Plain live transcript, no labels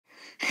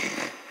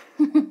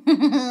Hi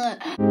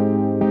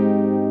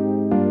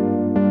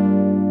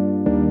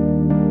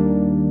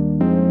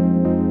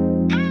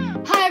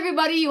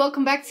everybody,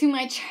 welcome back to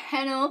my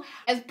channel.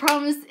 As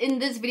promised, in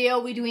this video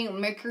we're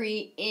doing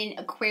Mercury in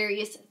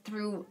Aquarius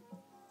through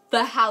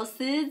the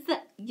houses.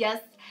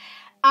 Yes.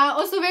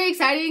 Also very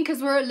exciting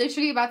because we're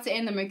literally about to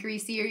end the Mercury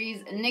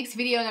series. Next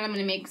video that I'm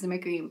going to make is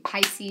Mercury in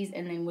Pisces,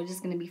 and then we're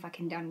just going to be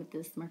fucking done with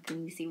this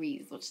Mercury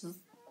series, which is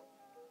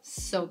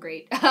so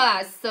great.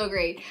 So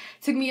great.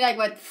 Took me like,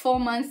 what, 4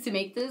 months to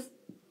make this?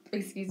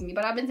 Excuse me,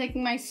 but I've been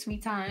taking my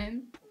sweet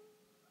time.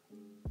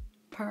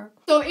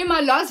 So in my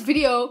last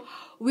video,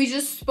 we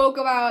just spoke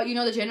about, you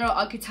know, the general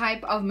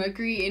archetype of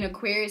Mercury in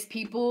Aquarius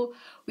people.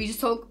 We just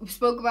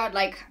spoke about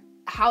like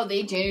how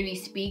they generally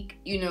speak,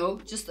 you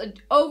know, just an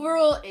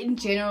overall in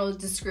general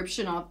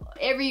description of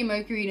every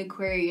Mercury in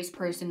Aquarius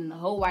person in the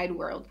whole wide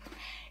world.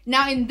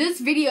 Now in this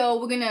video,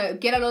 we're gonna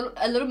get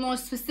a little more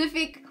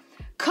specific,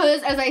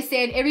 because as I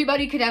said,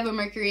 everybody could have a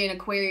Mercury in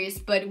Aquarius,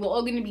 but we're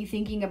all gonna be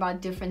thinking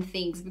about different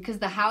things because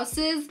the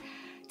houses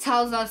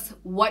tells us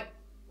what,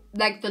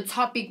 like, the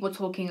topic we're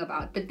talking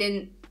about, but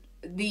then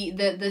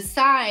the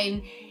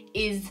sign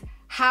is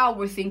how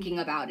we're thinking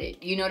about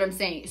it. You know what I'm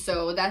saying?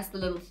 So that's the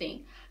little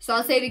thing. So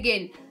I'll say it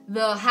again.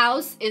 The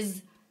house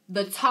is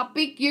the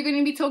topic you're going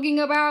to be talking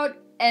about,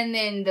 and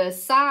then the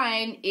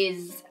sign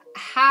is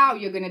how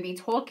you're going to be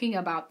talking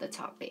about the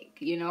topic,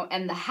 you know?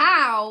 And the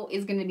how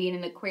is going to be in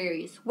an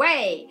Aquarius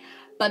way,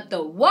 but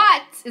the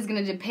what is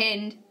going to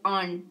depend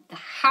on the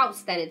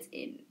house that it's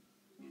in.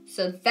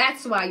 So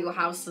that's why your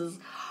houses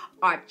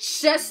are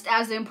just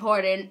as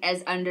important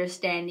as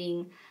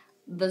understanding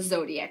the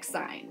zodiac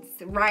signs,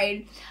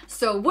 right?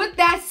 So with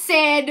that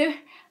said,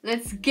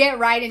 let's get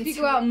right into it.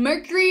 About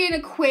Mercury in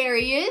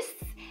Aquarius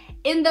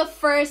in the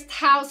first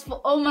house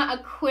for all my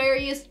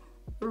Aquarius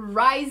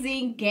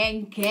rising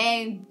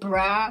gang,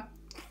 bruh.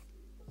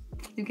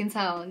 You can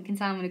tell I'm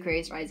an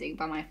Aquarius rising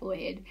by my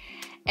forehead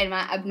and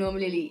my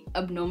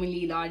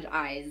abnormally large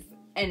eyes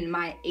and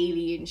my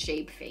alien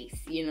shaped face,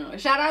 you know.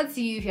 Shout out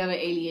to you if you have an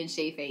alien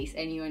shaped face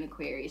and you're an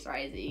Aquarius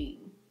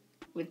rising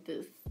with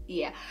this,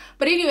 yeah.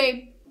 But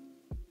anyway,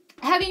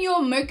 having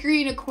your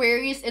Mercury in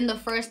Aquarius in the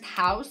first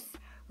house,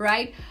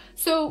 right?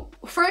 So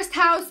first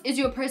house is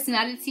your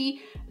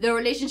personality, the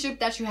relationship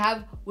that you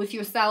have with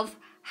yourself,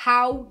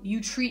 how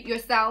you treat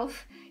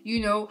yourself,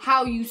 you know,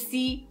 how you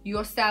see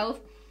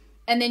yourself,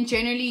 and then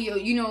generally,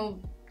 you know,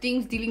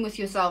 things dealing with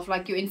yourself,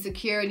 like your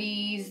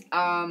insecurities,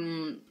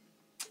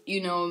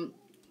 you know,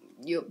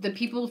 the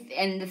people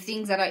and the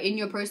things that are in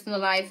your personal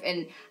life,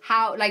 and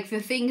how, like, the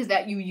things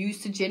that you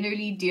use to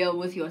generally deal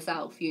with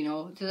yourself, you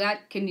know. So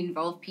that can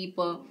involve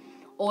people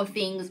or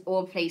things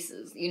or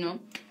places, you know.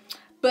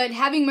 But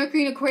having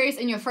Mercury in Aquarius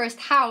in your first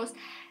house,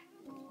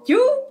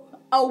 you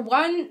are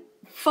one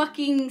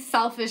fucking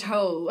selfish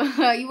hoe.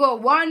 You are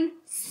one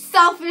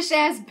selfish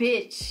ass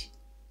bitch.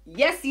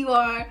 Yes, you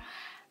are.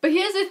 But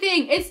here's the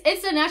thing,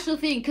 it's a natural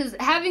thing, because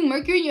having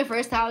Mercury in your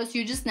first house,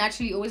 you're just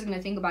naturally always going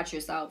to think about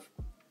yourself,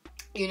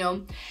 you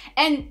know.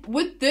 And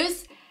with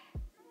this,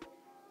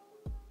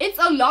 it's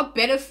a lot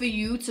better for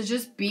you to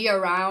just be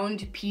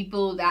around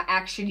people that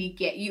actually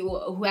get you,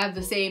 who have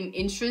the same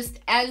interest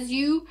as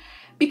you.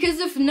 Because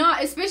if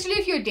not, especially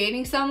if you're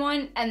dating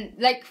someone, and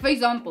like, for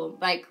example,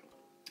 like,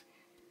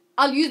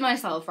 I'll use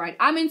myself, right?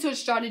 I'm into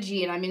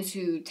astrology and I'm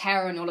into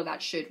tarot and all of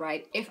that shit,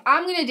 right? If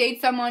I'm gonna date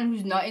someone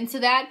who's not into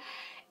that,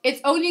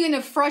 it's only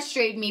gonna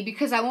frustrate me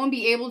because I won't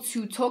be able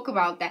to talk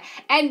about that.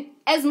 And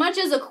as much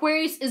as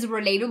Aquarius is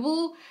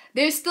relatable,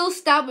 they're still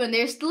stubborn.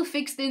 They're still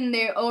fixed in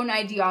their own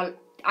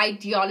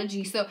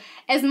ideology. So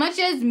as much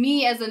as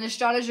me as an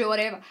astrologer or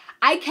whatever,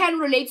 I can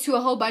relate to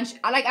a whole bunch,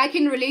 like, I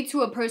can relate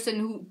to a person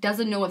who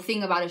doesn't know a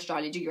thing about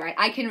astrology, right?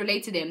 I can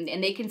relate to them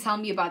and they can tell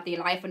me about their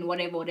life and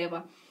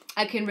whatever.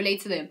 I can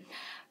relate to them.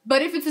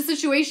 But if it's a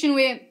situation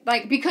where,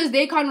 like, because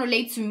they can't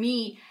relate to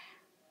me,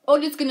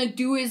 all it's gonna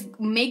do is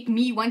make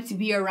me want to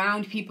be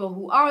around people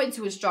who are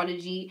into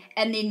astrology,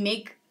 and then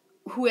make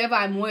whoever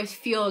I'm with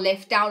feel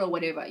left out or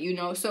whatever, you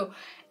know. So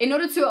in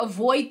order to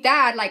avoid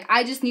that, like,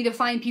 I just need to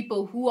find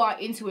people who are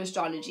into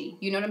astrology,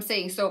 you know what I'm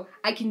saying? So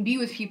I can be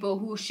with people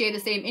who share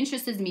the same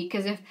interests as me,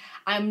 because if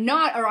I'm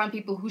not around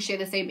people who share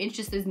the same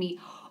interests as me,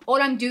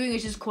 all I'm doing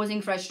is just causing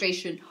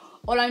frustration.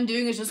 All I'm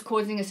doing is just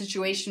causing a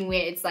situation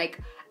where it's like,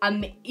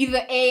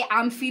 either A,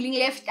 I'm feeling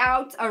left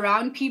out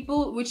around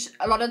people, which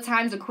a lot of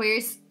times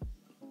Aquarius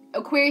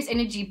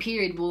energy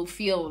period will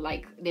feel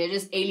like they're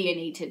just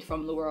alienated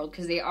from the world,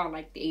 because they are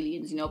like the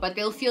aliens, you know. But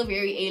they'll feel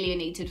very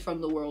alienated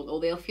from the world, or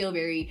they'll feel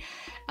very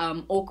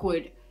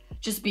awkward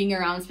just being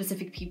around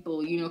specific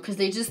people, you know, because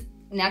they just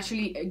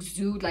naturally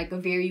exude like a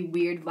very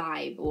weird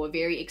vibe or a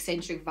very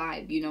eccentric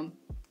vibe, you know.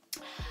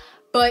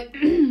 But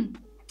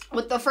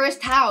with the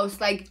first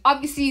house, like,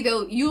 obviously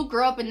you'll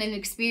grow up and then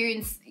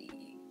experience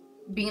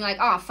being like,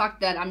 oh, fuck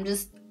that, I'm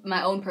just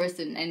my own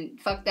person, and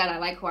fuck that, I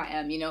like who I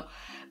am, you know.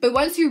 But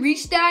once you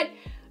reach that,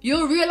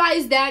 you'll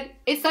realize that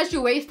it's such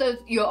a waste of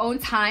your own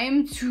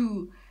time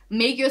to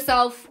make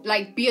yourself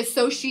like be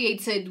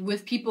associated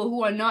with people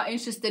who are not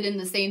interested in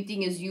the same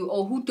thing as you,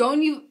 or who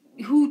don't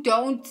who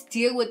don't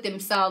deal with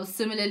themselves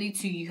similarly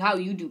to you, how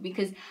you do,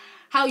 because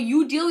how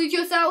you deal with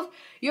yourself,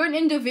 you're an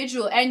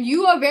individual and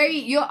you're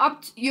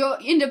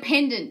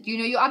independent, you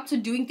know, you're up to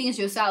doing things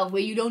yourself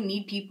where you don't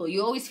need people.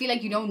 You always feel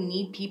like you don't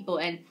need people,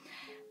 and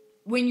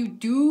when you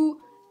do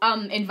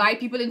invite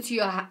people into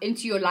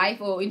your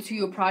life or into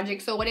your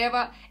projects or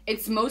whatever,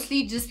 it's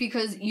mostly just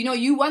because, you know,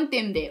 you want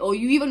them there, or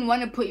you even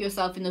want to put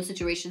yourself in those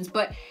situations.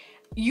 But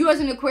you as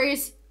an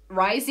Aquarius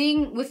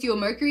rising with your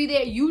Mercury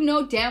there, you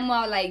know damn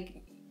well,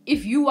 like,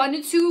 if you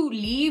wanted to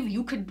leave,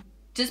 you could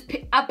just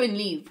pick up and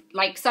leave,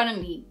 like,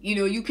 suddenly, you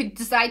know, you could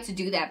decide to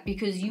do that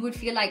because you would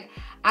feel like,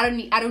 I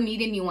don't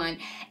need anyone.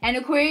 And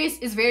Aquarius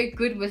is very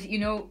good with, you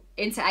know,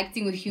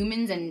 interacting with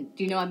humans and,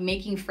 you know,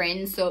 making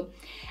friends. So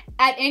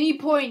at any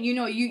point, you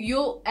know,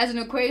 you'll as an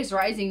Aquarius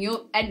rising,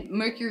 and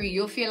Mercury,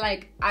 you'll feel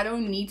like, I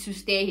don't need to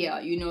stay here.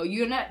 You know,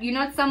 you're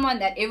not someone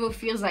that ever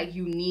feels like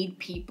you need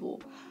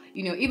people.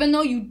 You know, even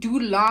though you do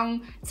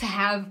long to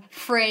have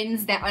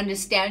friends that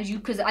understand you,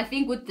 because I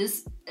think with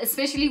this,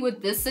 especially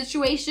with this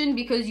situation,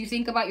 because you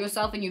think about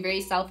yourself and you're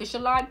very selfish a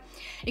lot,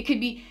 it could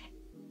be,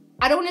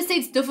 I don't want to say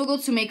it's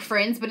difficult to make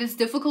friends, but it's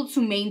difficult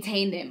to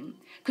maintain them.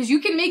 Because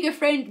you can make a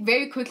friend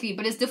very quickly,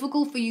 but it's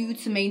difficult for you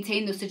to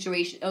maintain those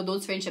situations or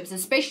those friendships,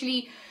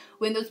 especially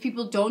when those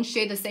people don't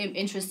share the same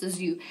interests as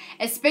you.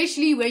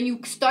 Especially when you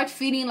start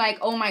feeling like,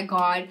 oh my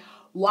God,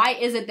 why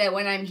is it that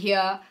when I'm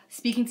here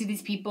speaking to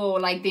these people,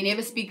 like, they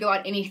never speak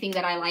about anything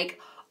that I like,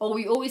 or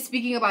we always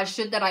speaking about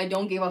shit that I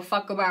don't give a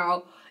fuck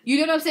about. You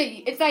know what I'm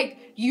saying? It's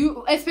like,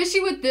 you,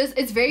 especially with this,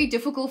 it's very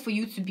difficult for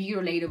you to be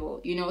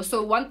relatable, you know?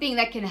 So one thing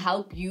that can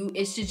help you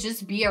is to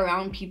just be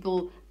around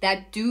people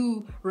that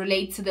do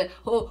relate to the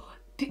whole,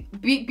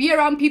 be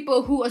around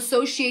people who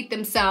associate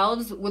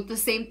themselves with the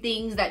same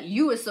things that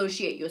you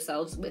associate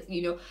yourselves with,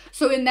 you know?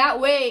 So in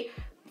that way,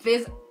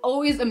 there's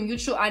always a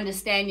mutual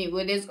understanding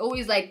where there's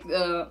always like,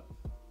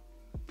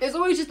 there's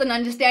always just an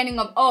understanding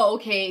of, oh,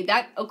 okay,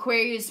 that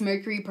Aquarius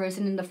Mercury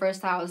person in the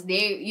first house,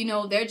 they, you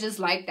know, they're just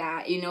like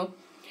that, you know?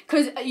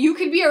 Because you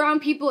could be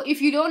around people,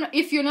 if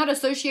you're not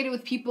associated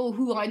with people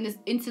who are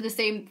into the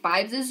same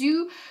vibes as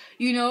you,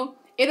 you know,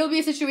 it'll be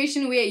a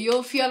situation where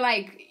you'll feel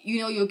like,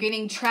 you know, you're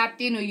getting trapped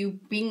in, or you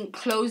being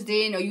closed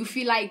in, or you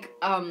feel like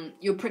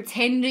you're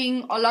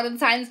pretending a lot of the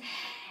times.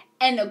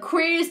 And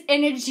Aquarius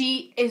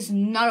energy is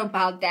not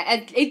about that,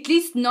 at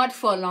least not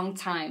for a long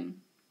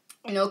time,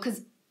 you know,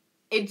 because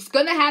it's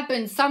gonna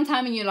happen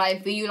sometime in your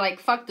life where you're like,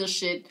 fuck this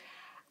shit,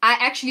 I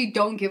actually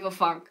don't give a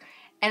fuck,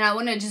 and I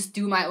want to just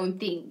do my own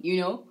thing,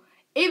 you know?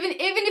 Even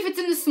if it's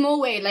in a small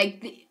way,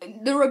 like,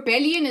 the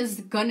rebellion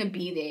is gonna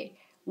be there,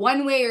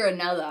 one way or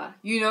another,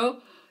 you know?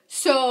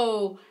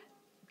 So,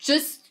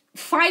 just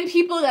find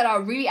people that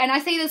are really, and I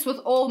say this with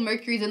all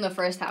Mercuries in the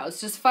first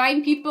house, just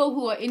find people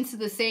who are into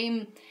the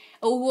same,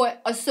 or who are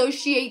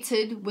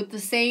associated with the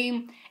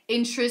same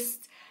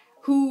interests,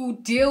 who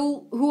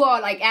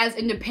are like as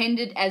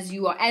independent as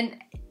you are. And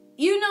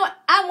you know,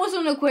 I'm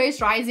also an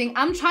Aquarius rising.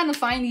 I'm trying to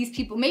find these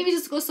people. Maybe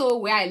just because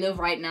of where I live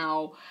right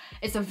now,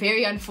 it's a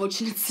very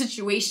unfortunate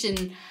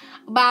situation.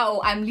 Wow,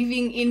 I'm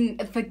living in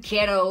the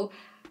ghetto,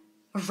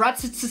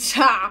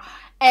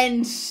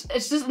 and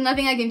it's just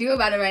nothing I can do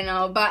about it right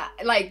now. But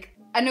like,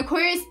 an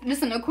Aquarius,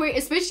 listen, Aquarius,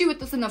 especially with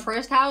this in the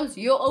first house,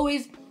 you'll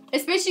always,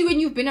 especially when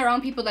you've been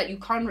around people that you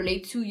can't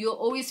relate to, you'll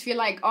always feel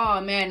like,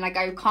 oh man, like,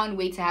 I can't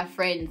wait to have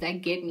friends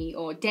that get me,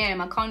 or damn,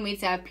 I can't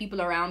wait to have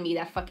people around me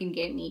that fucking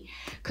get me,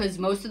 because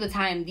most of the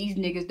time these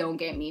niggas don't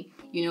get me,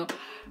 you know?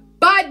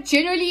 But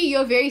generally,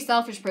 you're a very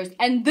selfish person,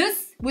 and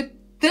with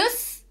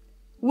this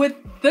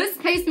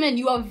placement,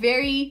 you are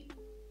very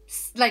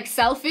like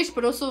selfish,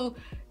 but also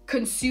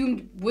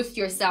consumed with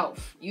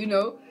yourself, you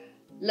know?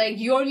 Like,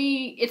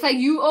 it's like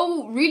you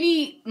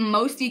really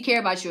mostly care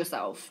about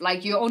yourself.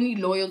 Like, you're only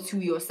loyal to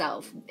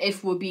yourself,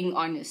 if we're being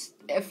honest.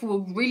 If we're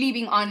really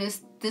being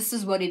honest, this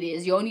is what it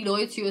is. You're only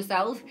loyal to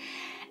yourself,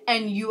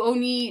 and you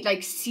only,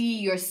 like, see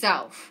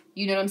yourself.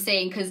 You know what I'm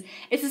saying? Because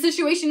it's a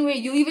situation where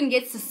you even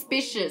get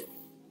suspicious.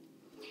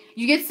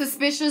 You get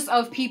suspicious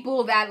of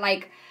people that,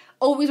 like,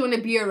 always want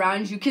to be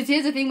around you. Because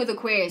here's the thing with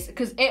Aquarius.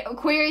 Because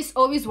Aquarius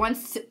always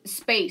wants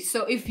space.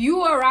 So if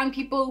you are around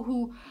people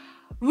who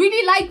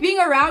really like being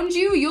around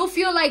you, you'll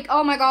feel like,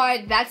 oh my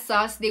god, that's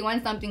us, they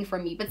want something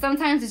from me. But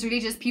sometimes it's really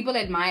just people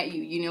admire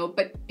you, you know?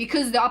 But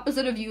because the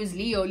opposite of you is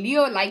Leo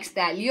likes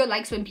that. Leo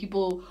likes when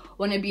people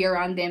want to be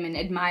around them and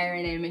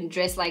admire them and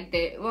dress like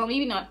they, well,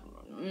 maybe not,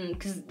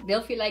 because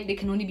they'll feel like they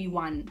can only be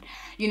one,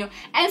 you know?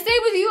 And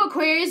same with you,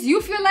 Aquarius.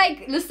 You feel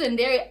like, listen,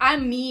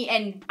 I'm me,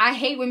 and I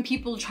hate when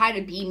people try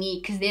to be me,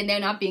 because then they're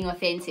not being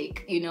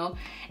authentic, you know?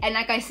 And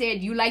like I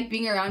said, you like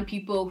being around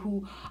people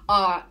who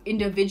are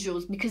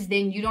individuals, because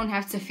then you don't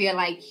have to feel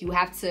like you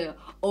have to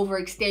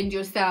overextend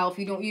yourself.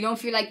 You don't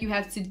feel like you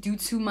have to do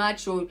too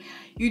much, or,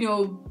 you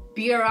know,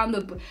 be around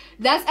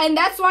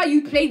that's why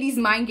you play these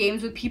mind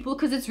games with people,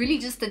 because it's really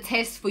just a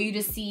test for you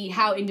to see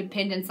how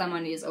independent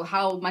someone is, or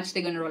how much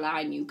they're gonna rely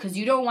on you. Because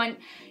you don't want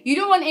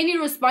any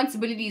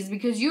responsibilities,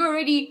 because you're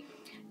already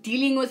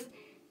dealing with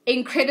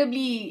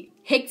incredibly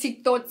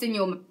hectic thoughts in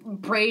your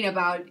brain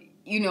about,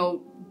 you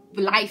know,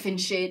 life and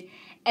shit.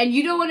 And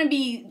you don't want to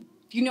be,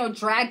 you know,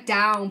 dragged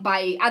down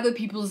by other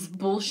people's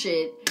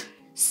bullshit.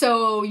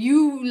 So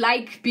you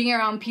like being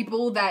around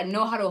people that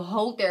know how to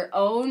hold their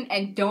own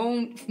and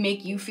don't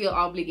make you feel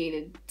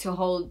obligated to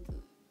hold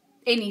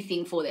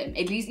anything for them,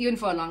 at least even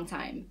for a long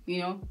time, you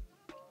know,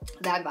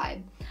 that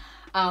vibe.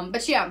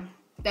 But yeah,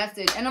 that's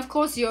it. And of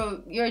course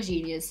you're a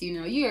genius, you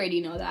know, you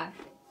already know that.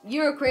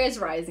 You're Aquarius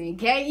rising,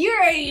 okay? You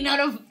already know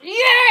it.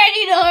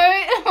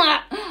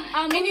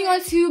 Moving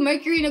on to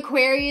Mercury and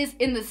Aquarius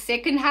in the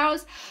second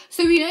house.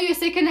 So we know your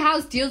second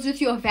house deals with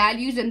your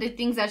values and the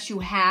things that you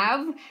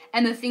have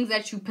and the things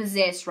that you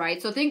possess,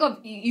 right? So think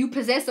of, you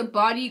possess a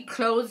body,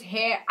 clothes,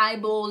 hair,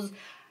 eyeballs,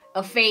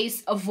 a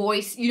face, a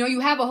voice. You know, you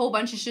have a whole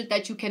bunch of shit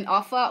that you can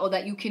offer or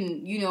that you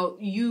can, you know,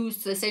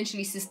 use to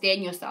essentially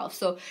sustain yourself.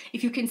 So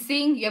if you can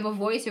sing, you have a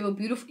voice, you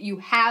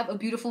have a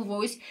beautiful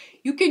voice,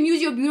 you can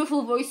use your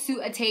beautiful voice to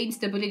attain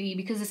stability,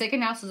 because the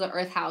second house is an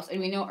earth house, and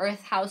we know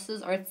earth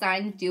houses, earth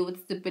signs deal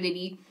with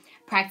stability,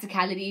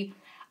 practicality,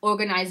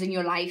 organizing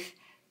your life,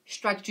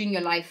 structuring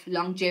your life,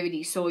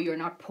 longevity, so you're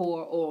not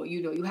poor, or,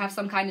 you know, you have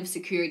some kind of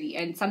security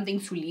and something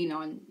to lean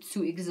on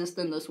to exist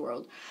in this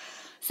world.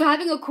 So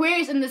having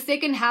Aquarius in the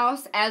second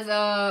house as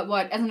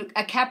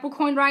a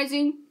Capricorn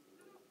rising.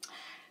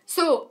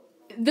 So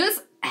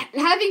this,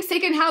 having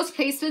second house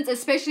placements,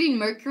 especially in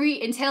Mercury,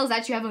 entails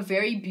that you have a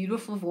very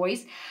beautiful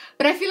voice.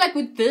 But I feel like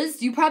with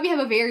this, you probably have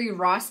a very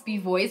raspy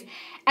voice.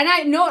 And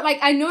I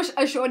know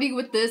a shorty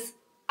with this,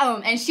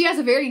 and she has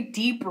a very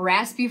deep,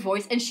 raspy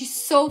voice, and she's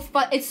so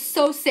fun. It's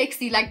so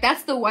sexy. Like,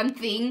 that's the one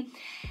thing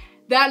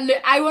that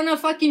I want to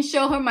fucking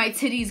show her my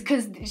titties,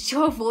 because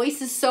her voice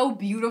is so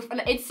beautiful.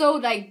 It's so,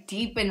 like,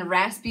 deep and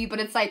raspy, but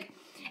it's, like,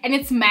 and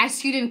it's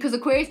masculine, because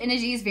Aquarius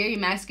energy is very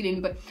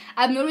masculine. But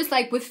I've noticed,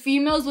 like, with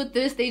females with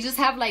this, they just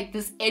have, like,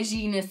 this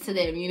edginess to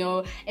them, you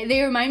know? And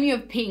they remind me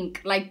of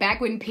Pink, like,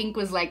 back when Pink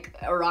was, like,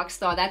 a rock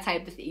star, that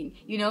type of thing,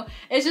 you know?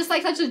 It's just,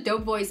 like, such a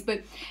dope voice.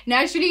 But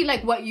naturally,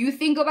 like, what you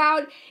think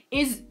about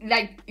is,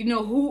 like, you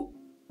know,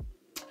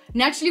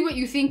 naturally what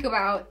you think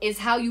about is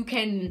how you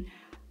can,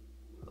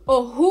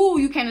 or who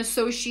you can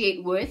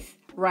associate with,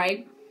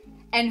 right?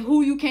 And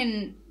who you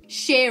can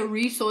share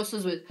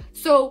resources with.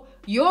 So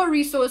your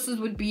resources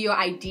would be your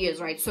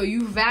ideas, right? So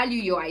you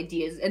value your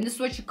ideas, and this is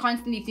what you're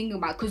constantly thinking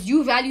about, because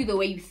you value the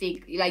way you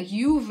think. Like,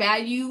 you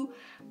value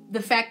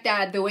the fact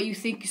that the way you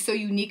think is so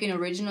unique and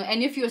original.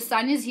 And if your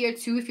sun is here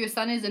too, if your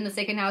sun is in the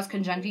second house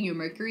conjuncting your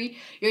Mercury,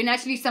 you're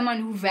naturally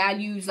someone who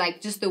values,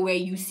 like, just the way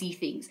you see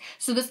things.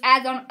 So this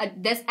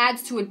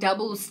adds to a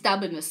double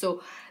stubbornness.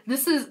 So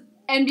this is,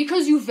 and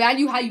because you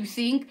value how you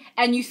think,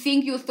 and you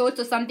think your thoughts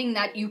are something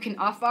that you can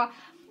offer,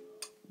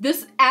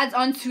 this adds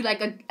on to,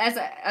 like, as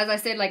I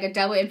said, like, a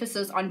double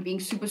emphasis on being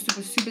super,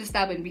 super, super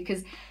stubborn,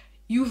 because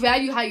you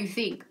value how you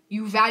think,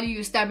 you value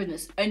your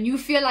stubbornness, and you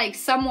feel like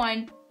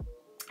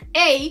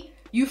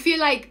you feel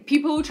like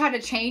people who try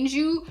to change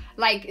you,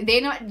 like,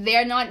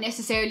 they're not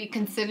necessarily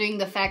considering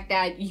the fact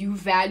that you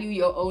value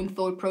your own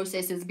thought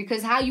processes,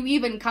 because how you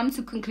even come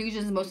to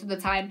conclusions most of the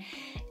time,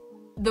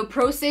 the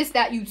process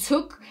that you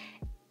took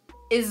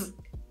is,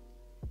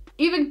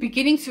 even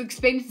beginning to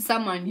explain it to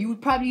someone, you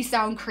would probably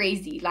sound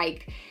crazy,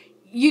 like,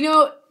 you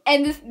know.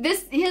 And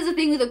this here's the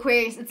thing with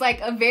Aquarius, it's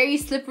like a very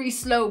slippery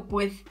slope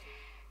with,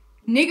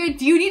 nigga,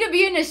 do you need to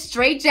be in a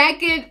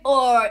straitjacket,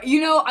 or,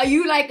 you know, are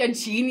you like a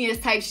genius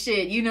type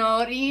shit, you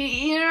know?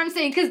 You know what I'm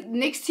saying? Because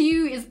next to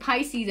you is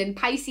Pisces, and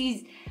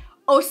Pisces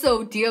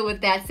also deal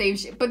with that same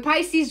shit. But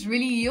Pisces,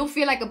 really, you'll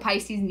feel like a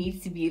Pisces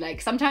needs to be,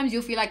 like, sometimes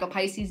you'll feel like a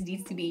Pisces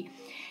needs to be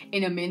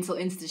in a mental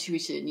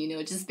institution, you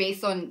know, just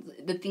based on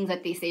the things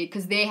that they say,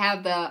 because they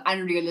have the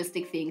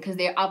unrealistic thing, because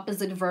they're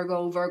opposite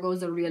Virgo. Virgo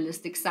is a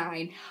realistic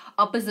sign.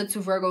 Opposite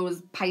to Virgo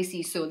is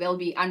Pisces, so they'll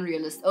be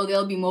unrealistic, or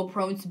they'll be more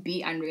prone to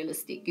be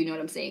unrealistic, you know what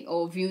I'm saying,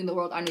 or viewing the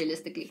world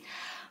unrealistically.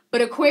 But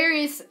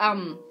Aquarius,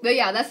 but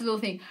yeah, that's the little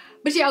thing.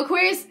 But yeah,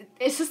 Aquarius,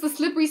 it's just a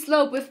slippery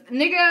slope with,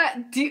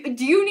 nigga,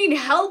 do you need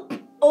help,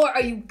 or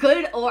are you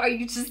good, or are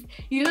you just,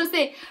 you know what I'm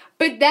saying?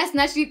 But that's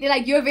naturally,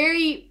 like, you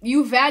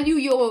value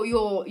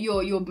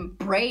your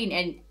brain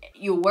and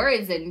your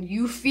words, and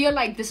you feel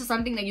like this is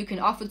something that you can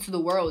offer to the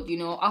world, you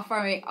know,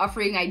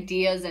 offering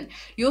ideas. And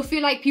you'll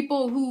feel like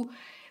people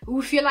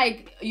who feel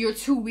like you're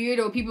too weird,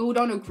 or people who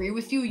don't agree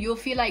with you, you'll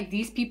feel like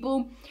these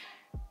people,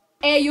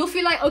 and you'll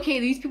feel like, okay,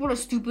 these people are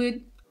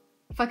stupid,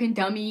 fucking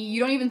dummy, you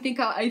don't even think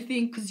how I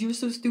think because you're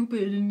so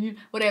stupid, and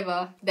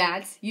whatever,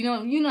 that's, you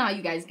know how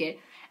you guys get.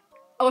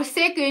 Or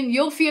second,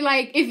 you'll feel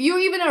like, if you're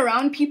even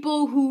around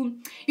people who,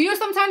 you know,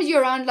 sometimes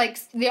you're around, like,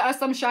 there are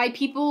some shy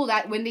people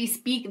that when they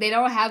speak, they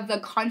don't have the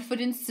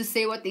confidence to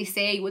say what they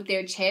say with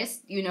their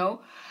chest, you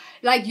know?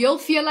 Like, you'll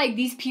feel like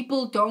these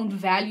people don't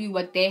value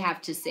what they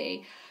have to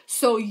say.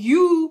 So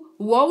you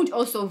won't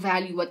also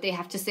value what they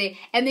have to say.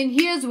 And then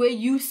here's where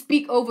you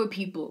speak over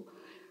people.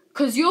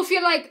 Because you'll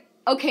feel like,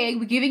 okay,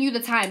 we're giving you the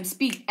time,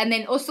 speak. And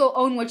then also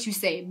own what you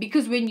say.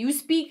 Because when you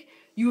speak,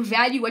 you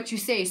value what you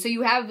say. So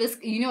you have this,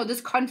 you know,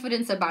 this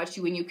confidence about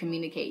you when you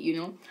communicate, you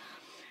know,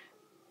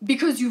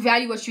 because you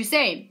value what you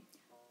say.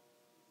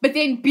 But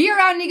then be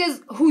around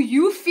niggas who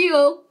you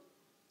feel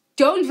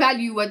don't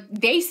value what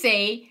they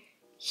say,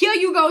 here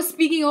you go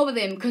speaking over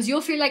them, because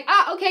you'll feel like,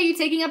 okay, you're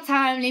taking up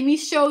time, let me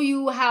show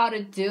you how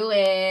to do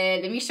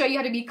it, let me show you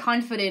how to be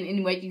confident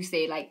in what you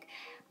say. Like,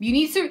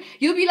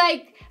 you'll be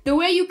like, the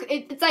way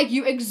it's like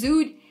you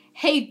exude,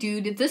 hey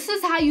dude, this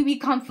is how you be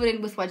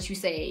confident with what you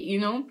say, you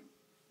know,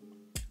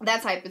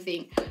 that type of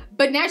thing.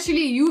 But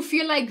naturally you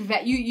feel like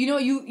that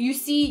you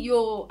see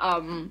your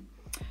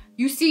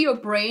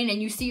brain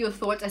and you see your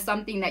thoughts as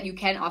something that you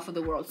can offer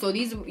the world. So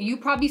you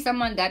probably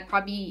someone that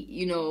probably,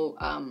 you know,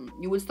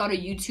 you would start a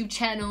YouTube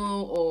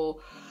channel, or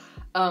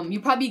you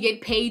probably get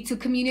paid to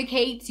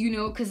communicate, you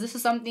know, because this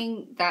is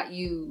something that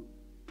you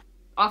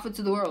offer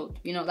to the world,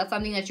 you know. That's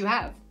something that you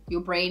have,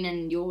 your brain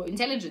and your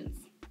intelligence,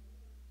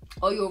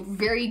 or your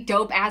very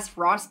dope ass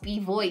raspy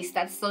voice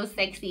that's so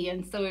sexy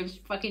and so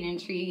fucking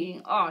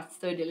intriguing. Oh, it's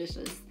so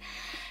delicious,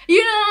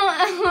 you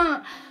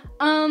know.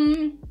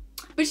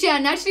 But yeah,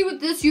 naturally with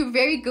this, you're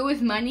very good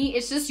with money.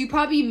 It's just you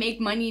probably make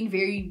money in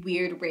very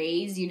weird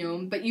ways, you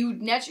know. But you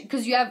naturally,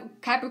 because you have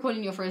Capricorn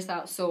in your first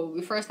house, so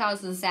your first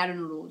house is Saturn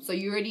ruled, so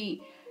you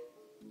already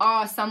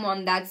are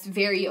someone that's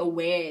very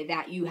aware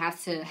that you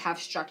have to have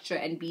structure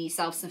and be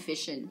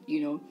self-sufficient,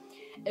 you know.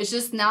 It's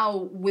just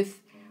now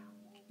with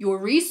your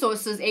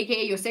resources,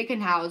 aka your second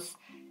house,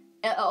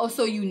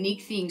 also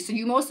unique things. So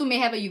you also may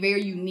have a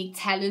very unique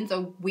talent,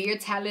 a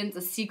weird talent,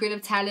 a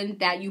secretive talent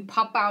that you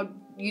pop out,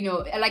 you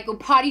know, like a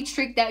party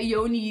trick that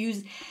you only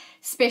use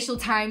special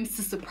times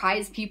to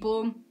surprise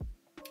people,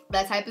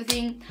 that type of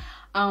thing.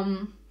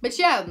 But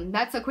yeah,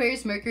 that's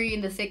Aquarius Mercury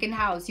in the second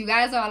house. You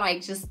guys are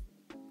like just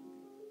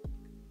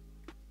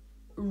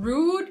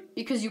rude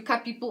because you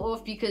cut people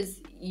off,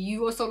 because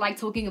you also like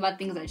talking about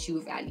things that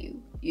you value,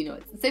 you know.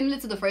 It's similar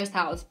to the first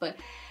house, but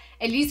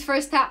at least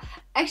first house,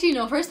 actually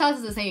no, first house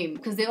is the same,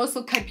 because they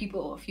also cut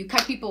people off. You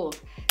cut people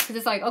off because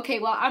it's like, okay,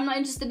 well, I'm not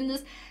interested in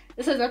this,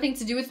 this has nothing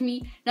to do with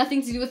me,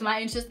 nothing to do with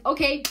my interest.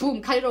 Okay,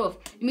 boom, cut it off.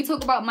 Let me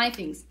talk about my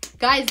things.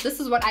 Guys, this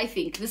is what I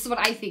think, this is what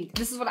I think,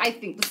 this is what I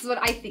think, this is what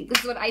I think, this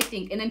is what I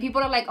think. And then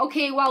people are like,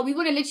 okay, well, we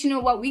want to let you know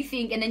what we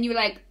think. And then you're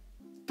like,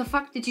 the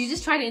fuck, did you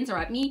just try to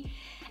interrupt me?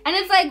 And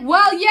it's like,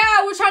 well,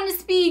 yeah, we're trying to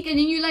speak. And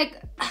then you're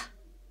like,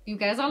 you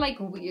guys are like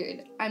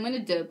weird, I'm gonna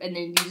dip. And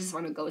then you just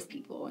want to ghost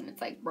people, and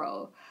it's like,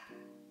 bro,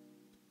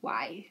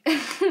 why?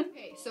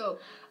 Okay, so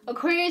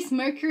Aquarius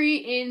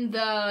Mercury in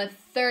the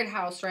third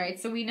house, right?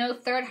 So we know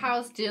third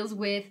house deals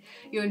with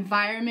your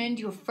environment,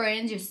 your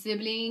friends, your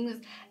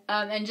siblings,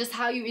 and just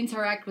how you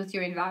interact with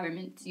your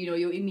environment, you know,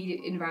 your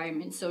immediate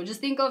environment. So just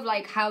think of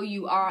like how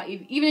you are,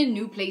 even in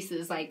new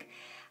places, like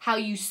how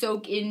you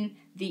soak in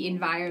the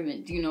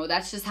environment, you know.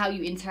 That's just how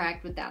you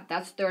interact with that.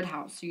 That's third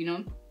house, you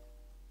know.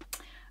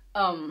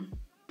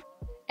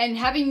 And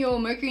having your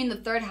Mercury in the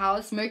third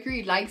house,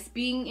 Mercury likes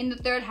being in the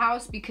third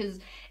house because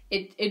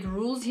it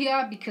rules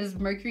here, because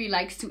Mercury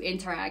likes to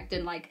interact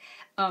and like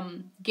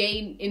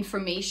gain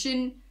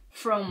information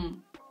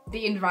from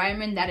the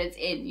environment that it's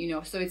in, you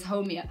know. So it's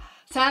home here.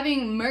 So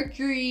having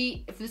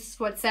Mercury, if this is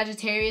what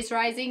Sagittarius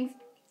rising,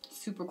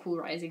 super cool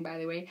rising by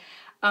the way,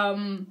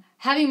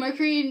 having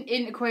Mercury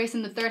in Aquarius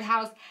in the third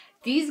house,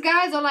 these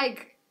guys are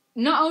like,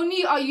 not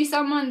only are you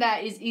someone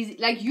that is easy,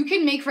 like you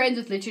can make friends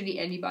with literally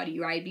anybody,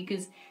 right?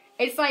 Because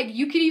it's like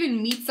you can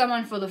even meet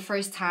someone for the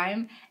first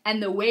time,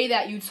 and the way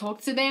that you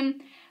talk to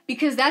them,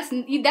 because that's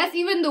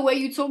even the way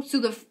you talk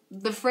to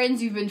the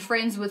friends you've been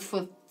friends with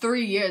for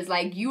 3 years.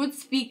 Like you would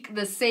speak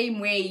the same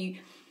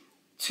way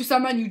to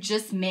someone you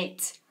just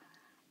met.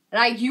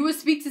 Like you would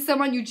speak to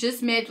someone you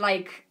just met,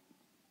 like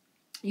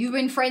you've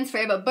been friends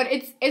forever. But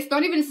it's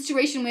not even a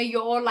situation where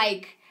you're all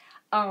like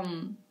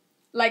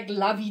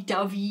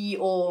lovey-dovey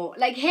or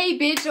like, hey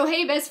bitch or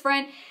hey best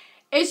friend.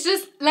 It's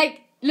just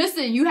like,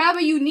 listen, you have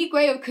a unique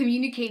way of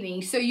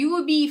communicating, so you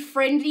will be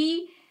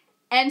friendly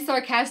and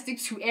sarcastic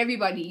to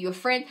everybody. Your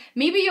friend,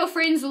 maybe your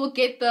friends will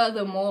get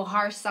the more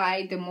harsh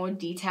side, the more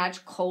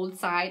detached, cold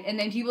side, and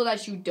then people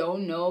that you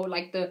don't know,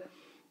 like the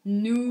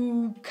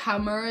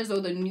newcomers or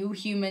the new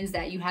humans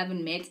that you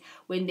haven't met,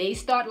 when they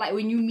start, like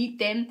when you meet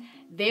them,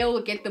 they'll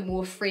get the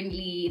more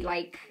friendly,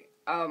 like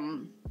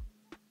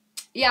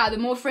yeah, the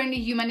more friendly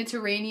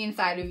humanitarian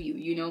side of you,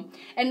 you know.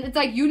 And it's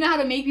like you know how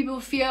to make people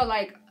feel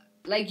like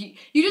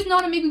you just know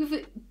how to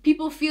make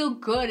people feel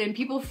good, and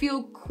people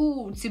feel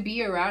cool to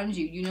be around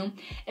you, you know.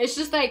 It's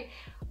just like,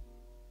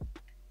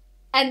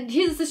 and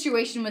here's a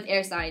situation with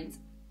air signs.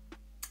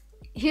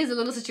 Here's a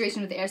little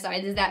situation with air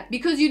signs, is that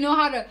because you know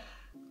how to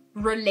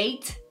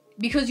relate,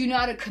 because you know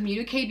how to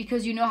communicate,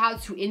 because you know how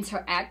to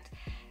interact,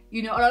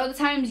 you know, a lot of the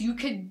times you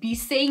could be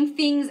saying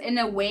things in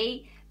a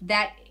way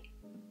that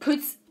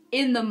puts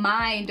in the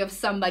mind of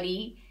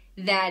somebody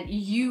that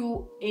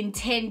you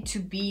intend to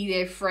be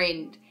their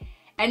friend.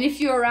 And if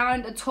you're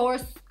around a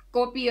Taurus,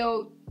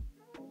 Scorpio,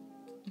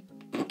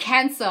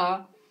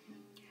 Cancer,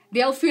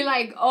 they'll feel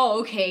like,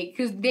 oh, okay,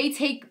 because they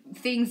take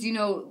things, you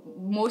know,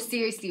 more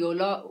seriously, or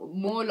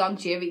more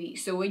longevity.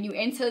 So when you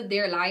enter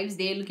their lives,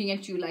 they're looking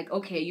at you like,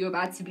 okay, you're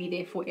about to be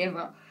there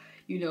forever,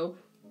 you know,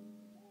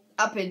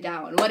 up and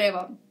down,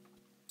 whatever.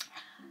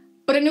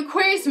 But in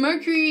Aquarius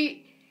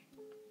Mercury,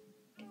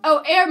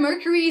 air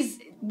Mercury's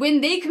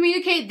when they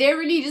communicate, they're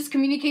really just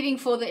communicating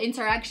for the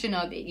interaction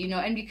of it, you know,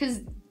 and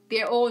because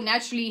they all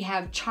naturally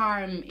have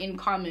charm in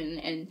common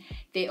and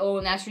they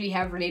all naturally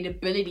have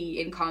relatability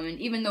in common,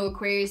 even though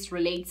Aquarius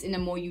relates in a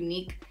more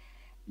unique,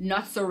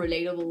 not so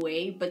relatable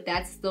way, but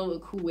that's still a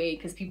cool way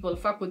because people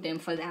fuck with them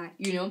for that,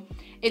 you know.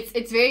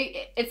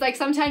 It's like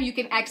sometimes you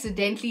can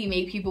accidentally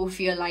make people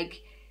feel like,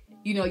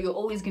 you know, you're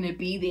always gonna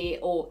be there,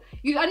 or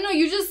I don't know,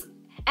 you just,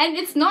 and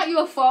it's not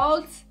your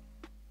fault.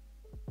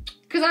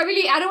 Because I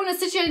don't want to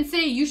sit here and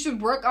say you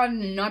should work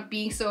on not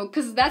being so,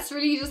 because that's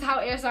really just how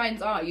air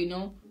signs are, you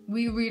know.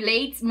 We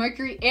relate,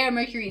 Mercuries,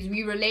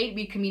 we relate,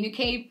 we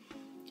communicate,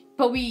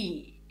 but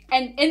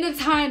and in the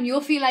time,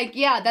 you'll feel like,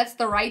 yeah, that's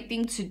the right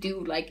thing to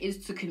do, like,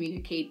 is to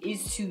communicate,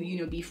 is to,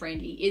 you know, be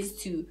friendly,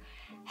 is to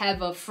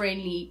have a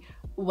friendly,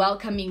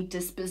 welcoming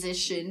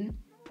disposition,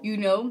 you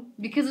know,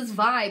 because it's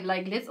vibe,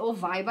 like, let's all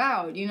vibe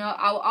out, you know.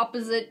 Our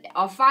opposite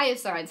are fire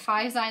signs.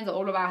 Fire signs are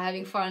all about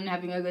having fun,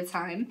 having a good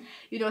time,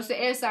 you know, so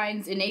air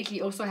signs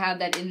innately also have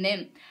that in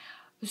them.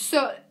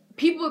 So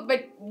people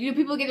get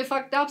it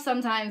fucked up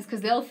sometimes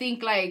because they'll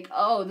think like,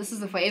 oh, this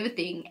is a forever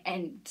thing,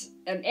 and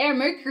an air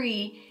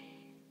Mercury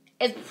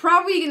is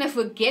probably gonna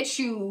forget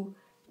you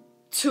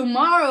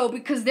tomorrow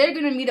because they're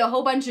gonna meet a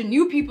whole bunch of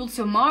new people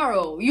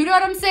tomorrow, you know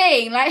what I'm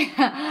saying? Like,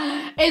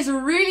 it's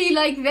really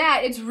like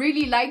that, it's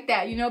really like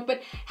that, you know.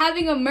 But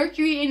having a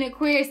Mercury in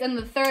Aquarius in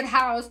the 3rd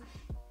house,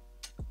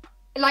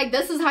 like,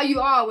 this is how you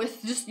are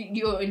with just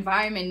your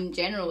environment in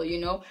general, you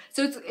know.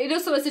 So it's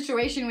also a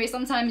situation where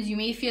sometimes you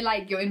may feel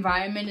like your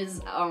environment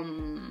is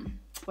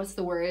what's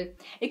the word,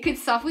 it could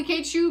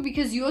suffocate you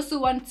because you also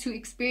want to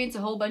experience a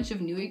whole bunch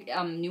of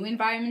new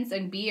environments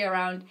and be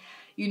around,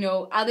 you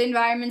know, other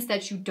environments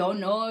that you don't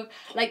know of.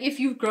 Like, if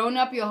you've grown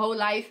up your whole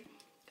life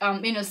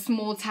in a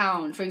small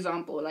town, for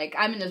example, like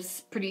I'm in a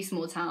pretty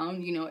small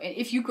town, you know, and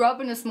if you grow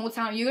up in a small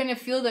town, you're gonna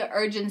feel the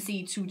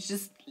urgency to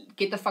just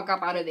get the fuck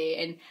up out of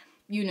there and,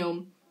 you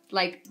know,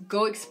 like,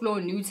 go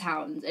explore new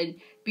towns and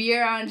be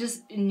around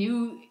just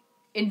new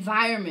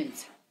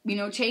environments, you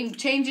know,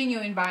 changing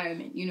your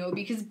environment, you know,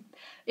 because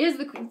here's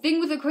the thing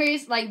with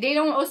Aquarius, like, they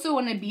don't also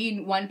want to be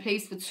in one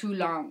place for too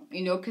long,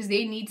 you know, because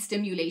they need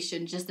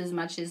stimulation just as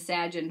much as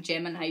Sag and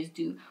Geminis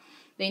do.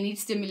 They need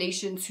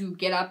stimulation to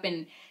get up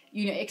and,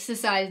 you know,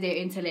 exercise their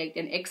intellect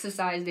and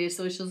exercise their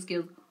social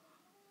skills.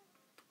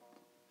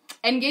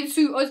 And get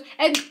to,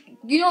 and,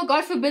 you know,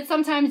 God forbid,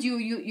 sometimes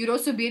you'd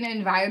also be in an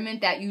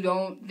environment that you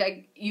don't,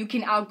 like, you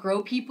can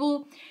outgrow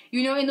people.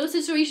 You know, in those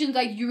situations,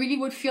 like, you really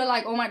would feel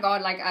like, oh my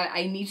God, like,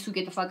 I need to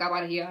get the fuck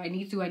out of here. I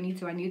need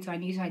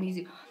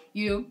to.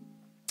 You know,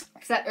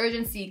 it's that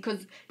urgency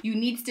because you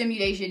need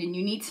stimulation and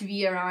you need to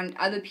be around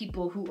other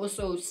people who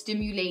also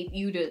stimulate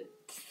you to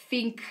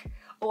think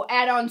or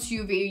add on to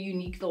your very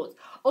unique thoughts.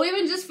 Or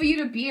even just for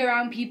you to be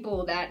around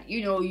people that,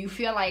 you know, you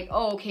feel like,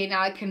 oh, okay, now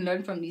I can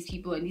learn from these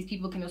people and these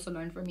people can also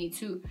learn from me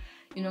too,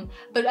 you know.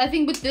 But I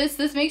think with this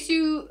could make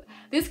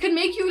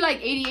you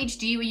like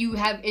ADHD, where you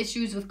have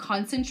issues with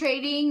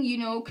concentrating, you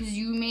know, because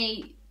you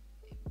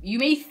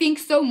may think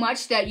so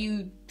much that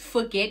you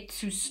forget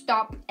to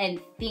stop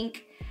and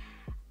think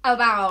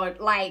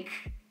about, like,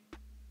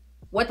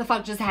 what the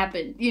fuck just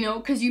happened, you know,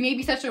 because you may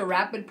be such a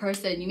rapid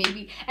person,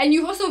 and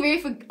you're also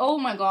very, oh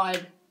my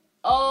god,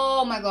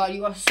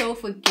 you are so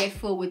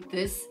forgetful with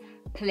this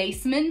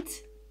placement,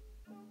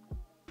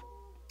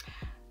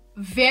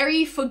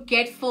 very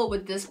forgetful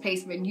with this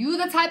placement.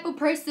 You're the type of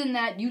person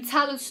that you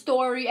tell a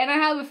story, and I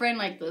have a friend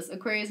like this,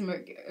 Aquarius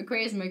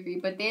Mercury,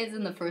 but theirs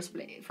in the first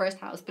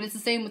house, but it's the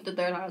same with the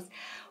 3rd house,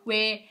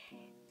 where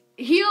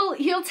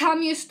he'll tell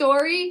me a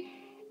story,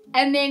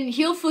 and then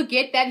he'll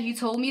forget that he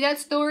told me that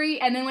story.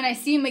 And then when I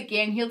see him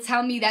again, he'll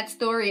tell me that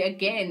story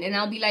again. And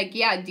I'll be like,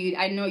 yeah, dude,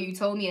 I know you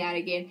told me that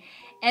again.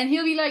 And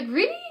he'll be like,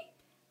 really?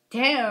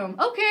 Damn,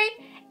 okay.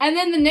 And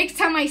then the next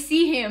time I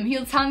see him,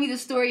 he'll tell me the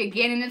story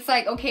again. And it's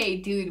like, okay,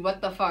 dude,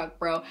 what the fuck,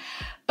 bro?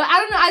 But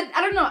I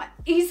don't know.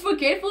 He's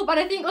forgetful, but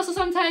I think also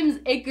sometimes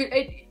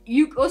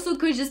you also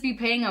could just be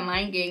playing a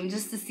mind game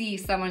just to see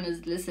if someone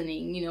is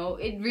listening, you know?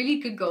 It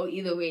really could go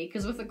either way.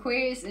 Because with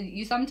Aquarius,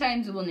 you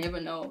sometimes will never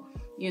know.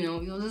 You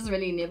know, you'll just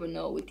really never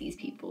know with these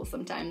people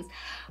sometimes.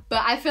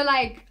 But I feel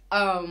like,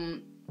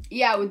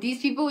 yeah, with these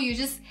people,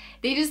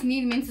 they just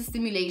need mental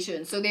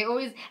stimulation. So they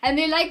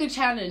like a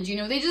challenge, you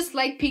know. They just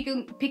like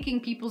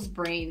picking people's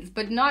brains.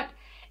 But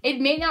it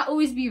may not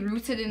always be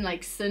rooted in,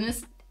 like,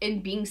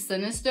 being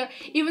sinister.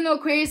 Even though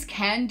Aquarius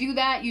can do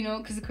that, you know,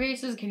 because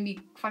Aquariuses can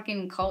be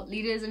fucking cult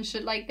leaders and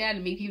shit like that.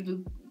 And make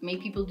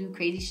people do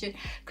crazy shit.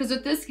 Because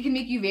with this, it can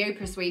make you very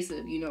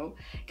persuasive, you know.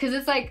 Because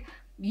it's like,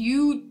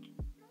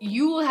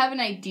 you will have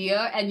an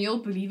idea and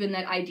you'll believe in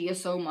that idea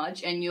so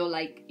much, and you'll,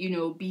 like, you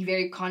know, be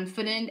very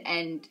confident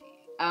and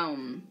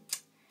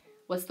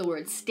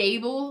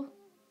stable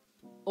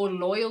or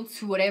loyal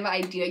to whatever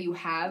idea you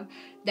have,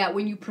 that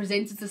when you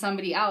present it to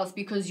somebody else,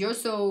 because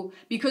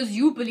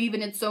you believe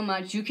in it so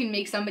much, you can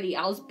make somebody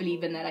else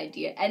believe in that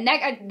idea. And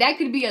that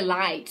could be a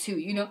lie too,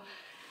 you know.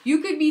 You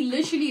could be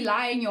literally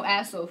lying your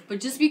ass off, but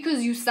just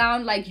because you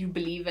sound like you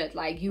believe it,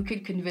 like you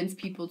could convince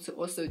people to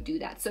also do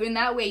that. So in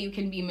that way, you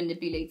can be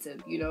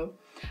manipulative, you know.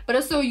 But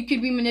also you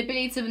could be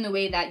manipulative in the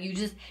way that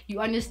you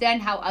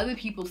understand how other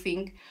people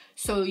think,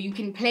 so you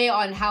can play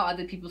on how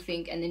other people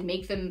think and then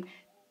make them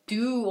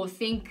do or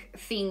think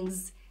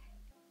things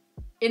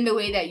in the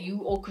way that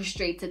you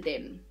orchestrated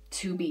them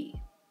to be.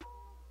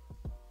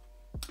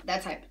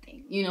 That type of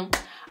thing, you know.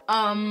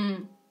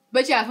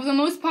 But yeah, for the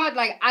most part,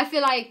 like, I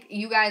feel like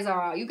you guys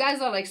are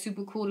like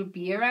super cool to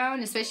be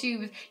around, especially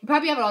with, you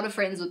probably have a lot of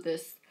friends with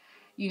this,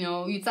 you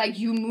know. It's like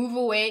you move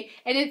away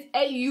and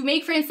you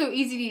make friends so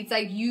easily. It's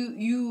like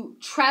you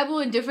travel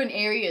in different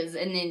areas,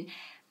 and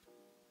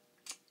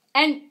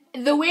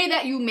the way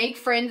that you make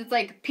friends, it's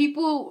like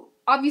people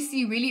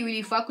obviously really,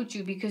 really fuck with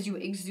you because you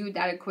exude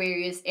that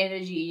Aquarius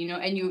energy, you know,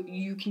 and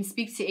you can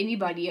speak to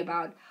anybody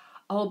about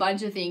a whole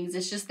bunch of things.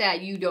 It's just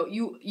that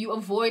you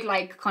avoid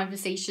like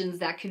conversations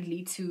that could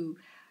lead to,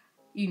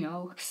 you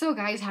know, so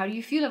guys, how do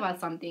you feel about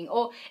something?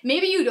 Or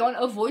maybe you don't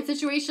avoid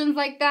situations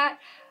like that,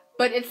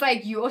 but it's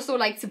like you also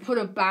like to put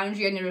a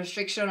boundary and a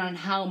restriction on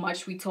how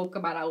much we talk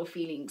about our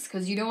feelings,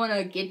 because you don't want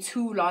to get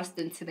too lost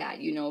into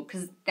that, you know,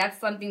 because that's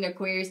something that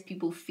Aquarius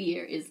people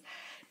fear, is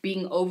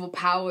being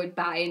overpowered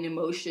by an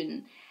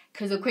emotion.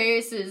 Because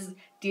Aquariuses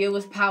deal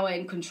with power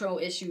and control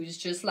issues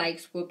just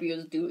like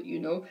Scorpios do, you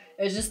know.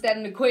 It's just that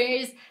an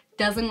Aquarius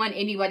doesn't want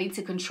anybody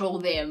to control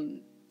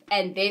them.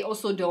 And they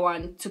also don't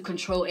want to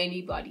control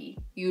anybody,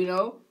 you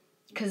know.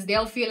 Because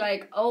they'll feel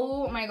like,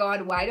 oh my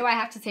god, why do I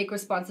have to take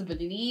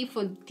responsibility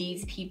for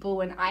these people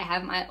when I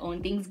have my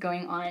own things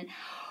going on?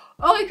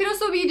 Oh, it could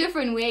also be a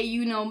different way,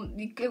 you know,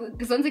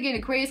 because once again,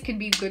 Aquarius can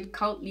be good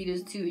cult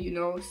leaders too, you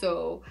know.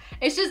 So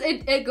it's just,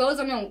 it goes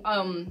on a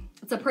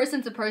it's a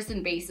person to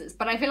person basis.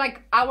 But I feel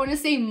like I want to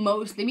say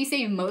most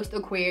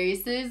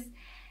Aquariuses,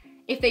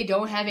 if they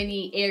don't have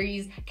any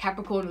Aries,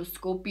 Capricorn, or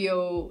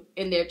Scorpio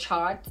in their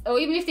chart, or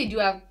even if they do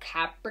have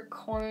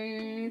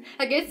Capricorn,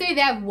 I guess say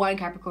they have one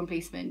Capricorn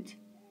placement,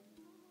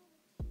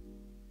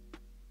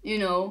 you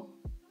know,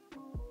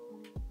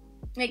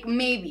 like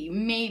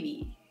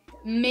maybe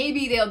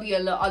they'll be a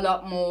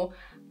lot more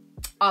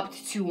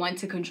apt to want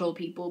to control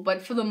people.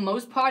 But for the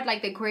most part,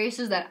 like, the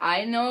Aquariuses that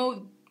I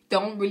know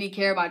don't really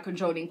care about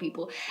controlling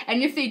people.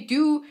 And if they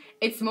do,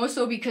 it's more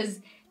so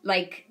because,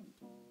 like,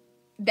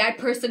 that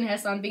person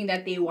has something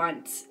that they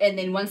want, and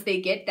then once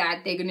they get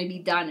that, they're gonna be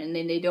done, and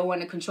then they don't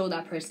want to control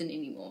that person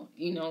anymore,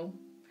 you know.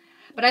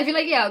 But I feel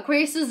like, yeah,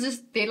 Aquariuses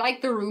just, they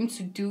like the room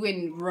to do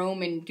and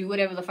roam and do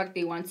whatever the fuck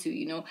they want to,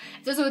 you know.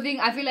 It's also a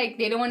thing, I feel like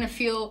they don't want to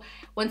feel,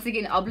 once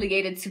again,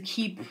 obligated to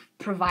keep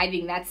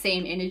providing that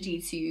same energy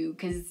to you,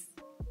 because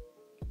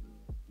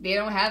they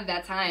don't have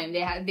that time.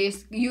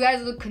 You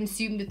guys are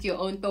consumed with your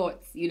own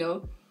thoughts, you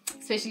know,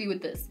 especially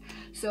with this.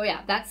 So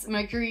yeah, that's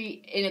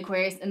Mercury in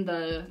Aquarius in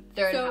the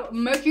third house. So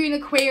Mercury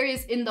in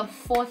Aquarius in the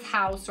fourth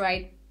house,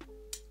 right?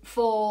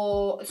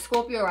 For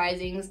Scorpio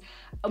risings,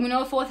 we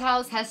know fourth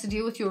house has to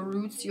deal with your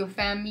roots, your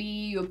family,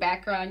 your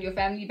background, your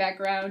family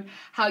background,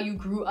 how you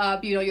grew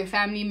up, you know, your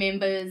family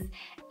members,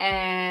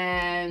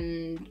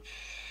 and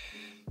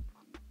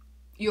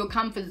your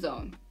comfort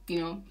zone,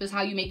 you know, just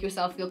how you make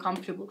yourself feel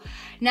comfortable.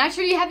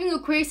 Naturally, having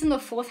Aquarius in the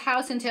fourth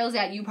house entails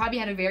that you probably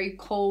had a very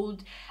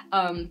cold,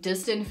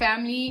 distant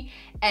family,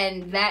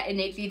 and that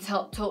innately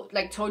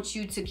taught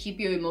you to keep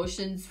your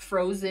emotions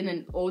frozen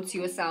and all to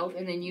yourself,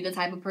 and then you're the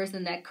type of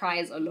person that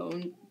cries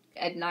alone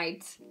at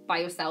night by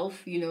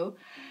yourself, you know.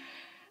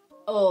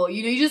 Or,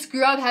 you know, you just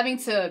grew up having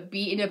to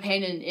be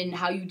independent in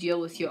how you deal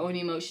with your own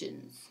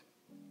emotions,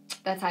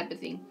 that type of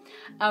thing.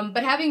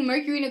 But having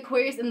Mercury in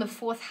Aquarius in the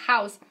fourth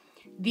house,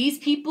 these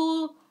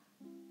people,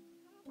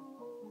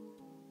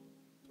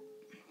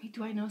 wait,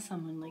 do I know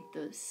someone like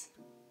this?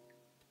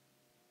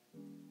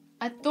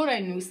 I thought I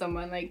knew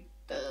someone like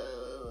this.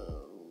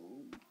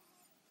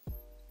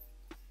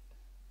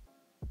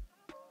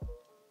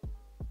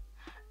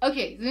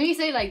 Okay, let me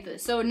say it like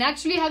this. So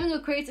naturally, having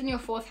Aquarius in your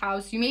fourth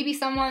house, you may be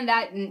someone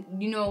that,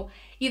 you know,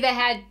 either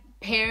had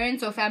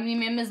parents or family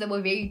members that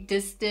were very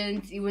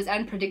distant. It was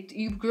unpredictable.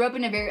 You grew up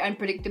in a very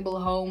unpredictable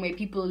home where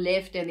people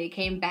left and they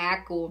came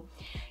back, or,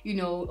 you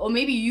know, or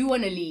maybe you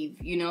want to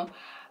leave, you know.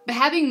 But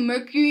having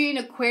Mercury in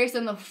Aquarius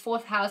in the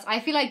fourth house, I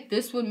feel like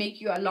this will make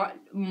you a lot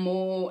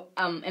more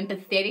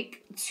empathetic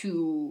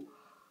to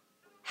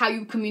how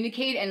you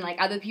communicate and like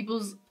other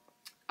people's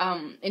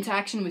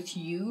interaction with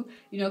you,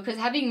 you know, because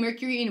having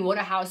Mercury in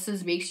water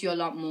houses makes you a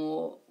lot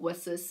more,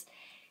 what's this,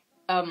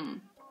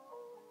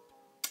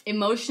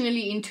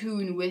 emotionally in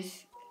tune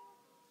with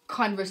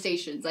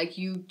conversations. Like,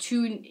 you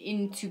tune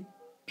into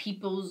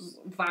people's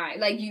vibe,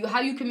 like how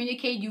you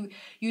communicate, you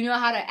know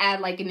how to add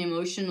like an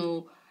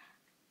emotional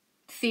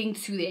thing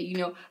to that, you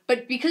know.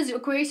 But because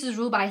Aquarius is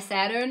ruled by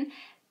Saturn,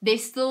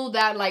 there's still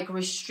that like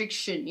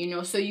restriction, you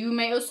know. So you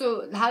may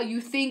also, how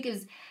you think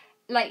is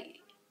like,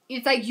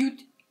 it's like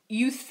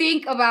you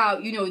think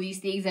about, you know, these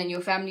things and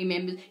your family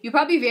members. You're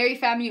probably very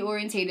family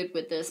orientated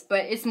with this,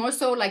 but it's more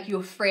so like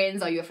your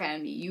friends are your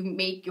family. You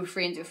make your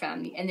friends your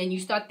family, and then you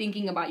start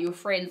thinking about your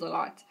friends a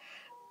lot,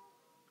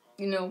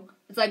 you know?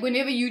 It's like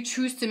whenever you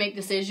choose to make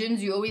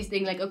decisions, you always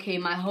think like, okay,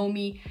 my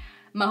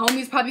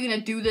homie's probably gonna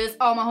do this.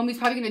 Oh, my homie's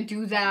probably gonna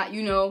do that,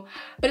 you know?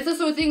 But it's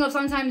also a thing of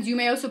sometimes you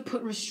may also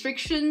put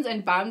restrictions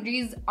and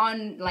boundaries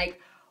on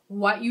like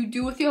what you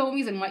do with your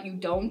homies and what you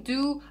don't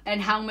do, and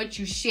how much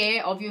you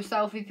share of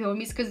yourself with your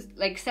homies, because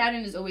like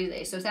Saturn is always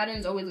there. So Saturn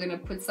is always gonna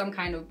put some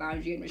kind of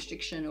boundary and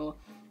restriction, or,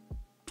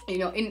 you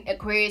know, in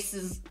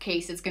Aquarius's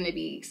case, it's gonna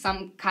be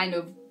some kind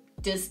of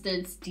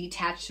distance,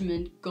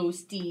 detachment,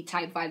 ghosty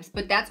type vibes,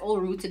 but that's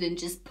all rooted in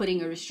just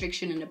putting a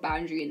restriction and a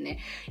boundary in there,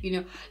 you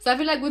know? So I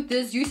feel like with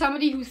this, you're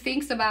somebody who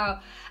thinks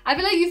about, I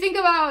feel like you think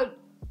about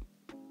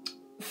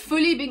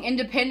fully being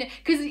independent,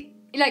 because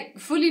like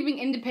fully being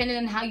independent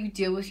in how you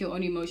deal with your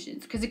own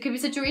emotions, because it could be a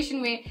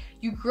situation where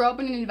you grew up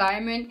in an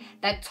environment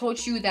that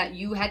taught you that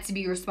you had to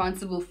be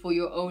responsible for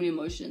your own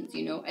emotions,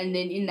 you know, and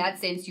then in that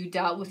sense you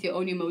dealt with your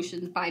own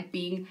emotions by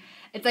being,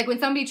 it's like when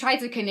somebody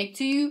tried to connect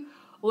to you,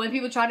 or when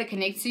people try to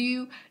connect to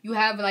you, you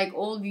have like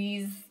all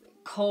these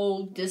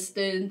cold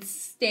distance,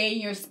 stay in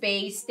your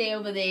space, stay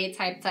over there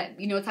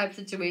type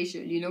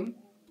situation, you know?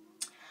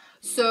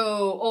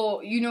 So,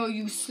 or, you know,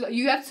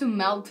 you have to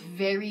melt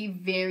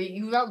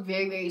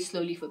very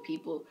slowly for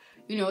people,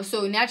 you know?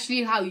 So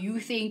naturally how you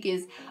think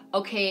is,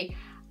 okay,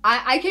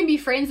 I can be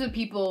friends with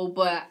people,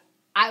 but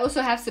I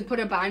also have to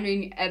put a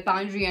boundary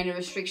and a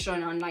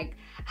restriction on like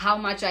how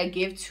much I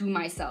give to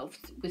myself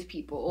with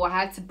people, or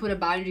I have to put a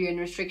boundary and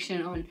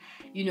restriction on,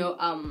 you know,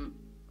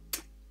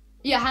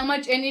 how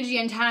much energy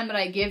and time that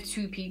I give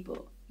to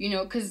people, you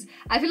know, because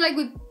I feel like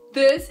with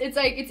this, it's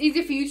like, it's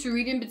easy for you to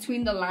read in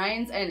between the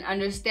lines and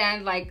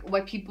understand like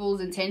what people's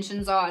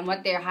intentions are and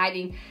what they're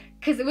hiding.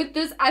 Because with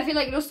this, I feel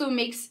like it also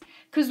makes,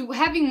 because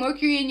having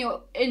Mercury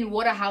in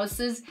water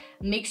houses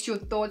makes your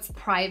thoughts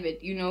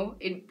private, you know,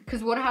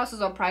 because water houses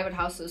are private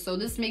houses. So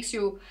this makes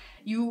you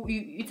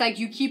it's like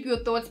you keep your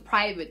thoughts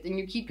private and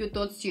you keep your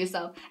thoughts to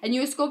yourself. And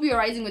you're Scorpio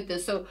rising with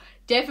this, so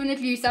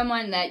definitely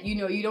someone that, you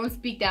know, you don't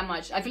speak that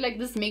much. I feel like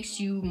this makes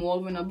you more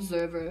of an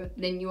observer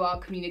than you are a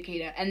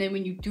communicator. And then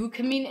when you do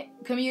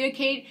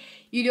communicate,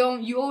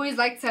 you always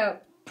like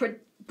to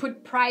put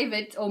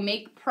private or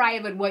make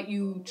private what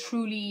you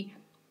truly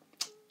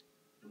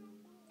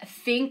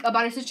think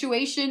about a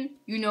situation,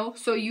 you know?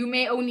 So you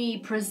may only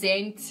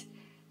present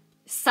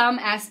some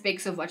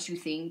aspects of what you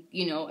think,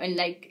 you know, and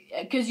like,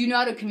 because you know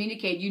how to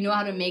communicate, you know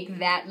how to make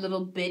that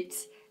little bit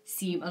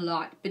seem a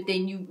lot, but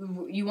then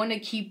you want to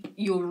keep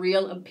your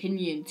real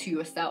opinion to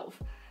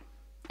yourself.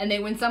 And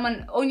then when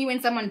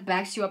someone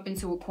backs you up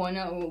into a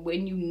corner, or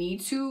when you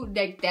need to,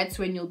 like, that's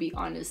when you'll be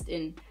honest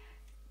in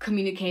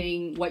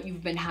communicating what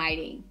you've been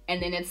hiding.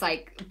 And then it's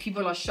like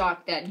people are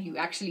shocked that you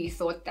actually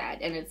thought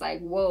that, and it's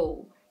like,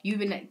 whoa, you've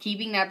been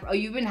keeping that, or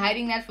you've been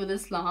hiding that for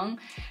this long.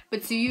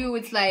 But to you,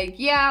 it's like,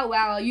 yeah,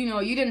 well, you know,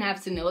 you didn't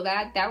have to know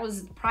that. That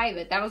was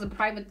private. That was a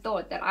private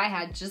thought that I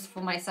had just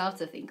for myself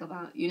to think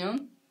about, you know?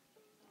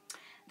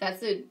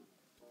 That's it.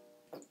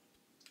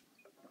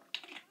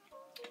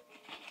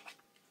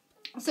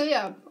 So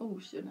yeah, oh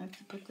shit, I have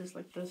to put this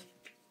like this.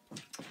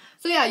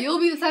 So yeah, you'll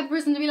be the type of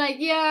person to be like,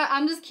 yeah,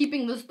 I'm just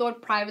keeping this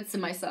thought private to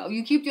myself.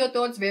 You keep your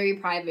thoughts very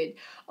private.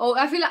 Oh,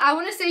 I feel like I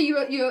want to say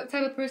you're the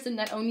type of person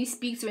that only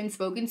speaks when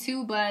spoken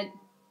to, but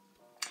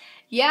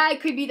yeah, it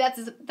could be that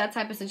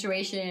type of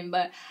situation.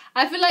 But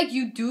I feel like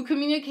you do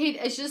communicate.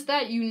 It's just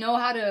that you know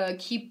how to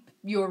keep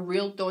your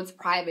real thoughts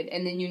private,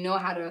 and then you know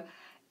how to,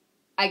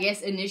 I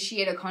guess,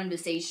 initiate a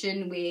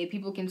conversation where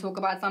people can talk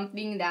about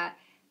something that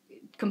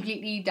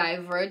completely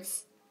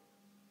diverts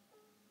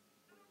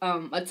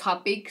a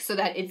topic, so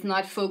that it's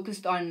not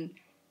focused on,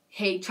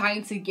 hey,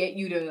 trying to get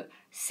you to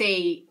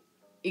say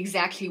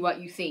exactly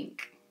what you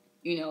think,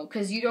 you know,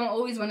 because you don't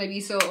always want to be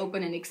so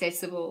open and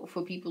accessible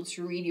for people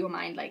to read your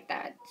mind like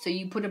that. So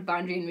you put a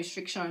boundary and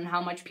restriction on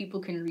how much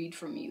people can read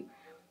from you,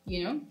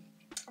 you know,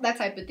 that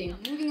type of thing.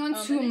 Moving on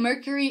to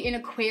Mercury in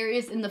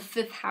Aquarius in the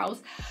 5th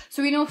house.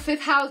 So we know 5th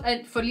house,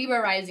 and for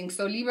Libra rising,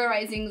 so Libra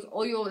risings,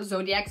 all your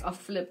zodiacs are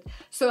flipped.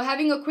 So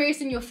having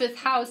Aquarius in your 5th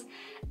house,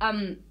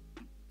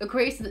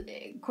 Aquarius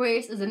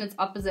is in its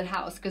opposite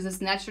house, because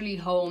it's naturally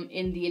home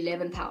in the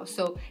 11th house.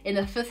 So in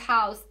the 5th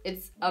house,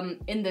 it's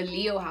in the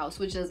Leo house,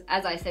 which is,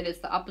 as I said, it's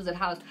the opposite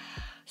house.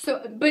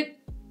 So, but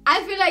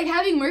I feel like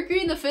having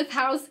Mercury in the 5th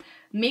house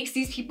makes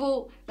these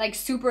people like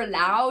super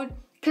loud,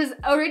 because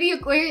already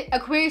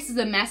Aquarius is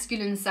a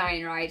masculine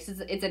sign, right? So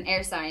it's an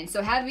air sign.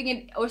 So having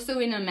it also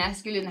in a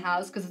masculine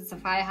house, because it's a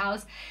fire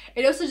house,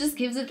 it also just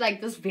gives it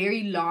like this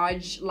very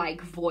large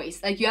like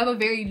voice. Like you have a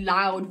very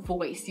loud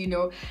voice, you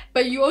know?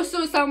 But you're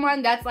also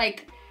someone that's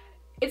like,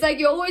 it's like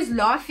you're always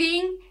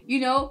laughing, you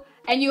know?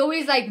 And you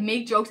always like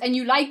make jokes, and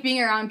you like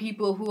being around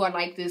people who are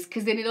like this,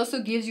 because then it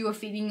also gives you a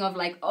feeling of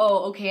like,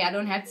 oh, okay, I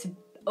don't have to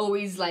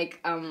always like,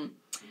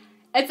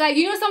 it's like,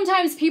 you know,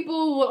 sometimes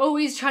people will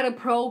always try to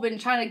probe and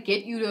try to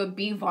get you to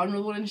be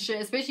vulnerable and shit,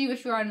 especially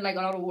if you're on like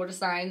a lot of water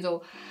signs,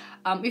 or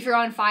if you're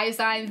on fire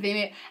signs. They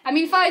may, I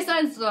mean, fire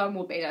signs are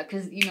more beta,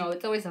 because, you know,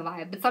 it's always a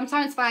vibe, but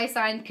sometimes fire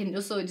signs can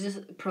also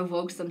just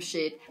provoke some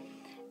shit.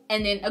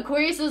 And then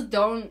Aquariuses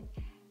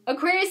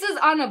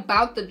aren't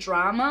about the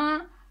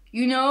drama,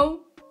 you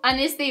know,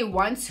 unless they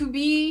want to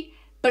be.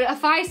 But a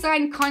fire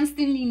sign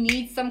constantly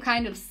needs some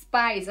kind of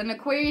spice. And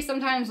Aquarius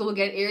sometimes will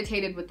get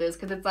irritated with this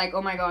because it's like,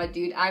 oh my god,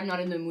 dude, I'm not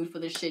in the mood for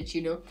this shit,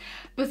 you know?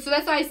 But so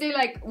that's why I say,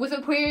 like, with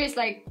Aquarius,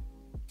 like,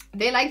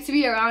 they like to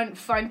be around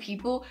fun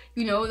people,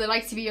 you know? They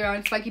like to be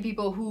around funky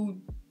people who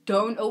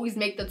don't always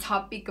make the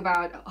topic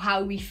about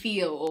how we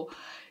feel, or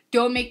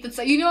don't make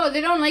the, you know,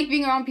 they don't like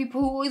being around people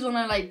who always want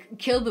to, like,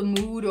 kill the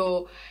mood,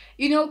 or,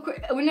 you know,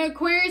 when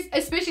Aquarius,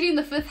 especially in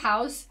the 5th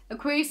house,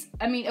 Aquarius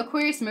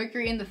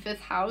Mercury in the 5th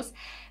house,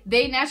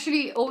 they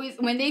naturally always,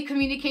 when they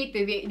communicate,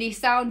 they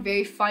sound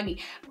very funny.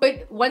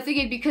 But once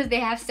again, because they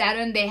have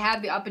Saturn, they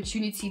have the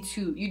opportunity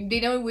to, they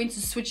know when to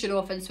switch it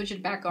off and switch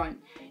it back on.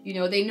 You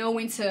know, they know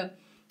when to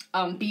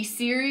be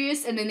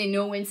serious, and then they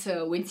know when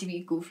to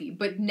be goofy.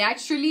 But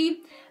naturally,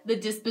 the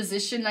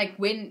disposition, like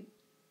when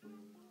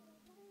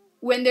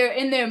they're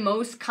in their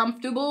most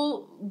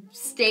comfortable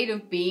state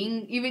of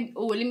being, even,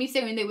 or let me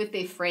say when they're with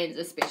their friends,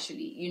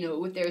 especially, you know,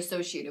 with their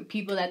associated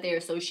people that they're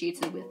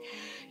associated with,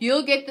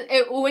 you'll get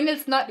when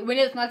it's not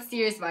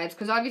serious vibes,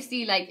 because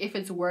obviously, like, if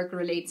it's work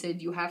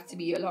related, you have to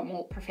be a lot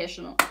more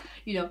professional,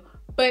 you know.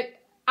 But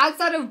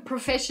outside of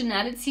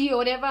professionality or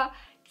whatever,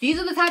 these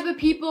are the type of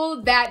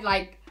people that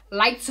like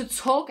to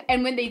talk,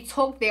 and when they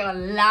talk, they are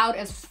loud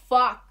as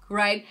fuck,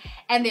 right?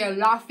 And they're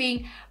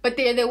laughing, but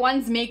they're the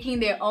ones making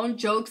their own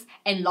jokes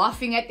and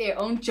laughing at their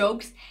own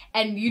jokes,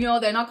 and you know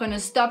they're not going to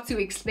stop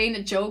to explain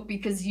a joke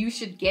because you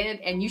should get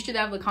it and you should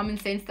have the common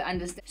sense to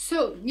understand.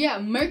 So yeah,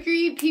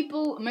 Aquarius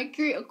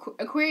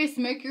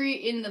Mercury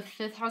in the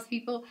 5th house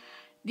people,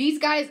 these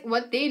guys,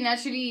 what they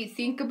naturally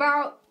think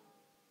about,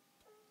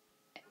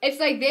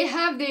 it's like they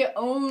have their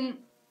own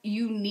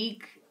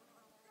unique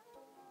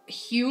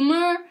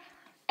humor,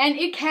 and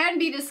it can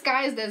be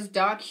disguised as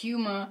dark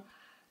humor.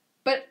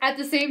 But at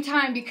the same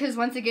time, because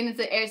once again it's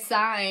an air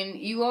sign,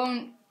 you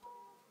won't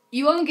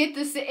get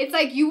this. It's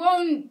like you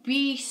won't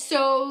be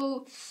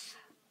so.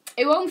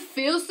 It won't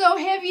feel so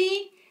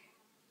heavy.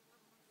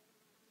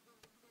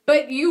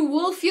 But you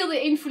will feel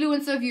the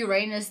influence of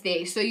Uranus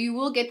there, so you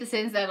will get the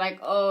sense that, like,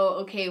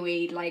 oh, okay,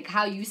 wait, like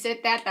how you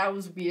said that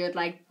was weird.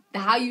 Like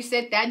how you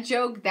said that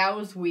joke, that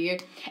was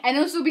weird. And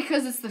also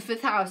because it's the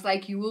 5th house,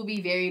 like, you will be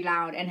very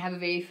loud and have a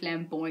very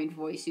flamboyant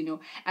voice, you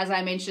know. As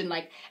I mentioned,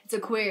 like, it's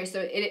Aquarius,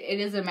 so it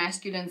is a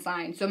masculine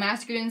sign. So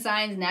masculine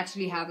signs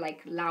naturally have,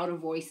 like, louder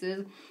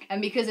voices.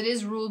 And because it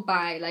is ruled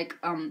by, like,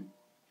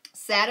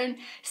 Saturn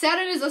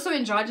is also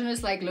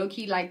androgynous, like,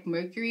 low-key, like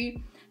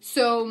Mercury.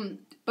 So,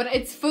 but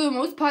it's, for the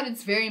most part,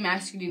 it's very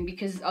masculine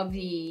because of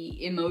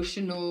the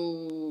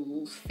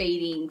emotional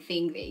fading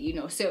thing there, you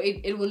know. So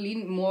it will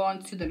lean more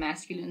onto the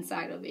masculine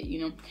side of it, you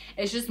know.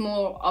 It's just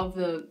more of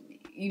the,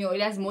 you know,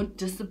 it has more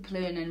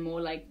discipline and more,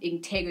 like,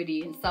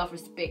 integrity and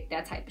self-respect,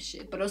 that type of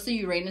shit. But also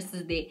Uranus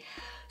is there.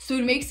 So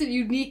it makes it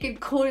unique and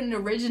cool and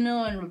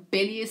original and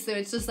rebellious. So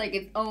it's just, like,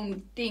 its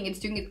own thing. It's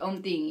doing its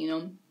own thing, you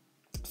know.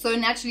 So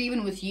naturally,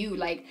 even with you,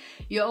 like,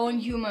 your own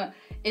humor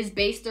is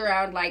based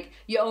around, like,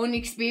 your own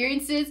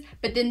experiences,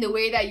 but then the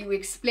way that you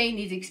explain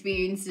these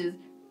experiences,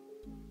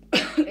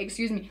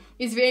 excuse me,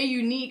 is very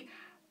unique,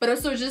 but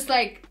also just,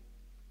 like,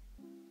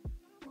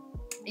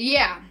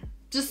 yeah,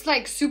 just,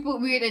 like, super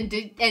weird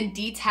and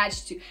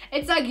detached too.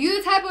 It's like, you're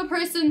the type of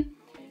person,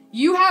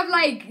 you have,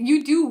 like,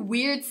 you do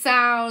weird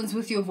sounds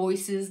with your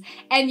voices,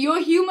 and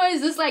your humor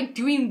is just, like,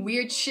 doing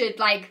weird shit,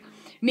 like,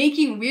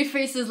 making weird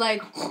faces,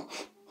 like...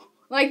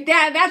 Like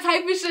that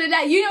type of shit,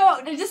 that, you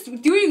know, just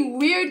doing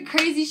weird,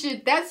 crazy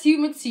shit. That's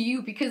humor to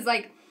you, because,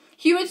 like,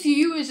 humor to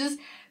you is just,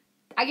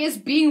 I guess,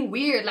 being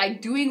weird,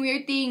 like, doing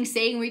weird things,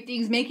 saying weird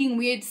things, making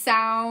weird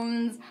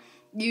sounds,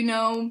 you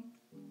know,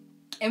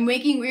 and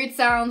making weird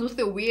sounds with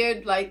the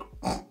weird, like,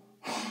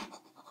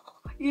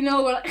 you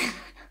know,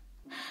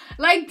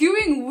 like,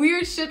 doing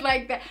weird shit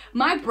like that.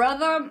 My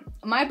brother,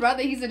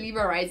 he's a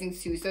Libra rising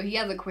too, so he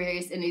has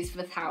Aquarius in his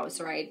 5th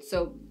house, right?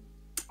 So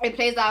it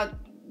plays out.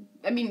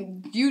 I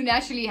mean, you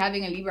naturally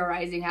having a Libra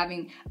rising,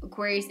 having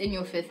Aquarius in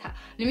your 5th house.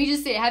 Let me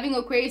just say, having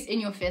Aquarius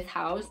in your 5th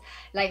house,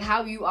 like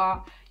how you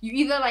are, you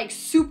either, like,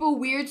 super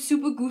weird,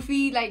 super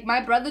goofy. Like, my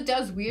brother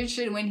does weird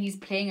shit when he's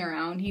playing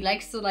around. He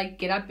likes to, like,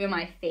 get up in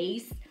my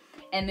face,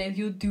 and then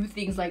he'll do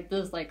things like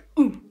this, like,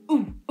 ooh,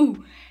 ooh,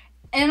 ooh.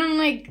 And I'm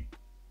like,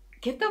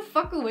 get the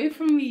fuck away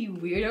from me, you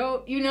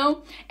weirdo, you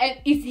know? And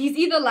he's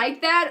either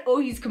like that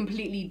or he's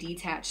completely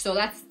detached. So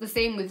that's the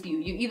same with you.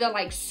 You're either,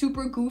 like,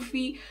 super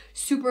goofy,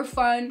 super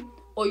fun,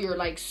 or you're,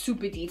 like,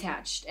 super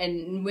detached.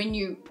 And when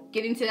you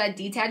get into that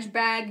detached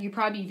bag, you're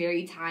probably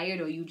very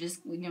tired, or you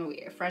just, you know,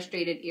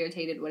 frustrated,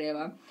 irritated,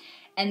 whatever.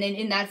 And then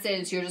in that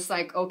sense, you're just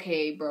like,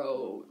 okay,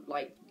 bro,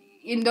 like,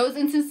 in those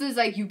instances,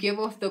 like, you give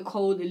off the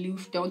cold,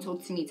 aloof, don't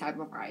talk to me type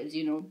of vibes,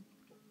 you know?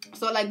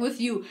 So, like,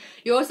 with you,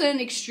 you're also an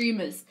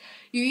extremist.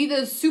 You're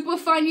either super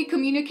funny,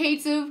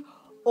 communicative,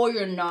 or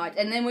you're not.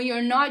 And then when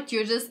you're not,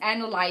 you're just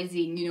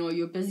analyzing, you know,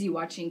 you're busy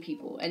watching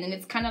people. And then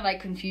it's kind of,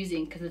 like,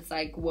 confusing, because it's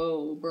like,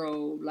 whoa,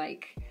 bro,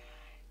 like,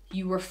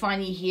 you were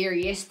funny here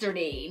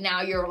yesterday,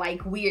 now you're,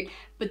 like, weird.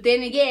 But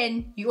then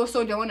again, you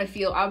also don't want to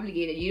feel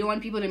obligated. You don't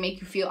want people to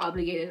make you feel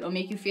obligated, or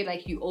make you feel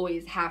like you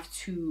always have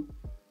to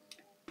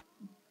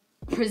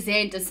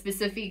present a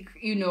specific,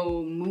 you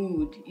know,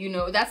 mood, you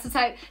know. That's the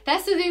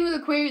thing with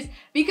Aquarius,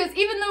 because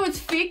even though it's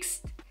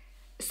fixed,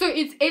 so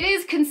it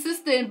is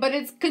consistent, but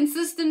it's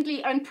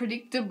consistently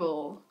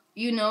unpredictable,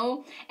 you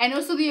know. And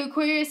also the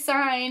Aquarius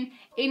sign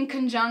in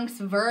conjuncts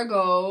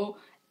Virgo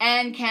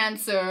and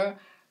Cancer.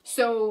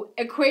 So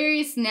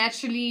Aquarius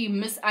naturally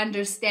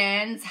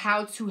misunderstands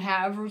how to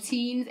have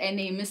routines, and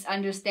they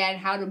misunderstand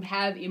how to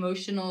have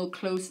emotional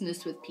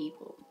closeness with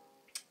people,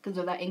 because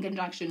of that in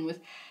conjunction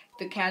with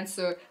the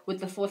Cancer, with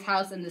the 4th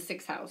house and the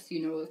 6th house,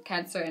 you know,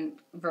 Cancer and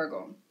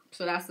Virgo.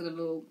 So that's a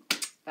little,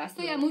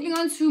 moving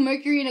on to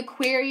Mercury and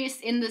Aquarius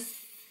in the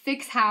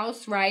 6th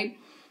house, right?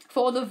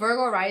 For all the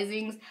Virgo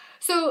risings.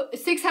 So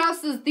 6th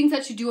house is things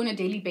that you do on a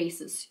daily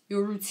basis,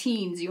 your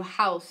routines, your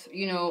health,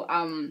 you know,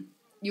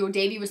 your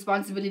daily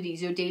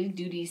responsibilities, your daily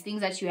duties,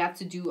 things that you have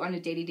to do on a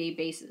day-to-day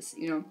basis,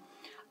 you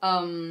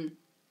know.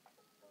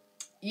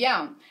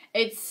 Yeah,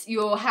 it's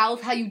your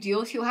health, how you deal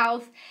with your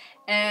health,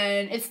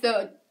 and it's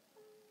the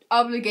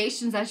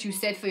obligations that you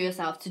set for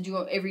yourself to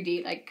do every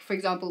day. Like, for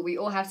example, we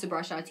all have to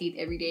brush our teeth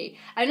every day.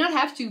 I not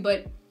have to,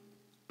 but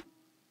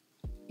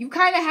you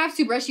kind of have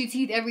to brush your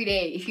teeth every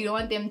day if you don't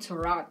want them to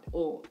rot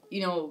or,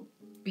 you know,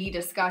 be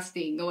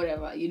disgusting or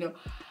whatever, you know.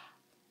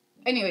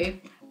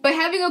 Anyway, but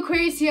having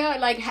Aquarius here,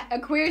 like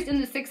Aquarius in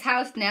the 6th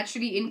house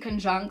naturally in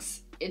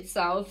conjuncts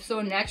itself.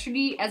 So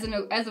naturally, as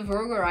a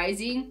Virgo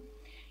rising,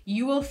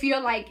 you will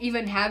feel like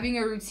even having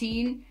a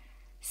routine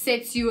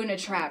sets you in a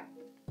trap,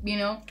 you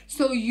know.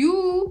 So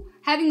you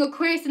having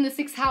Aquarius in the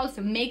 6th house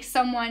makes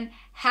someone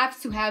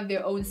have to have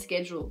their own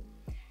schedule,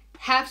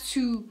 have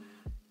to,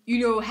 you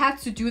know,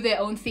 have to do their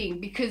own thing,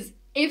 because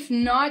if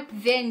not,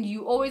 then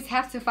you always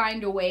have to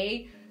find a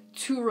way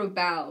to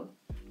rebel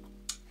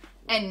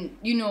and,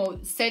 you know,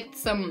 set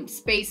some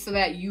space so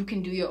that you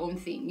can do your own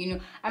thing, you know.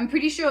 I'm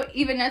pretty sure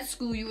even at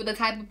school, you were the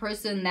type of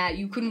person that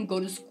you couldn't go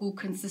to school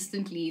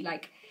consistently,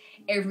 like,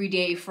 every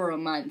day for a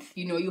month,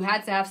 you know. You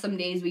had to have some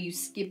days where you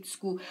skipped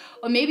school,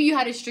 or maybe you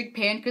had a strict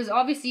parent, because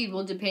obviously it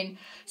will depend.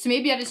 So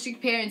maybe you had a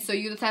strict parent, so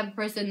you're the type of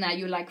person that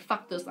you're like,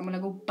 fuck this, I'm gonna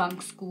go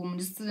bunk school, I'm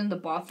just sit in the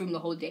bathroom the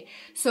whole day.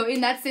 So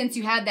in that sense,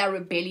 you had that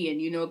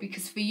rebellion, you know,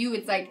 because for you,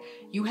 it's like,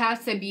 you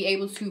have to be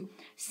able to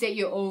set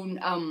your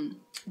own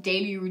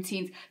daily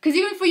routines. Because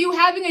even for you,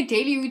 having a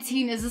daily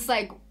routine is just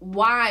like,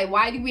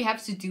 why do we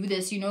have to do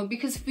this, you know?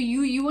 Because for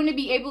you, you want to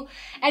be able,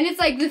 and it's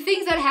like the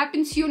things that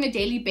happen to you on a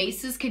daily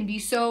basis can be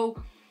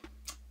so,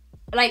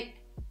 like,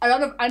 a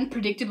lot of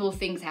unpredictable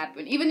things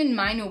happen, even in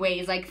minor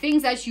ways. Like,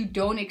 things that you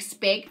don't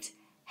expect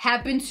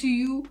happen to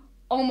you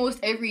almost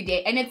every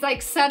day, and it's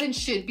like sudden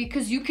shit,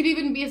 because you could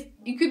even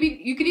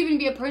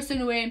be a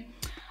person where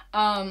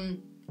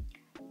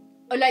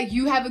like,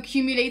 you have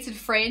accumulated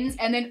friends,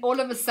 and then all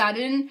of a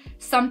sudden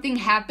something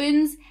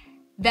happens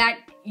that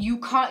you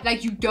can't,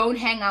 like, you don't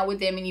hang out with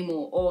them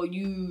anymore, or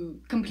you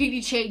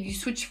completely change, you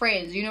switch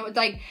friends, you know. It's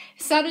like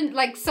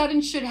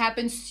sudden shit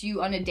happens to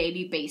you on a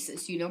daily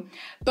basis, you know.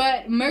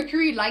 But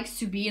Mercury likes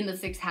to be in the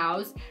 6th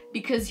house,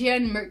 because here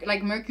in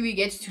Mercury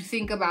gets to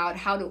think about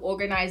how to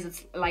organize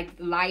its, like,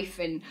 life,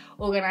 and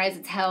organize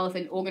its health,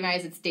 and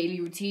organize its daily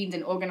routines,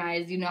 and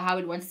organize, you know, how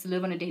it wants to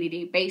live on a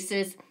day-to-day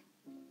basis.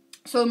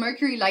 So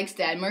Mercury likes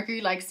that.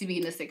 Mercury likes to be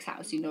in the 6th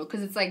house, you know,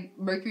 because it's like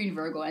Mercury in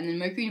Virgo. And then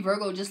Mercury in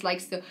Virgo just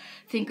likes to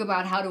think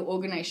about how to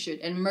organize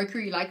shit. And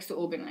Mercury likes to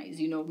organize,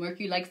 you know.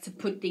 Mercury likes to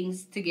put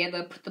things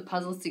together, put the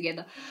puzzles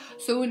together.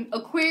 So when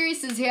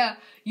Aquarius is here,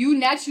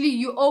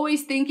 you're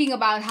always thinking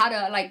about how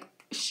to, like,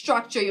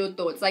 structure your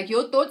thoughts. Like,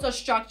 your thoughts are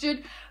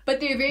structured, but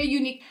they're very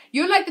unique.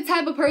 You're like the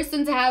type of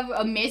person to have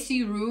a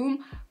messy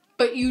room,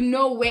 but you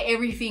know where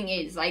everything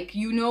is. Like,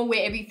 you know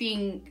where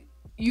everything...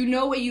 You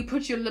know where you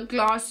put your lip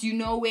gloss, you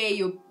know where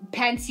your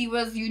panty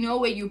was, you know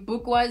where your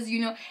book was, you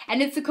know.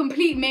 And it's a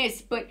complete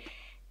mess, but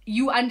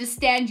you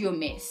understand your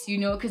mess, you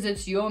know, because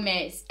it's your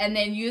mess. And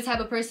then you just have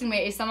a person where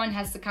if someone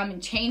has to come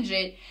and change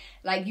it,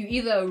 like, you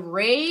either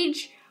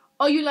rage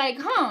or you like,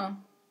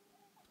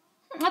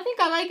 I think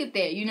I like it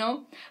there, you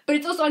know. But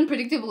it's also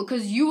unpredictable,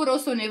 because you would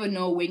also never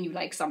know when you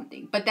like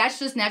something. But that's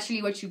just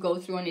naturally what you go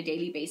through on a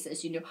daily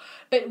basis, you know.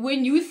 But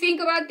when you think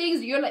about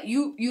things, you're like,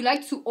 you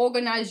like to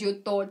organize your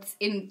thoughts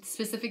in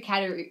specific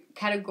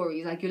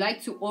categories. Like, you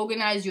like to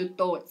organize your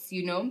thoughts,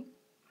 you know.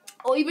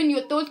 Or even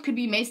your thoughts could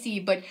be messy,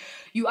 but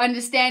you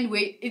understand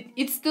where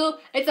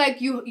it's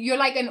like you're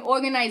like an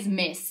organized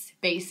mess,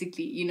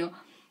 basically, you know.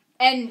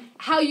 And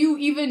how you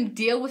even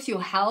deal with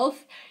your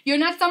health. You're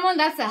not someone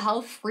that's a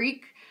health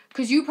freak,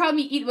 because you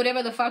probably eat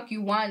whatever the fuck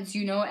you want,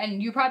 you know, and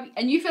if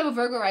you have a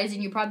Virgo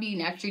rising, you're probably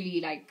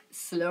naturally, like,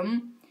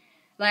 slim.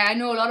 Like, I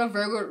know a lot of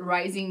Virgo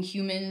rising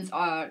humans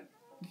are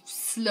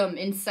slim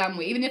in some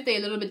way. Even if they're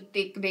a little bit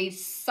thick, they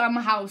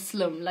somehow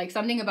slim. Like,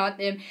 something about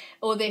them,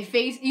 or their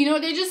face, you know,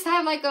 they just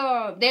have, like,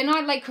 they're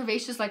not, like,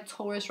 curvaceous like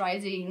Taurus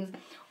risings,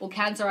 or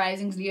Cancer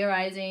risings, Leo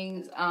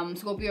risings,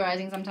 Scorpio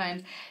risings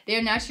sometimes.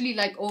 They're naturally,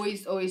 like,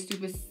 always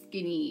super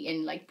skinny,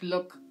 and, like,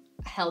 look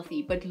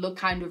healthy, but look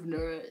kind of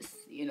nervous.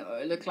 You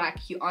know, look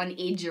like you're on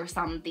edge or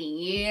something.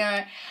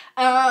 Yeah.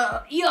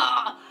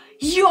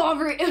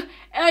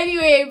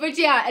 Anyway, but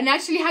yeah, and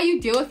actually how you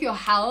deal with your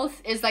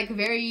health is like a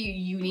very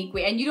unique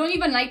way, and you don't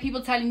even like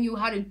people telling you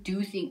how to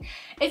do things.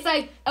 It's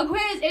like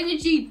Aquarius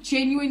energy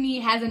genuinely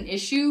has an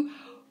issue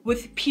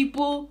with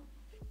people,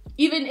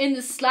 even in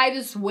the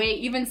slightest way,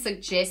 even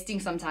suggesting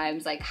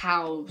sometimes like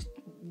how,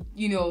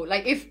 you know,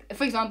 like if,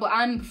 for example,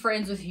 I'm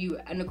friends with you,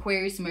 an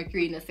Aquarius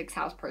Mercury in the 6th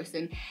house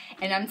person,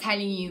 and I'm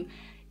telling you,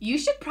 you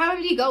should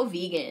probably go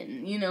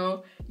vegan, you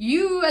know.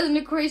 You as an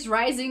Aquarius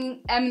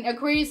rising,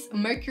 Aquarius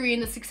Mercury in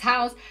the 6th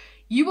house,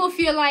 you will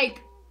feel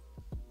like,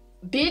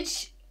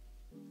 bitch,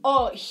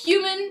 or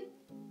human,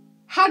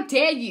 how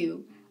dare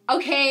you?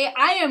 Okay,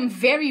 I am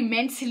very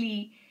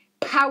mentally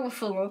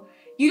powerful.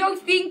 You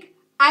don't think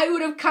I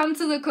would have come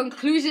to the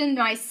conclusion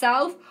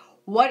myself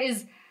what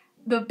is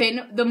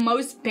the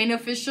most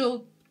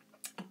beneficial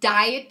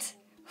diet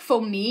for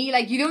me?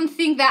 Like, you don't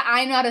think that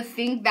I know how to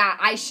think that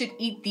I should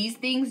eat these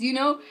things, you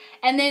know?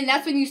 And then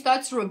that's when you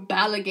start to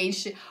rebel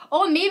against shit.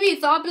 Or maybe it's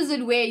the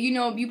opposite way, you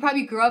know, you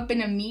probably grew up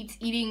in a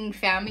meat-eating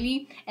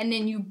family, and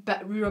then you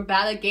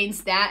rebel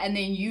against that, and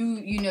then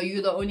you know,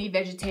 you're the only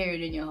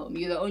vegetarian in your home,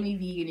 you're the only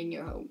vegan in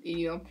your home,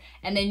 you know?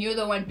 And then you're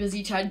the one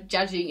busy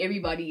judging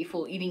everybody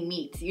for eating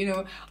meat, you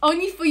know?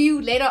 Only for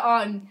you later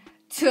on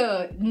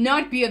to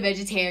not be a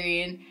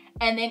vegetarian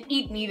and then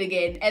eat meat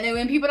again. And then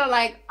when people are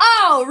like,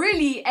 oh,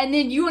 really? And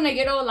then you want to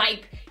get all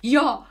like,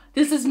 yo,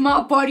 this is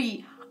my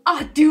body.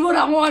 I do what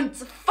I want.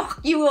 Fuck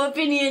your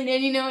opinion.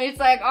 And, you know, it's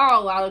like,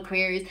 oh, wow,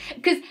 Aquarius.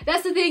 Because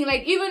that's the thing.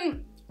 Like,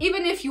 even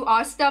if you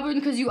are stubborn,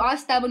 because you are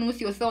stubborn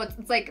with your thoughts,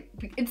 it's like,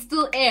 it's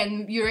still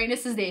in.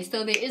 Uranus is there.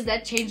 So there is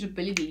that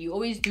changeability. You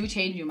always do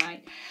change your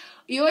mind.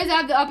 You always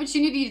have the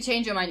opportunity to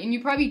change your mind. And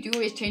you probably do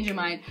always change your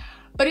mind.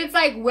 But it's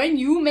like, when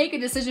you make a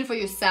decision for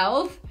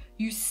yourself,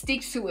 you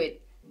stick to it.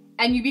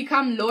 And you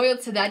become loyal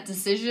to that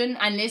decision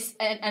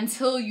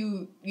until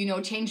you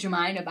know, change your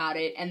mind about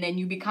it, and then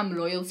you become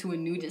loyal to a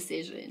new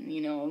decision,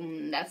 you know.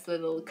 That's a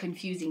little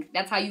confusing.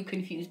 That's how you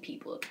confuse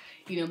people,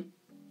 you know.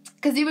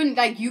 Because even,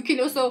 like, you can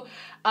also,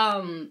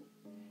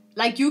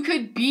 like, you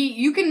could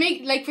be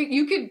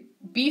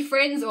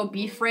friends or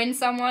befriend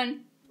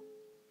someone,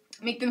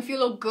 make them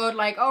feel good,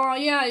 like, oh,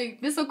 yeah,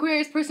 this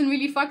Aquarius person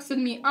really fucks with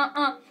me,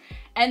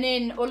 and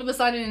then all of a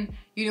sudden,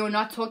 you know,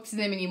 not talk to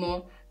them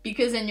anymore.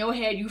 Because in your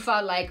head you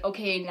felt like,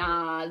 okay,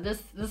 nah,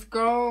 this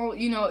girl,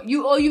 you know,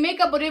 you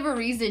make up whatever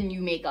reason you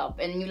make up,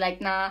 and you're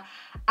like, nah,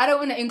 I don't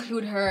want to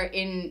include her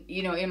in,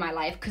 you know, in my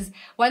life. Because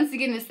once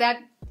again, it's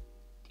that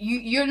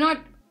you're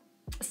not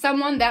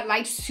someone that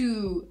likes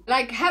to,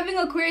 like, having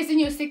Aquarius in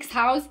your 6th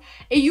house,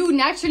 you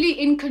naturally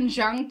in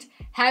conjunct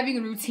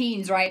having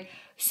routines, right?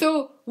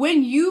 So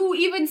when you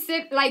even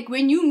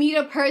when you meet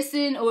a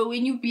person, or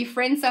when you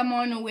befriend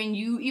someone, or when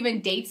you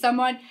even date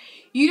someone,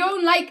 you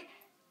don't like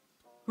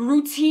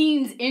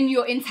routines in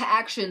your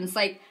interactions.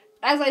 Like,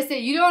 as I said,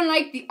 you don't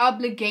like the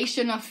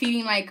obligation of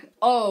feeling like,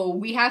 oh,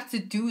 we have to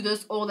do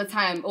this all the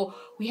time, or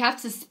we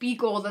have to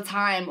speak all the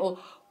time, or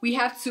we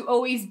have to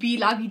always be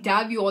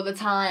lovey-dovey all the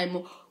time,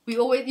 or we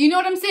always, you know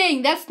what I'm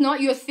saying? That's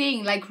not your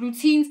thing. Like,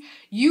 routines,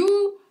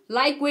 you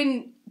like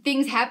when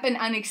things happen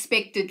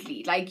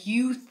unexpectedly. Like,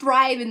 you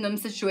thrive in them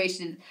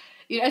situations.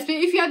 You know,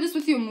 especially if you have this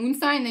with your moon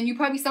sign, then you're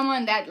probably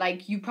someone that,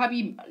 like, you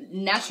probably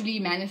naturally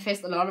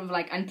manifest a lot of,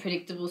 like,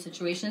 unpredictable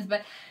situations.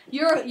 But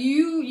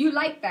you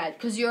like that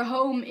because you're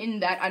home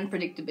in that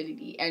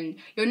unpredictability, and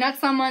you're not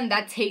someone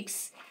that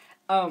takes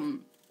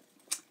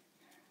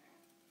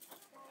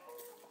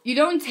you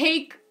don't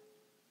take,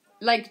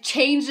 like,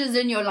 changes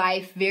in your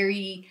life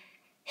very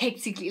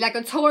hectically. Like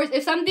a Taurus,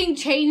 if something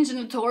changed in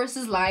a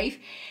Taurus's life,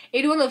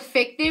 it will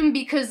affect them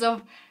because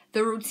of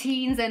the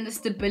routines and the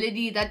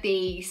stability that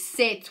they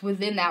set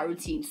within that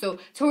routine. So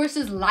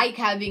Tauruses like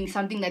having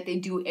something that they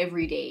do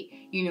every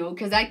day, you know,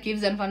 because that gives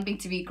them something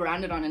to be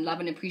grounded on and love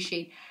and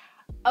appreciate.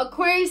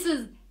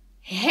 Aquariuses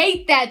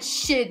hate that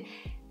shit.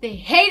 They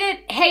hate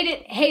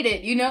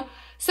it, you know.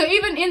 So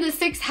even in the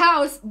 6th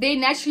house, they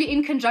naturally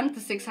in conjunct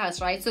the 6th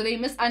house, right? So they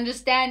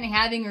misunderstand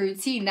having a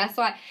routine. That's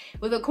why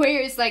with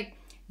Aquarius, like,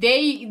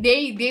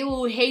 they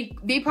will hate,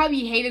 they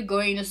probably hated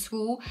going to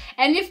school.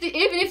 And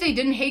even if they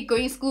didn't hate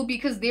going to school,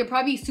 because they're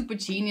probably super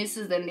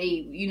geniuses and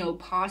they, you know,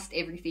 passed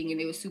everything and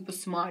they were super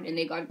smart and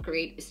they got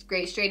great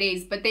straight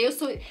A's. But they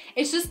also,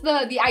 it's just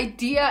the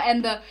idea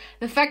and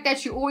the fact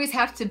that you always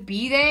have to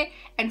be there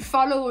and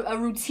follow a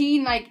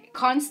routine, like,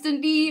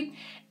 constantly.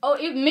 Oh,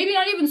 maybe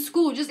not even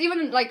school, just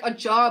even like a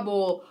job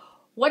or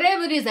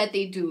whatever it is that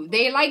they do.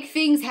 They like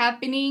things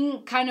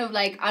happening kind of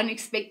like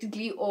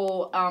unexpectedly,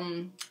 or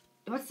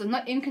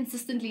not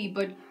inconsistently,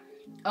 but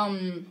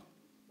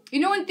you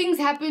know, when things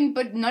happen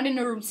but not in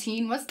a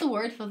routine. What's the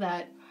word for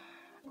that?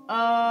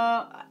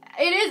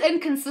 It is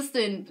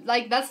inconsistent.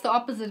 Like, that's the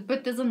opposite,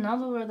 but there's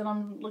another word that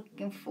I'm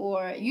looking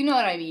for. You know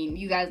what I mean.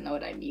 You guys know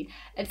what I mean.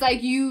 It's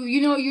like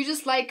you know, you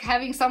just like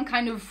having some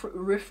kind of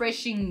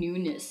refreshing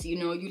newness, you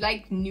know. You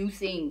like new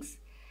things.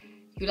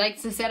 You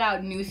like to set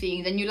out new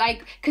things, and you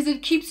like, because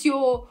it keeps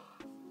your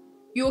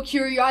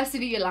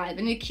curiosity alive,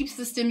 and it keeps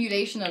the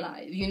stimulation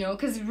alive, you know.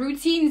 Because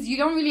routines, you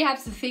don't really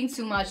have to think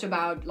too much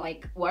about,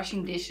 like,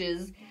 washing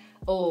dishes,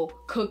 or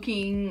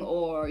cooking,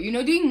 or, you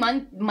know, doing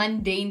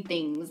mundane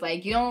things.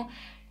 Like, you don't,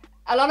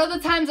 a lot of the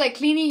times, like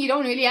cleaning, you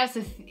don't really have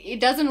to, it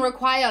doesn't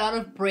require a lot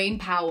of brain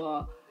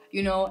power,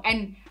 you know.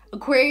 And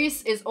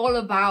Aquarius is all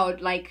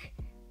about like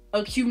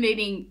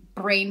accumulating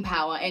brain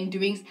power and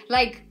doing,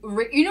 like,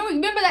 you know,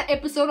 remember that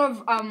episode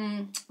of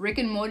Rick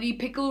and Morty,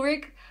 Pickle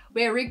Rick,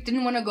 where Rick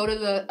didn't want to go to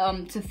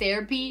the to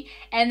therapy,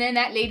 and then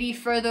that lady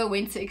further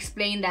went to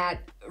explain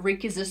that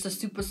Rick is just a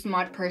super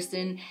smart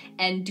person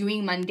and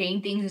doing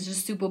mundane things is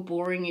just super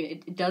boring.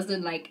 It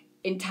doesn't like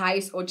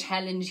entice or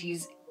challenge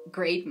his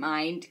great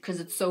mind because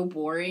it's so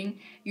boring,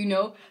 you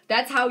know.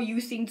 That's how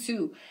you think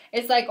too.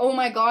 It's like, oh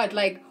my god,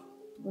 like,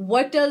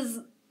 what does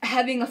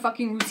having a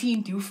fucking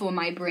routine do for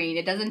my brain?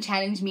 It doesn't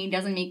challenge me, it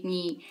doesn't make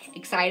me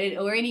excited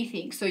or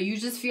anything. So you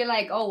just feel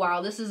like, oh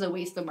wow, this is a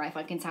waste of my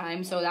fucking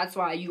time. So that's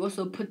why you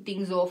also put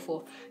things off,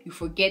 or you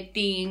forget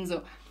things,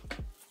 or,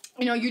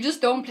 you know, you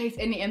just don't place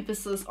any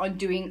emphasis on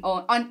doing,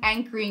 or on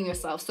anchoring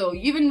yourself. So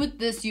even with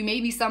this, you may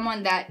be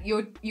someone that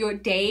your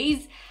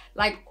days,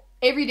 like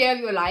every day of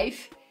your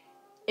life,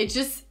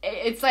 it's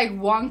like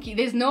wonky.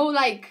 There's no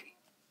like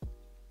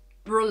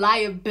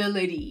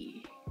reliability.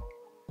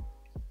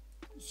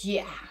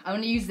 Yeah, I'm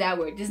gonna use that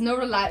word. There's no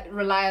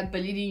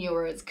reliability in your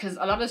words, because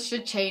a lot of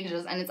shit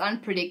changes and it's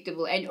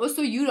unpredictable. And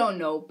also, you don't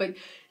know, but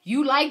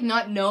you like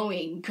not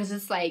knowing, because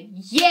it's like,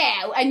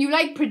 yeah, and you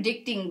like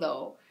predicting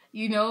though,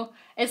 you know.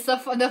 It's the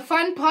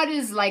fun part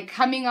is like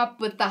coming up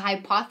with the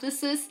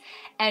hypothesis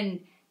and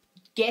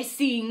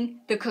guessing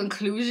the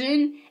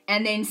conclusion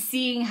and then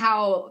seeing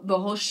how the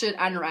whole shit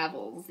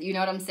unravels. You know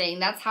what I'm saying?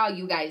 That's how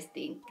you guys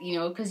think, you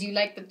know, because you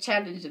like the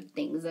challenge of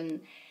things,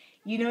 and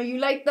you know, you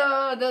like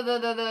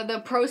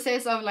the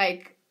process of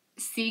like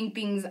seeing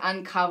things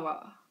uncover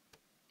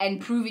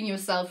and proving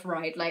yourself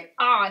right. Like,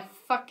 I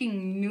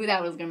fucking knew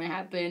that was gonna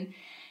happen.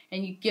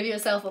 And you give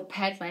yourself a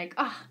pat, like,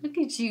 look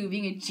at you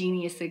being a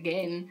genius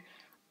again.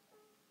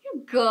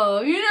 You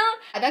go, you know?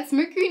 That's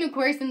Mercury and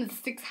Aquarius in the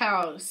 6th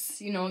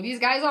house. You know, these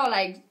guys are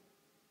like,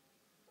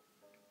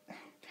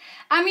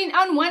 I mean,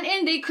 on one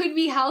end, they could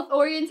be health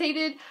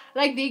orientated.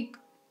 Like,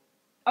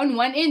 on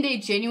one end, they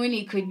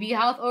genuinely could be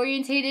health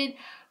orientated.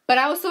 But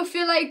I also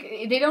feel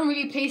like they don't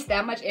really place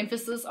that much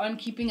emphasis on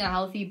keeping a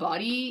healthy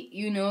body,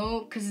 you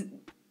know, because,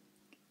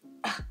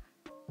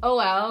 oh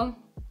well,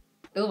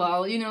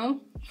 you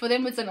know, for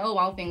them it's an oh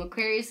well thing.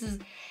 Aquarius is,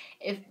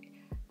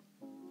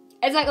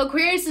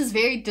 Aquarius is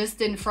very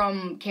distant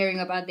from caring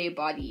about their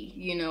body,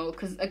 you know,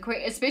 because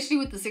especially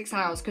with the 6th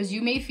house, because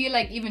you may feel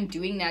like even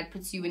doing that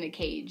puts you in a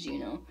cage, you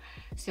know.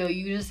 So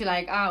you just feel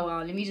like, oh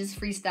well, let me just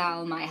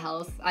freestyle my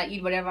health. I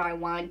eat whatever I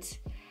want.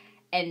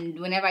 And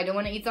whenever I don't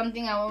want to eat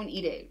something, I won't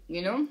eat it,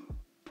 you know?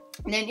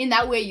 And then in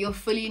that way, you're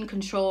fully in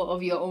control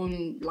of your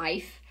own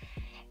life.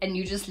 And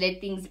you just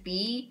let things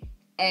be.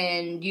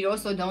 And you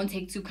also don't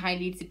take too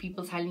kindly to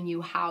people telling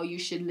you how you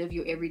should live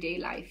your everyday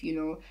life, you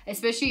know?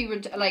 Especially,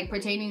 like,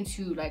 pertaining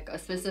to, like, a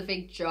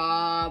specific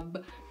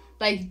job.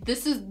 Like,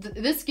 this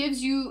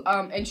gives you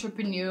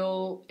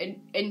entrepreneurial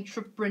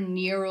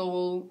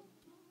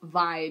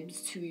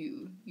vibes to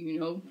you, you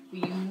know?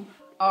 You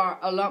are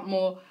a lot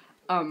more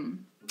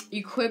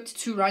equipped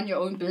to run your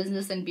own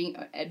business and being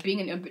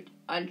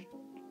an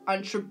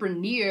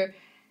entrepreneur,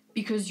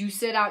 because you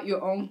set out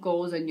your own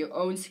goals and your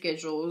own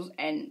schedules,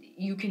 and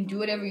you can do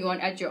whatever you want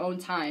at your own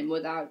time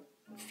without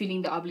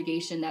feeling the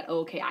obligation that, oh,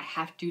 okay, I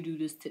have to do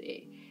this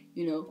today,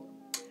 you know.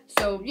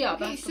 So yeah,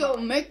 okay, so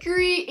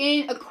Mercury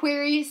in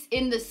Aquarius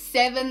in the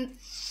 7th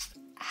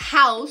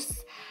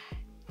house.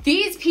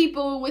 These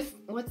people with,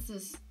 what's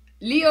this?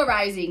 Leo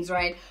risings,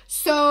 right?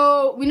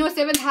 So we know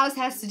 7th house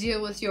has to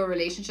deal with your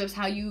relationships,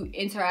 how you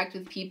interact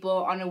with people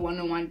on a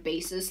one-on-one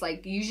basis.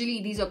 Like,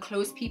 usually these are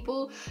close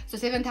people. So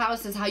 7th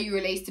house is how you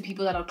relate to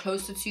people that are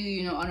closer to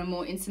you, you know, on a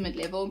more intimate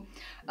level.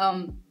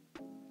 And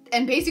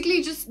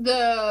basically just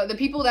the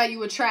people that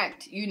you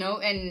attract, you know,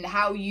 and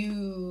how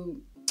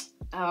you,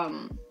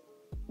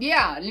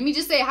 yeah, let me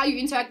just say how you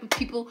interact with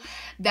people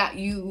that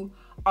you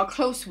are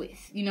close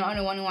with, you know, on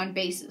a one-on-one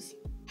basis.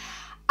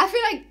 I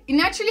feel like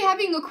naturally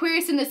having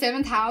Aquarius in the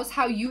 7th house,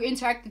 how you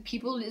interact with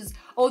people is,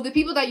 or the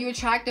people that you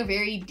attract are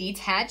very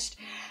detached,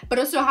 but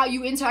also how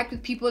you interact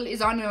with people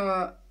is on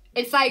a,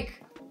 it's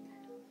like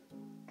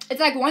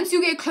once you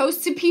get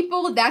close to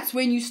people, that's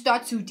when you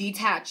start to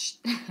detach.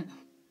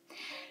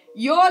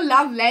 Your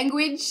love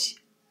language,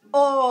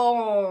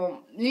 or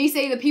let me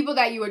say the people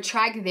that you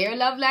attract, their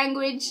love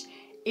language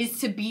is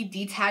to be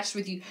detached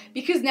with you,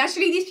 because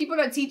naturally these people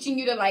are teaching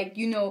you to, like,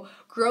 you know,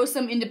 grow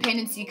some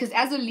independency, because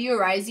as a Leo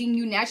rising,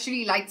 you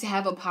naturally like to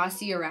have a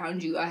posse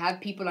around you, or have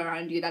people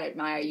around you that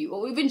admire you,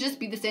 or even just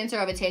be the center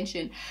of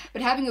attention.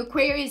 But having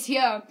Aquarius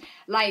here,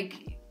 like,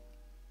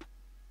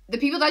 the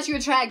people that you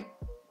attract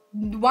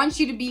want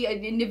you to be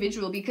an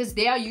individual, because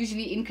they are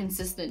usually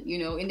inconsistent, you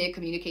know, in their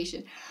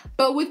communication.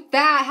 But with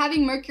that,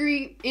 having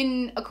Mercury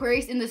in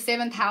Aquarius in the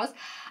 7th house,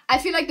 I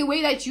feel like the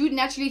way that you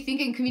naturally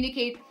think and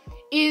communicate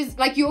is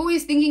like you're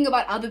always thinking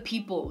about other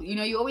people, you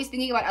know, you're always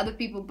thinking about other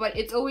people, but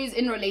it's always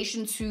in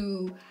relation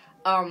to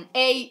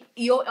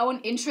your own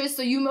interests.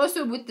 So you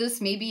also with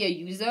this maybe a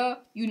user,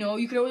 you know,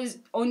 you could always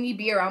only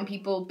be around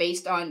people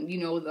based on, you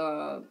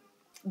know,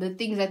 the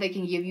things that they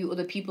can give you, or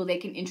the people they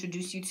can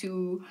introduce you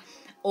to,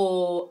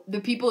 or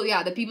the people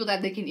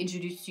that they can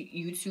introduce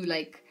you to,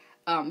 like,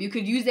 you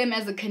could use them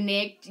as a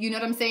connect, you know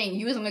what I'm saying?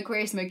 You as an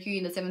Aquarius Mercury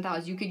in the 7th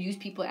house, you could use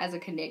people as a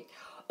connect.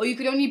 Or you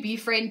could only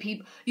befriend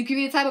people. You could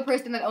be the type of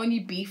person that only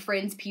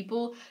befriends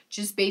people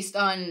just based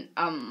on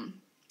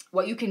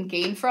what you can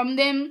gain from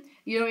them,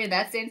 you know, in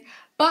that sense.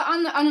 But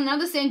on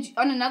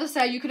another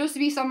side, you could also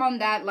be someone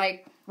that,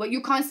 like, what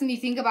you constantly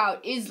think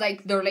about is,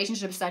 like, the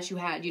relationships that you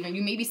had. You know,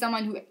 you may be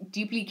someone who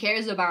deeply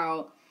cares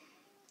about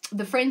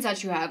the friends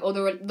that you have, or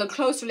the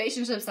close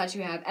relationships that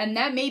you have, and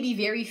that may be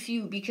very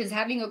few, because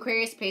having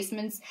Aquarius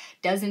placements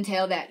does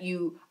entail that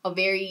you are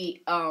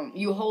very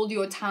you hold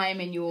your time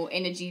and your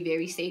energy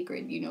very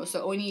sacred, you know.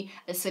 So only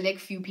a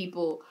select few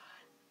people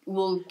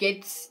will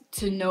get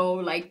to know,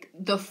 like,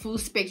 the full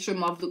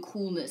spectrum of the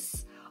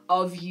coolness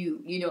of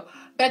you, you know.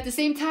 But at the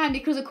same time,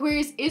 because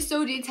Aquarius is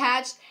so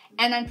detached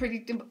and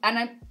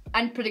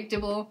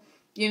unpredictable,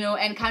 you know,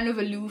 and kind of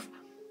aloof,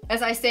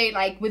 as I say,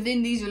 like,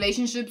 within these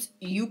relationships,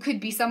 you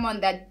could be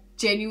someone that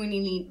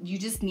genuinely you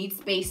just need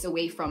space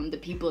away from the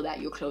people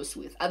that you're close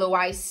with.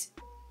 Otherwise,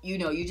 you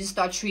know, you just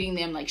start treating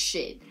them like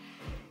shit.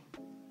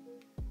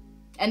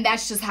 And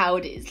that's just how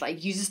it is.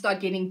 Like, you just start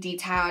getting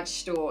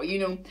detached, or, you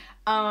know.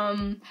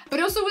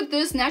 But also with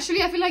this,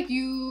 naturally, I feel like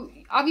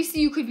obviously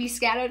you could be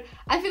scattered.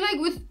 I feel like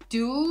with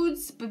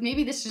dudes, but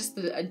maybe this is just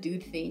a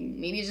dude thing.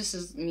 Maybe it's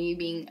just me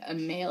being a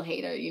male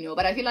hater, you know.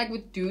 But I feel like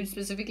with dudes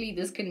specifically,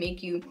 this can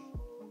make you,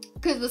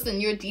 because listen,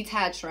 you're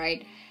detached,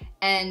 right?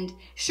 And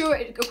sure,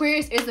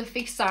 Aquarius is a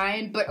fixed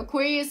sign, but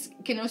Aquarius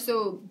can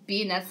also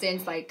be, in that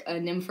sense, like a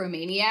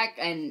nymphomaniac,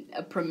 and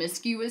a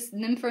promiscuous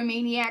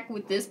nymphomaniac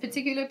with this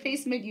particular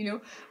placement, you know,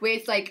 where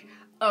it's like,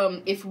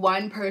 if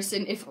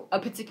a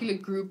particular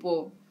group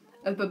or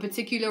a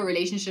particular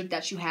relationship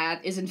that you have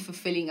isn't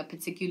fulfilling a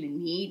particular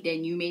need,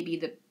 then you may be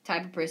the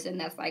type of person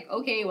that's like,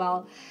 okay,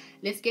 well,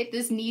 let's get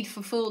this need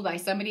fulfilled by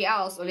somebody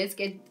else, or let's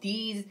get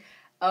these,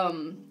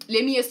 let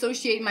me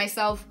associate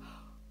myself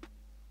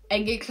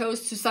and get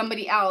close to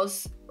somebody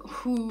else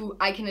who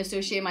I can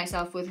associate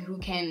myself with, who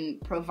can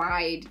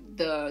provide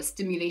the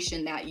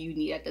stimulation that you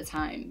need at the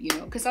time, you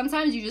know, because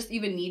sometimes you just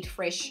even need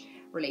fresh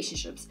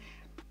relationships.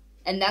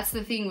 And that's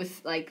the thing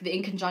with, like, the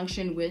in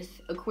conjunction with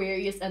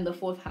Aquarius and the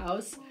 4th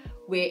house,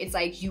 where it's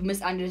like you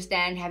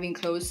misunderstand having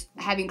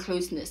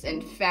closeness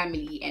and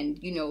family, and,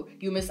 you know,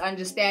 you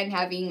misunderstand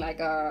having, like,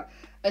 a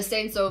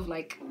sense of,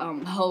 like,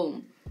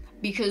 home,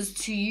 because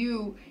to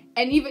you,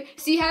 and even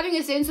see, having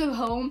a sense of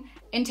home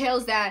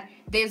entails that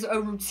there's a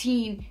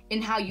routine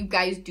in how you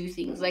guys do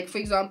things. Like, for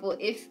example,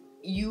 if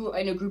you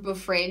and a group of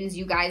friends,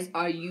 you guys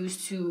are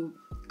used to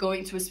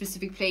going to a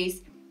specific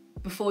place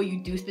before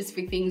you do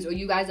specific things, or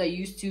you guys are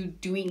used to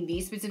doing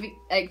these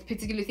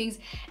particular things,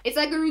 it's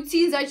like a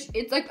routine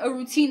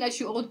that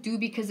you all do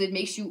because it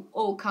makes you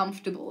all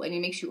comfortable and it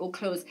makes you all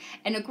close.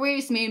 And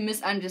Aquarius may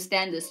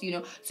misunderstand this, you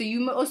know. So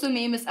you also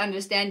may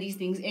misunderstand these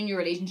things in your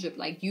relationship.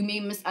 Like, you may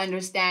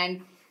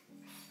misunderstand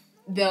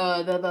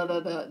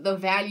the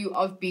value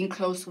of being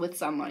close with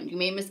someone. You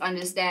may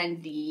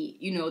misunderstand the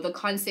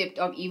concept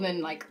of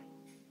even, like,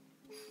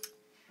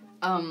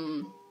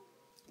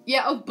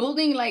 of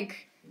building,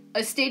 like,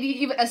 a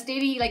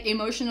steady like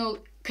emotional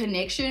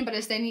connection, but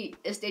a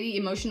steady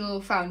emotional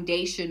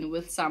foundation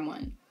with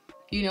someone.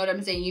 You know what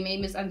I'm saying? You may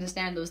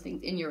misunderstand those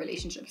things in your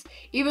relationships,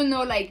 even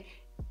though, like,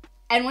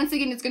 and once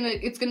again,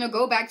 it's gonna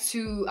go back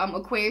to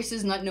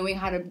Aquarius not knowing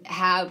how to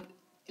have,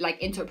 like,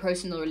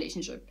 interpersonal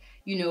relationship.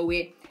 You know,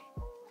 where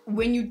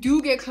when you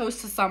do get close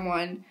to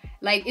someone,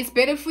 like, it's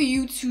better for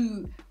you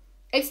to,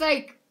 it's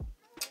like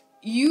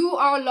you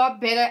are a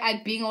lot better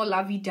at being all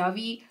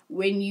lovey-dovey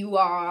when you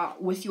are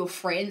with your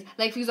friends.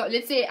 Like, for example,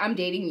 let's say I'm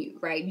dating you,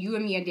 right? You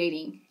and me are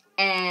dating,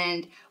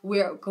 and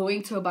we're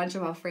going to a bunch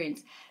of our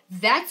friends.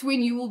 That's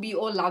when you will be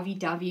all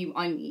lovey-dovey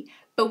on me.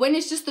 But when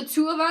it's just the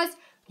two of us,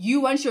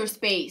 you want your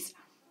space.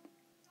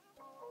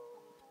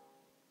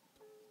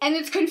 And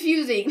it's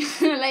confusing.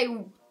 Like,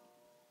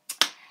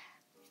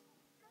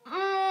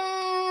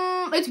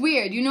 it's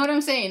weird, you know what I'm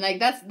saying? Like,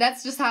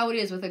 that's just how it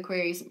is with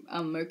Aquarius,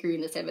 Mercury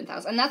in the 7th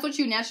house. And that's what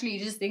you naturally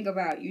just think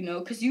about, you know,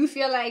 because you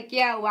feel like,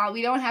 yeah, well,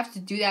 we don't have to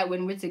do that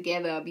when we're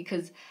together,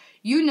 because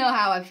you know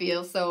how I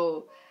feel,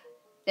 so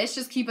let's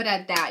just keep it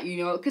at that,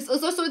 you know, because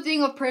it's also a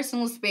thing of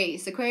personal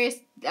space. Aquarius,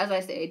 as I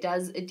say,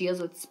 it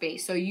deals with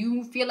space, so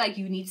you feel like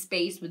you need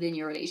space within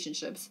your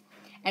relationships.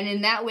 And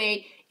in that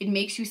way, it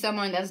makes you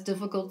someone that's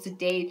difficult to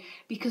date,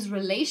 because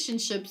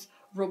relationships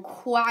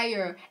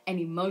require an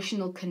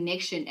emotional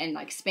connection and,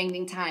 like,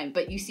 spending time.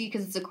 But you see,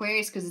 because it's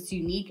Aquarius, because it's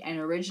unique and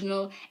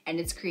original and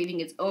it's creating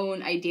its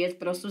own ideas,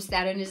 but also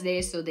Saturn is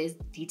there, so there's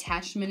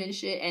detachment and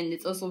shit, and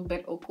it's also a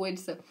bit awkward.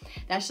 So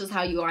that's just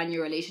how you are in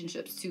your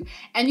relationships too.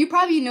 And you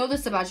probably know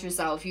this about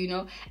yourself, you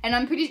know,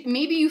 and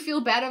maybe you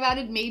feel bad about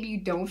it, maybe you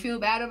don't feel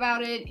bad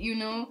about it, you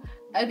know.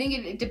 I think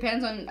it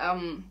depends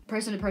on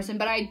person to person,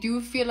 but I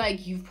do feel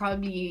like you've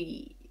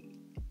probably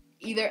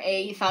either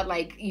A, felt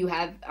like you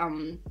have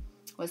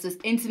what's this,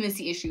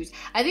 intimacy issues.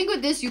 I think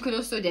with this you could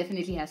also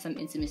definitely have some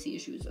intimacy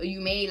issues, or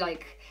you may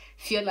like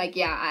feel like,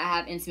 yeah, I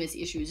have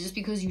intimacy issues, just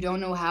because you don't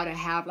know how to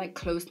have like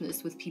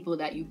closeness with people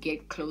that you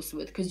get close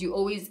with, because you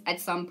always at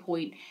some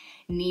point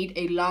need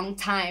a long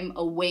time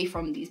away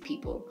from these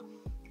people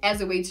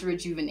as a way to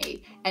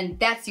rejuvenate, and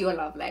that's your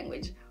love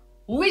language,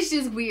 which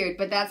is weird,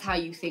 but that's how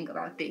you think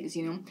about things,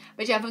 you know.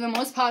 But yeah, for the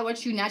most part,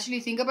 what you naturally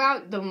think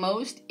about the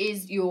most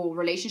is your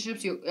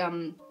relationships, your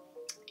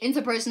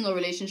interpersonal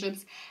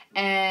relationships,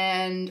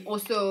 and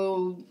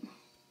also,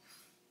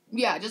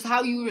 yeah, just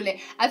how you relate.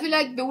 I feel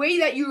like the way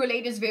that you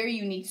relate is very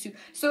unique too.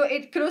 So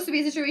it could also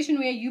be a situation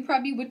where you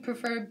probably would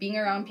prefer being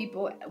around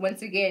people,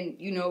 once again,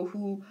 you know,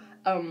 who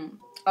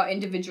are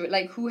individual,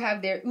 like who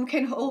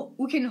can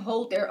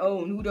hold their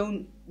own, who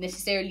don't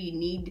necessarily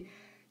need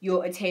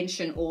your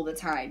attention all the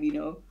time, you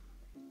know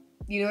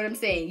what I'm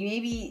saying.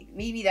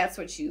 Maybe that's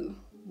what you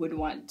would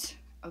want.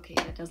 Okay,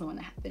 that doesn't want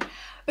to happen.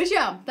 But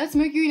yeah, that's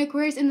Mercury in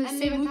Aquarius in the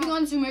 7th. Moving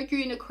on to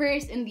Mercury in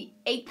Aquarius in the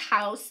 8th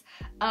house.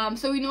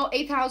 So we know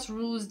 8th house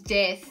rules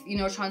death, you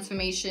know,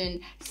 transformation,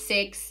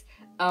 sex,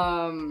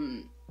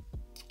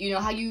 you know,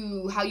 how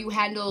you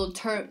handle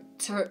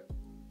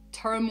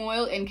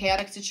turmoil and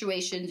chaotic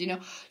situations, you know.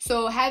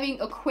 So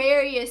having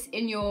Aquarius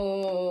in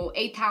your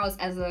 8th house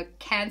as a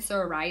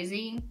Cancer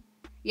rising,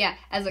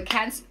 as a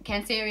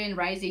Cancerian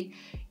rising,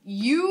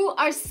 you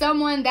are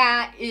someone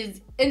that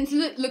is, and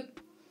look,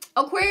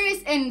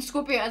 Aquarius and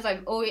Scorpio, as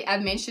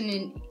I've mentioned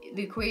in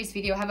the Aquarius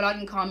video, have a lot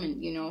in common,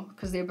 you know,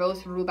 because they're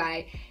both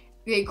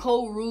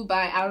co-ruled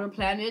by outer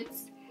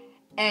planets,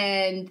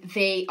 and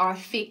they are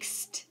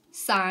fixed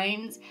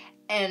signs,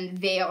 and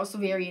they are also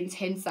very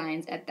intense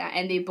signs at that,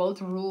 and they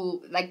both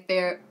rule, like,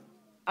 their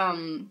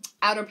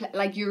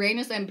like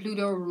Uranus and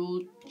Pluto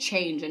rule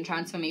change and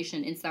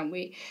transformation in some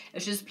way.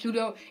 It's just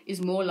Pluto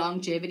is more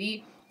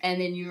longevity,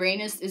 and then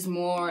Uranus is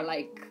more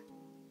like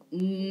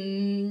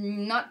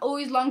not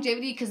always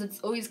longevity, because it's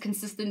always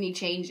consistently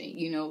changing,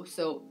 you know.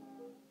 So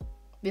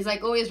there's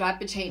like always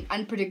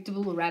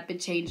unpredictable rapid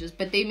changes,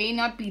 but they may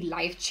not be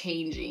life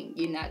changing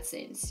in that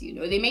sense, you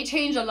know. They may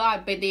change a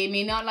lot, but they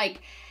may not,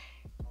 like,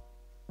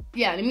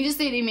 yeah, let me just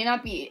say, they may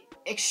not be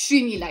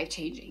extremely life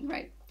changing,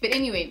 right? But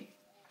anyway,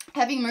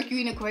 having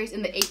Mercury in Aquarius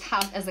in the 8th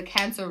house as a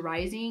Cancer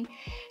rising.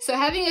 So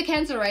having a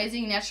Cancer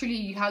rising,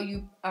 naturally, how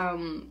you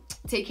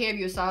take care of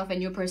yourself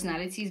and your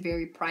personality is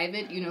very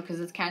private, you know, because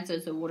it's Cancer,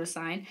 it's a water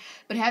sign.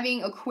 But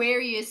having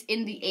Aquarius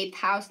in the 8th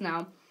house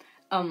now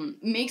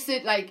makes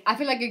it, like, I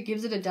feel like it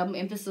gives it a double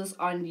emphasis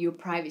on your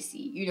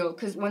privacy, you know,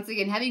 because once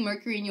again, having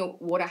Mercury in your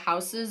water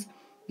houses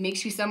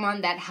makes you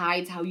someone that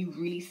hides how you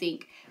really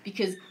think,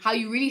 because how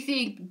you really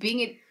think,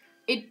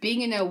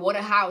 being in a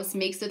water house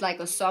makes it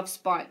like a soft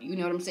spot, you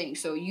know what I'm saying?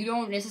 So you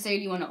don't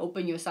necessarily want to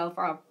open yourself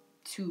up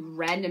to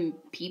random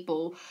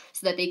people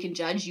so that they can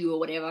judge you or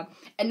whatever.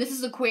 And this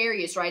is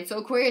Aquarius, right? So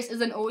Aquarius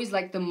isn't always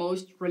like the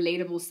most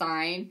relatable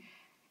sign.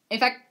 In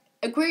fact,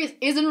 Aquarius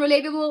isn't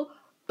relatable,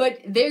 but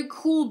they're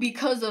cool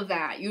because of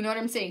that, you know what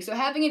I'm saying? So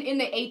having it in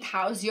the 8th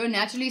house, you're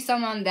naturally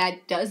someone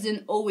that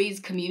doesn't always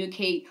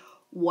communicate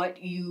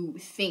what you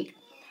think,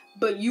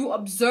 but you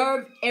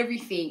observe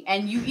everything,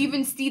 and you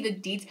even see the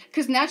details,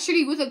 because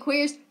naturally with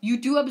Aquarius you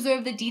do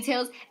observe the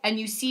details, and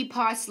you see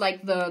past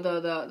like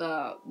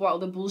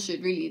the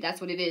bullshit, really,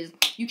 that's what it is.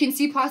 You can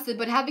see past it,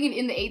 but having it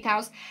in the 8th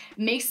house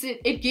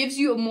it gives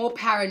you a more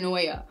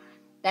paranoia.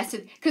 That's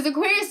it, because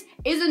Aquarius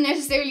isn't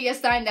necessarily a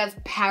sign that's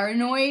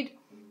paranoid,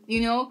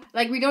 you know,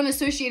 like we don't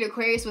associate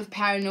Aquarius with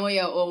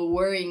paranoia or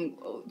worrying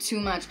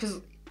too much,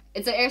 because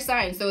it's an air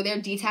sign, so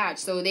they're detached,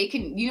 so they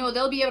can, you know,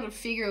 they'll be able to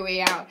figure a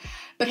way out.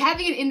 But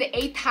having it in the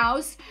 8th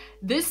house,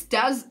 this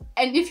does,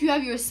 and if you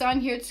have your Sun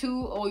here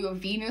too, or your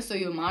Venus or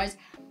your Mars,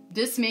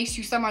 this makes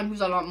you someone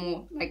who's a lot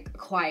more like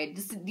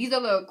quiet. These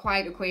are the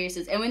quiet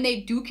Aquariuses, and when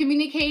they do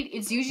communicate,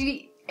 it's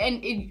usually,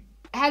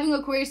 having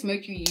Aquarius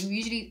Mercury, you're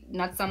usually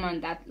not someone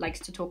that likes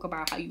to talk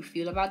about how you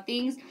feel about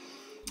things.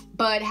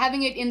 But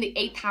having it in the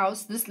 8th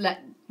house, this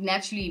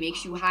naturally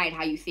makes you hide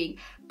how you think,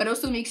 but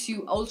also makes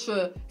you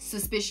ultra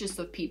suspicious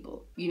of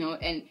people, you know,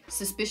 and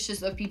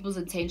suspicious of people's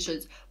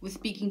intentions with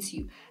speaking to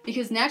you,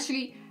 because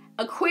naturally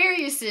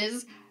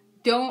Aquariuses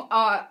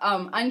are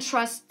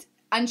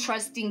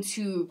untrusting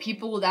to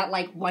people that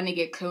like want to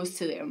get close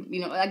to them, you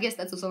know. I guess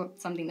that's also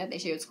something that they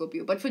share with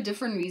Scorpio, but for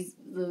different reasons.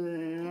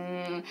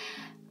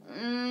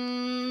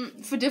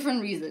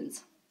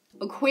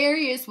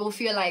 Aquarius will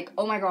feel like,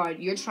 oh my god,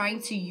 you're trying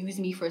to use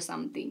me for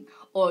something,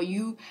 or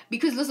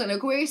because listen,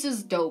 Aquarius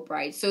is dope,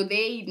 right? So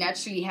they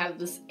naturally have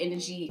this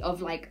energy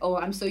of like, oh,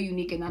 I'm so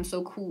unique and I'm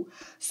so cool.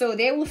 So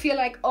they will feel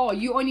like, oh,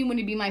 you only want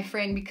to be my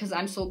friend because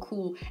I'm so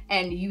cool,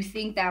 and you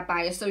think that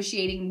by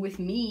associating with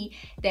me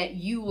that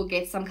you will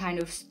get some kind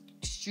of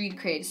street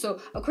cred. So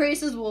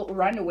Aquariuses will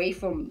run away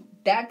from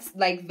that's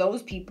like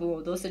those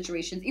people, those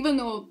situations, even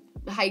though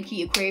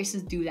high-key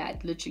Aquariuses do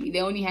that. Literally,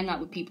 they only hang out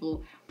with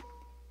people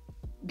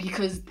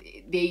because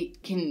they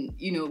can,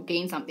 you know,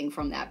 gain something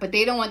from that, but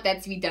they don't want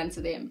that to be done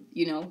to them,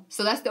 you know.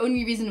 So that's the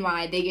only reason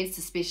why they get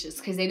suspicious,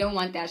 because they don't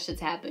want that shit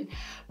to happen.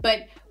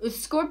 But with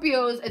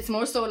Scorpios, it's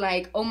more so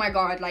like, oh my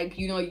god, like,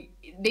 you know,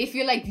 they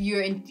feel like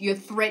you're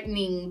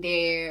threatening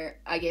their,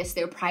 I guess,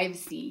 their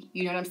privacy,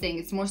 you know what I'm saying?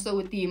 It's more so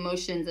with the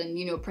emotions and,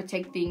 you know,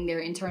 protecting their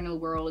internal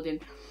world and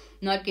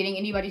not getting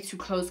anybody too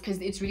close, because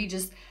it's really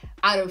just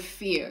out of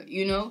fear,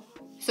 you know.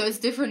 So it's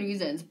different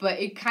reasons, but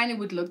it kind of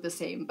would look the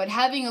same. But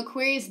having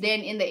Aquarius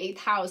then in the 8th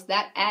house,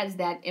 that adds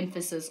that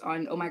emphasis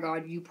on, oh my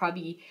god, you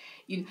probably,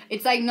 you.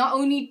 It's like, not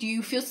only do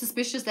you feel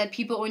suspicious that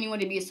people only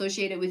want to be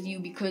associated with you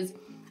because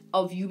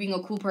of you being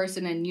a cool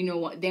person and, you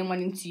know, them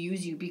wanting to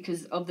use you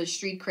because of the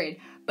street cred,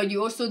 but you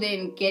also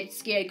then get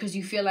scared because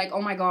you feel like,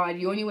 oh my god,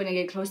 you only want to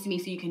get close to me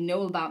so you can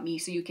know about me,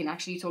 so you can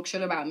actually talk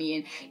shit about me,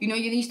 and, you know,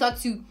 you start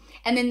to,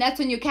 and then that's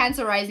when your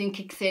Cancer rising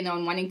kicks in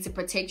on wanting to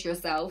protect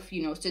yourself,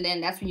 you know. So then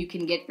that's when you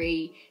can get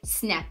very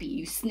snappy,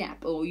 you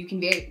snap, or you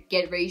can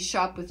get very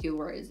sharp with your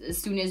words as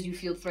soon as you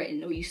feel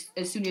threatened, or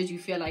as soon as you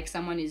feel like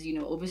someone is, you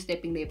know,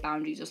 overstepping their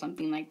boundaries or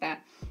something like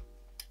that.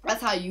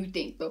 That's how you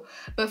think, though.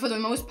 But for the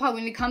most part,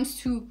 when it comes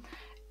to,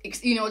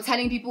 you know,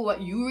 telling people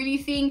what you really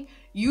think,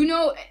 you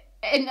know,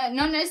 and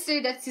not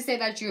necessarily that's to say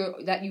that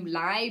you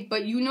lie,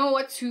 but you know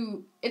what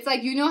to, it's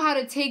like, you know how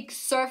to take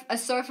a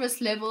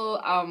surface level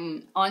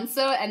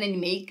answer and then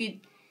make it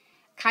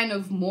kind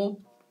of more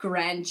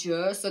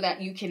grandeur so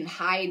that you can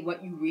hide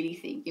what you really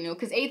think, you know.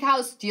 Because 8th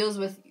house deals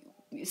with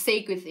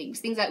sacred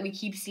things that we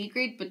keep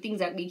secret, but things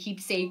that we keep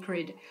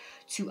sacred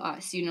to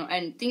us, you know.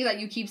 And things that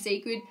you keep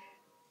sacred,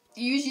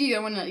 you usually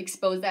don't want to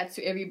expose that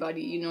to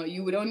everybody, you know.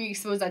 You would only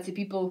expose that to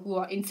people who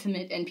are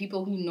intimate and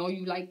people who know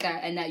you like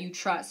that and that you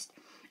trust.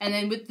 And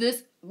then with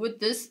this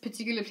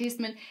particular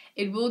placement,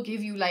 it will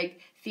give you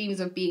like themes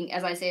of being,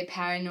 as I said,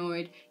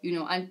 paranoid, you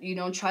know, and you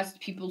don't trust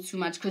people too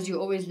much because you're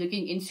always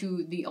looking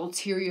into the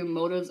ulterior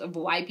motives of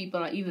why people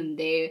are even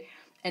there.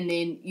 And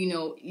then, you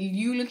know,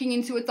 you looking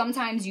into it,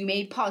 sometimes you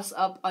may pass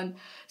up on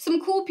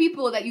some cool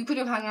people that you could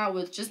have hung out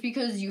with just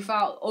because you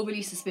felt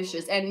overly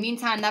suspicious. And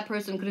meantime, that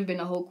person could have been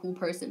a whole cool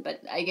person.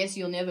 But I guess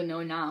you'll never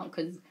know now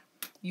because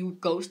you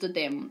ghosted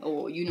them,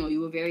 or, you know,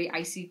 you were very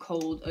icy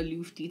cold,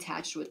 aloof,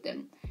 detached with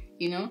them,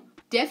 you know.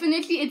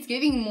 Definitely, it's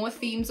giving more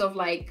themes of,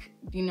 like,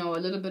 you know, a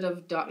little bit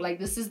of dark. Like,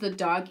 this is the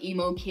dark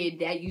emo kid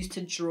that used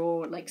to draw,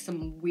 like,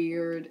 some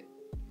weird...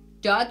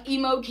 dark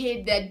emo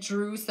kid that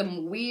drew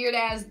some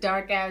weird-ass,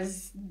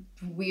 dark-ass,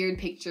 weird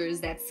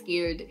pictures that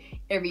scared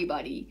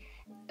everybody.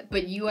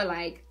 But you are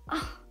like,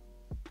 oh,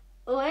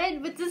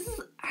 what? But this is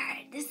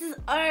art. This is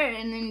art.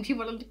 And then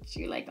people look at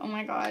you like, oh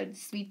my god,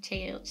 sweet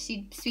child,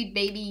 sweet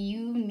baby,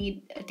 you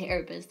need a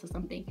therapist or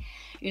something.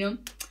 You know?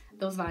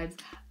 Those vibes.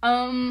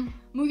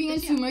 Moving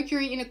into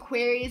Mercury in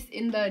Aquarius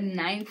in the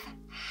 9th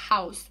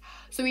house.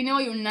 So we know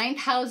your 9th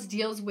house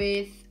deals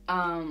with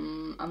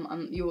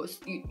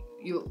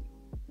your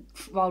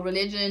well,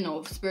 religion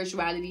or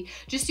spirituality,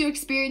 just your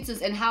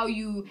experiences and how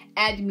you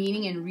add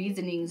meaning and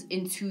reasonings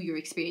into your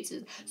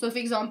experiences. So for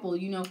example,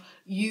 you know,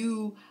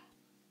 you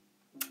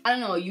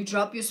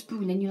drop your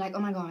spoon and you're like, oh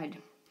my god,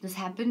 this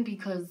happened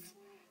because,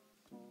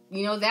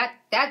 you know,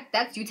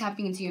 that's you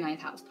tapping into your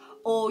 9th house.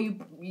 Or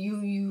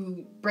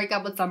you break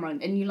up with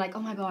someone and you're like, oh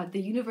my god,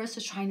 the universe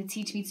is trying to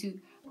teach me to,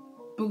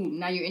 boom,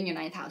 now you're in your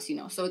 9th house, you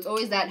know. So it's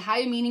always that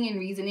higher meaning and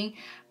reasoning,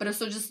 but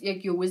also just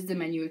like your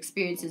wisdom and your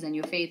experiences and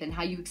your faith and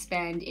how you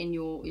expand in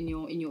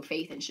your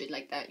faith and shit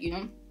like that, you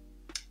know.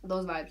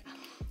 Those vibes.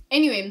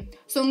 Anyway,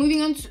 so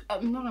moving on to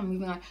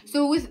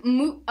so with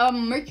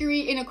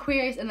Mercury in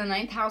Aquarius in the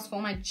 9th house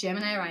for my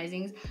Gemini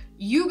risings,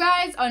 you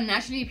guys are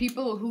naturally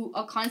people who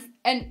are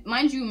and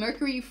mind you,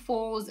 Mercury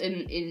falls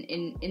in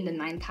the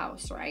 9th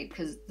house, right?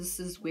 Because this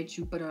is where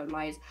Jupiter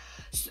lies.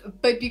 So,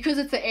 but because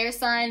it's an air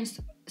sign,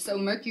 so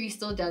Mercury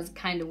still does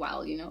kind of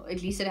well, you know.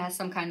 At least it has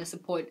some kind of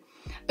support.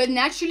 But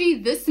naturally,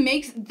 this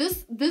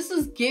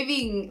is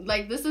giving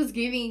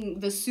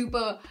the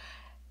super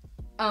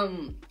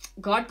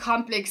God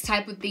complex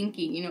type of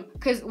thinking, you know,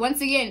 because once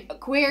again,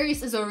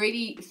 Aquarius is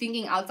already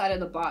thinking outside of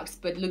the box,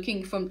 but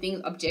looking from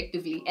things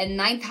objectively, and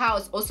 9th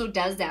house also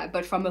does that,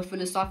 but from a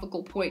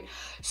philosophical point.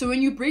 So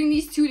when you bring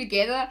these two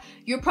together,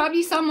 you're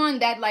probably someone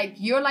that, like,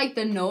 you're like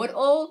the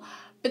know-it-all,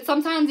 but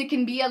sometimes it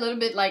can be a little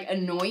bit like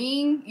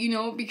annoying, you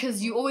know,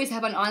 because you always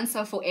have an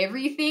answer for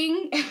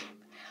everything.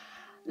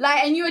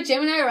 Like, and you're a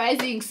Gemini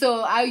rising,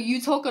 so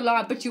you talk a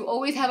lot, but you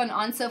always have an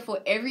answer for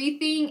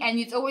everything, and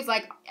it's always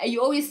like,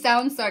 you always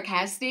sound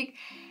sarcastic,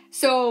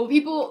 so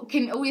people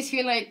can always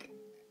feel like,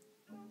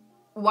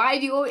 why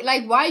do you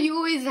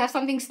always have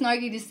something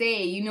snarky to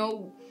say, you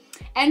know?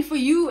 And for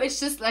you,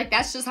 it's just like,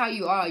 that's just how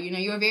you are, you know.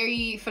 You're a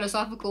very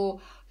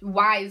philosophical,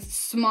 wise,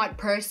 smart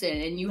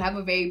person, and you have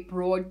a very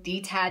broad,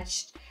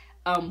 detached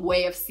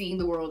way of seeing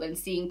the world and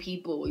seeing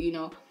people, you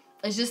know.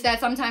 It's just that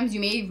sometimes you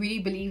may really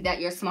believe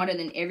that you're smarter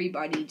than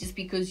everybody just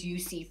because you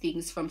see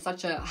things from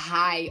such a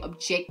high,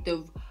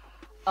 objective,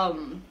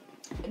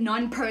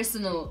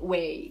 non-personal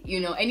way, you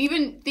know. And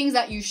even things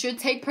that you should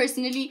take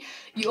personally,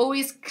 you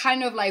always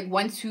kind of like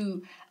want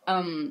to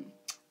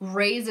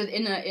raise it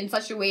in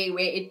such a way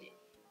where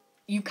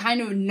you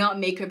kind of not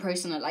make it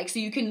personal. Like, so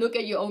you can look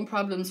at your own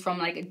problems from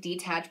like a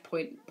detached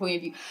point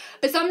of view.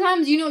 But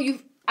sometimes, you know,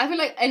 I feel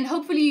like, and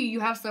hopefully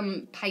you have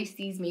some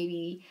Pisces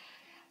maybe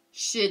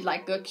shit,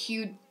 like a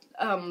cute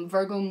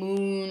Virgo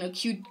moon, a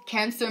cute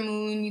Cancer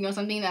moon, you know,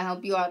 something that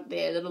help you out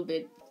there a little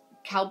bit,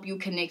 help you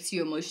connect to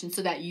your emotions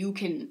so that you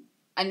can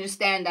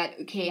understand that,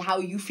 okay, how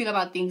you feel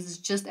about things is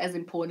just as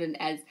important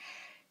as,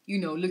 you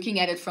know, looking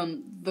at it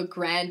from the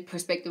grand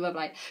perspective of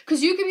like,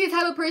 because you can be the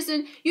type of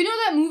person, you know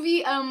that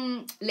movie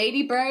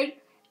Lady Bird,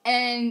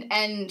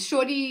 and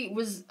Shorty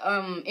was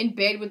in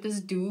bed with this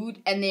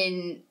dude, and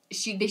then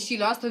she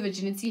lost her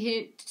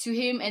virginity to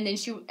him, and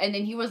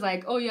then he was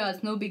like, oh yeah,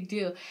 it's no big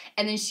deal,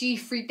 and then she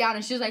freaked out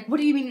and she was like, what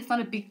do you mean it's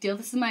not a big deal,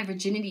 this is my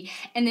virginity?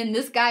 And then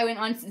this guy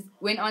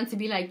went on to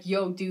be like,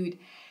 yo dude,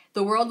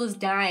 the world is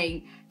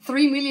dying,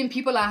 3 million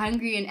people are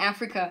hungry in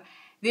Africa.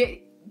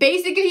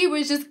 Basically, he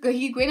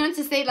went on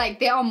to say, like,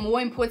 there are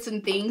more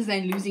important things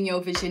than losing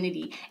your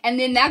virginity. And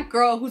then that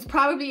girl, who's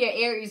probably an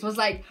Aries, was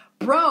like,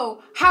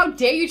 bro, how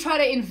dare you try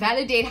to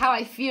invalidate how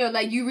I feel?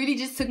 Like, you really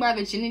just took my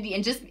virginity,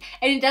 and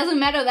it doesn't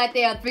matter that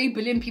there are 3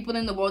 billion people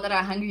in the world that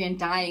are hungry and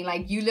dying.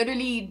 Like, you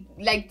literally,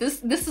 like,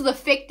 this is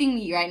affecting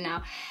me right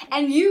now.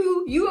 And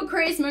you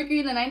Aquarius, Mercury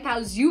in the 9th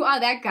house, you are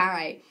that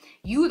guy.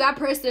 You that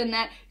person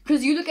that,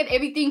 because you look at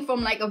everything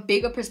from, like, a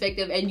bigger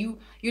perspective, and you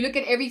look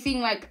at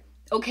everything like,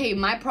 okay,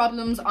 my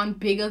problems aren't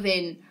bigger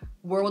than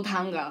world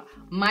hunger.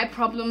 My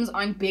problems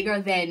aren't bigger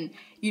than,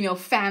 you know,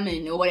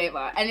 famine or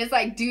whatever. And it's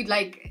like, dude,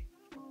 like,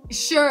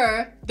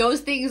 sure,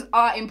 those things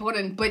are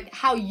important, but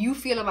how you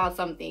feel about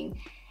something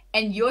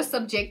and your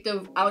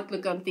subjective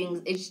outlook on things,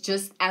 it's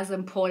just as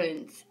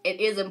important. It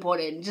is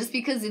important. Just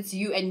because it's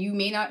you, and you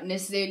may not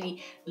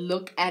necessarily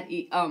look at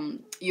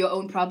your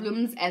own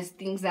problems as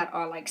things that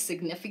are like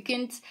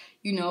significant,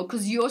 you know,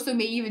 because you also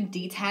may even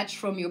detach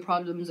from your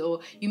problems,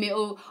 or you may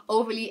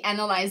overly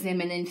analyze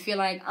them and then feel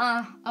like,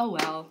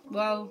 oh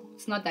well,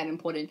 it's not that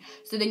important.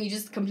 So then you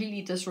just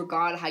completely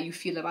disregard how you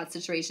feel about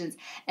situations,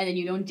 and then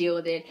you don't deal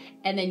with it,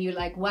 and then you're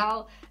like,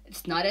 well,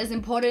 it's not as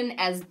important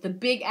as the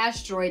big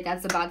asteroid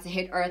that's about to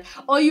hit Earth.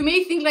 Or you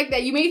may think like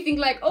that. You may think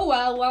like, oh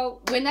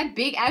well, when that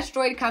big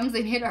asteroid comes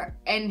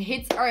and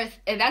hits Earth,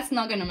 that's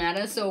not gonna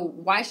matter. So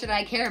why should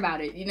I care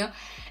about it? You know,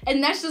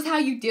 and that's just how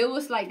you deal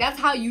with, like, that's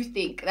how you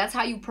think. That's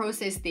how you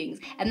process things,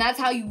 and that's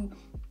how you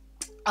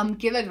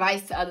give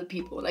advice to other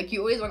people. Like, you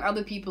always want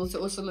other people to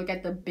also look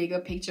at the bigger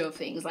picture of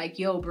things. Like,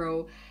 yo,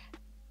 bro,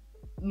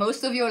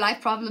 most of your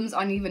life problems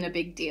aren't even a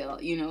big deal,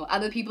 you know.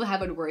 Other people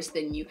have it worse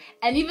than you.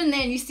 And even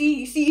then, you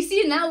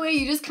see in that way,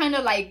 you just kind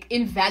of like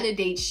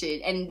invalidate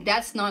shit, and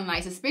that's not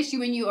nice, especially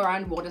when you're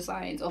around water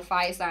signs or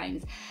fire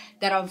signs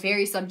that are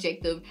very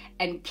subjective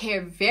and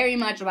care very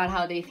much about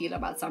how they feel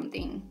about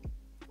something,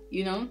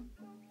 you know.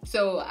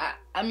 So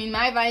I mean,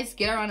 my advice,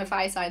 get around a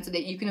fire sign so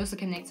that you can also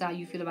connect to how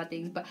you feel about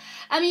things. But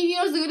I mean, you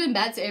know, it's good and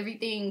bad to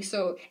everything.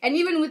 So, and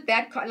even with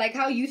that, like,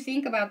 how you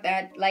think about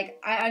that, like,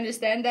 I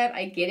understand that,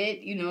 I get it,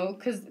 you know,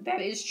 because that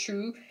is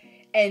true.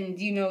 And,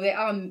 you know, there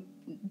are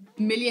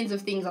millions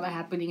of things that are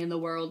happening in the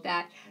world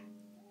that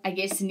I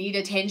guess need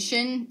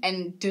attention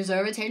and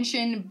deserve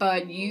attention,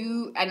 but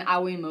you and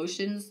our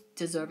emotions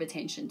deserve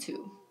attention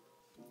too,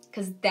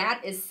 because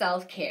that is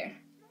self-care.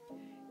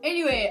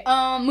 Anyway,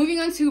 moving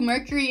on to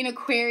Mercury in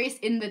Aquarius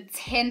in the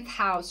 10th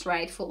house,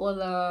 right? For all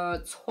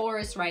the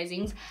Taurus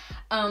risings.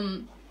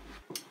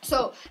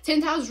 So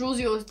 10th house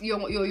rules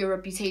your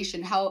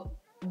reputation, how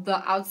the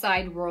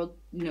outside world,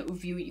 you know,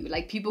 view you.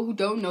 Like, people who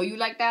don't know you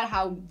like that,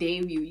 how they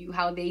view you,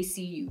 how they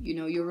see you, you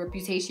know, your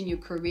reputation, your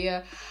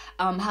career,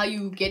 how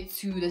you get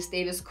to the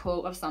status quo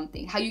of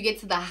something, how you get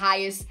to the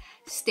highest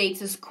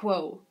status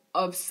quo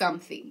of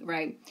something,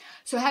 right?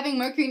 So having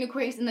Mercury in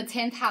Aquarius in the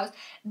 10th house,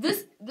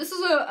 this is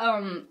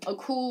a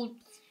cool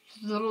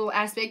little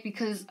aspect,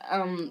 because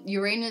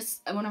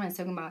Uranus, what am I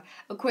talking about?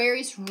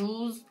 Aquarius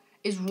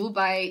is ruled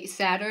by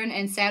Saturn,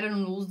 and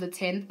Saturn rules the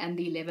 10th and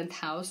the 11th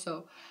house.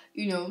 So,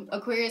 you know,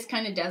 Aquarius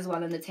kind of does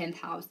well in the 10th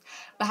house.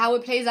 But how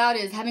it plays out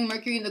is having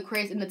Mercury in the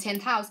Aquarius in the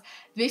 10th house,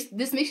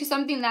 this makes you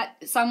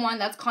someone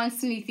that's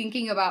constantly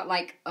thinking about,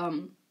 like,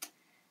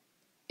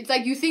 it's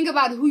like you think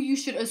about who you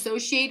should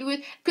associate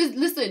with. Because,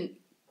 listen,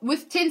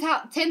 with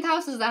 10th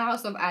house is the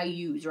house of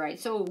IUs, right?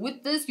 So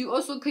with this, you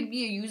also could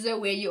be a user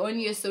where you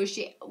only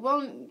associate...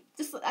 Well,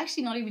 this is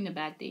actually not even a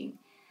bad thing.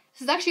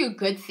 This is actually a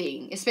good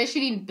thing,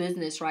 especially in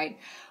business, right?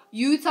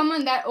 You,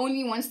 someone that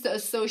only wants to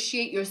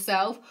associate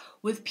yourself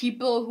with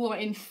people who are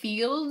in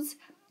fields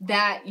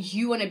that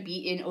you want to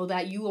be in, or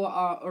that you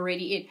are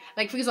already in.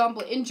 Like, for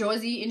example, in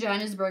Jersey, in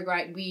Johannesburg,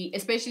 right, we,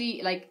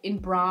 especially like in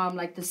Brahm,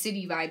 like the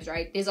city vibes,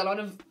 right, there's a lot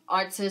of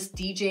artists,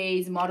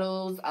 DJs,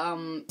 models,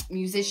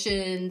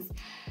 musicians, did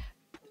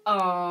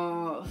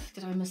I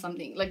miss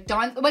something? Like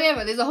dance,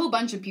 whatever, there's a whole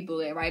bunch of people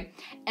there, right?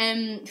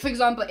 And for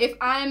example, if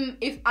I'm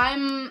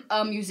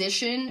a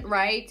musician,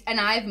 right, and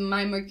I have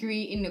my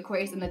Mercury in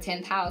Aquarius in the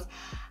 10th house,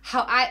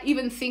 how I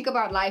even think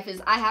about life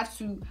is I have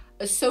to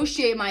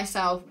associate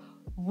myself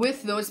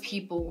with those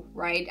people,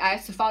 right? I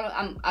have to follow,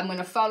 I'm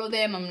gonna follow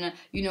them, I'm gonna,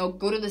 you know,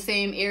 go to the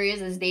same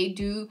areas as they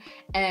do,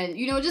 and,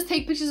 you know, just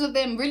take pictures of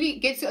them, really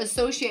get to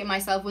associate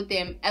myself with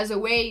them as a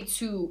way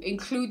to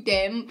include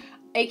them,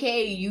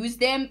 aka use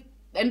them.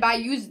 And by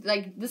use,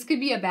 like, this could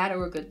be a bad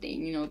or a good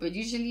thing, you know, but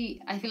usually,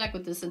 I feel like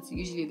with this, it's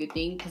usually a good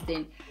thing, because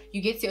then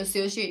you get to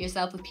associate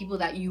yourself with people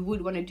that you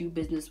would want to do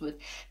business with,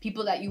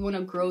 people that you want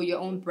to grow your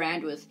own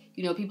brand with,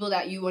 you know, people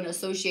that you want to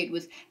associate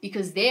with,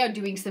 because they are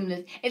doing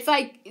similar. It's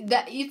like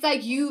that. It's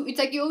like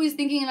you're always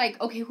thinking, like,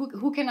 okay,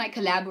 who can I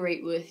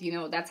collaborate with, you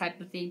know, that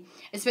type of thing.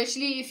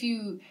 Especially if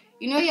you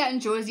know, yeah, in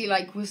Jersey,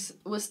 like,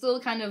 we're still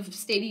kind of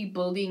steady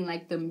building,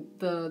 like,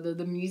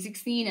 the music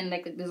scene, and,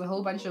 like, there's a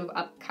whole bunch of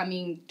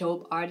upcoming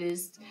dope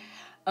artists,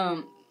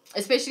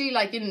 especially,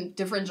 like, in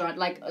different genres,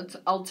 like,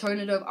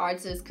 alternative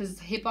artists, because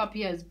hip-hop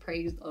here is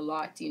praised a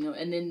lot, you know,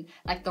 and then,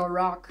 like, the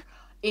rock,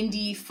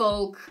 indie,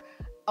 folk,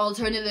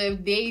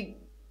 alternative, they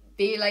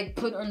like,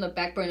 put on the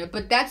back burner,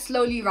 but that's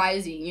slowly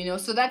rising, you know,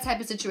 so that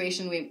type of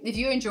situation where, if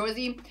you're in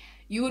Jersey,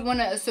 you would want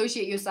to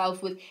associate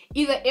yourself with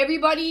either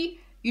everybody,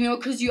 you know,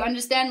 because you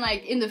understand,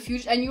 like, in the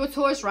future, and you're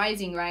Taurus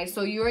rising, right?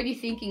 So you're already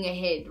thinking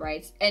ahead,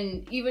 right?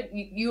 And even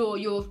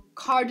your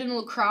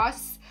cardinal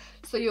cross,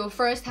 so your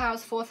first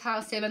house, fourth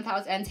house, seventh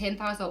house, and 10th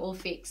house are all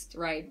fixed,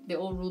 right? They're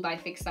all ruled by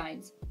fixed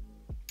signs.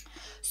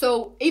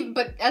 So,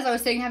 but as I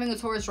was saying, having a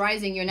Taurus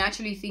rising, you're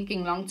naturally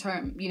thinking long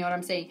term. You know what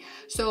I'm saying?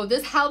 So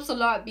this helps a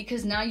lot,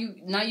 because now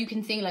you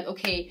can think, like,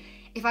 okay,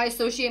 if I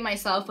associate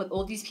myself with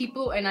all these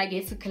people and I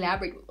get to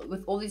collaborate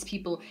with all these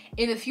people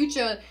in the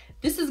future,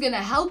 this is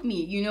gonna help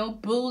me, you know,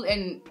 build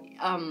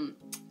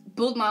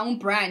my own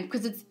brand,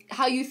 because it's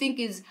how you think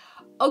is,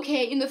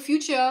 okay, in the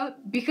future,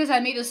 because I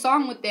made a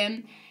song with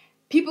them,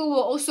 people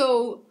will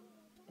also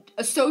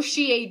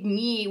associate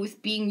me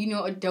with being, you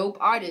know, a dope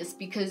artist,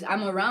 because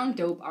I'm around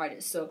dope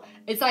artists. So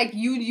it's like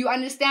you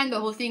understand the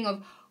whole thing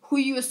of who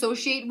you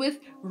associate with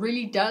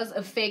really does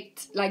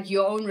affect, like,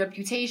 your own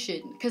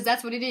reputation, because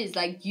that's what it is.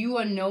 Like, you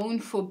are known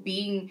for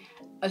being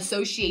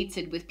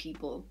associated with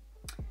people,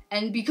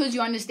 and because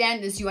you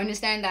understand this, you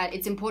understand that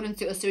it's important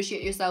to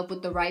associate yourself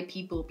with the right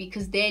people,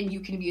 because then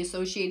you can be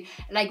associated.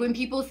 Like, when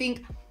people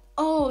think,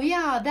 oh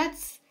yeah,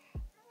 that's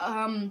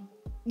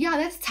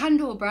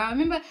Tando, bro.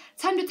 Remember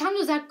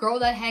Tando's that girl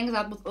that hangs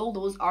out with all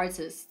those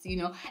artists, you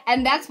know,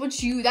 and that's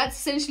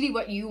essentially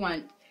what you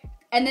want.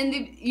 And then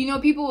you know,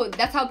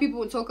 that's how people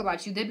would talk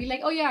about you. They'd be like,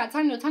 oh yeah,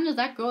 Tando's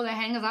that girl that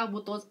hangs out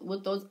with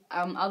those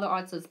other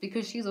artists,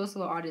 because she's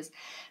also an artist.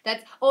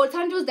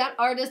 Tando's that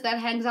artist that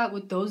hangs out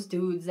with those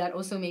dudes that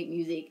also make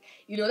music.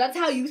 You know, that's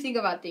how you think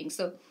about things.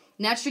 So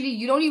naturally,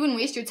 you don't even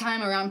waste your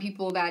time around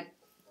people that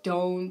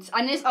don't,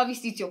 unless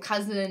obviously it's your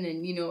cousin,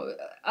 and, you know,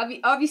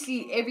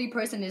 obviously every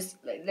person is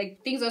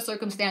like things are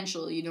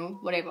circumstantial, you know,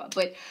 whatever.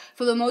 But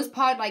for the most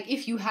part, like,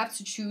 if you have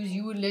to choose,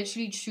 you would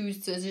literally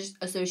choose to just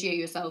associate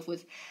yourself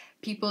with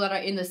people that are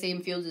in the same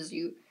fields as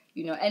you,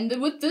 you know.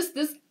 And with this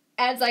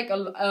adds, like,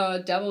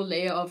 a double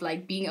layer of,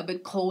 like, being a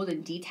bit cold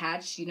and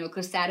detached, you know,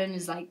 because Saturn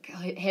is, like,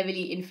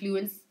 heavily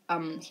influenced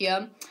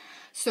here.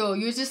 So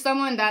you're just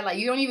someone that, like,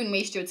 you don't even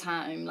waste your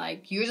time.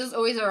 Like, you're just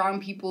always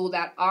around people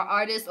that are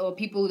artists, or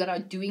people that are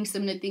doing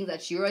similar things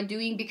that you are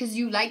doing, because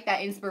you like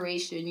that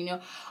inspiration, you know.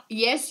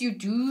 Yes, you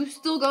do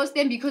still ghost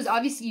them, because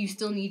obviously you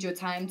still need your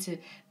time to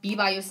be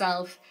by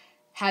yourself,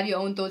 have your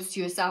own thoughts to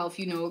yourself,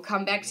 you know,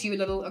 come back to your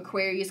little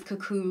Aquarius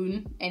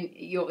cocoon and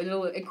your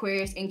little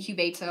Aquarius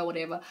incubator or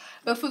whatever.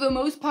 But for the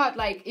most part,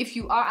 like, if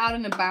you are out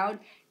and about,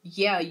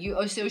 yeah, you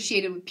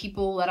associated with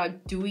people that are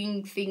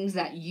doing things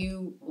that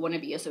you want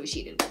to be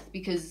associated with,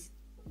 because,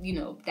 you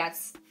know,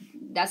 that's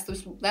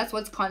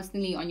what's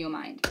constantly on your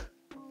mind.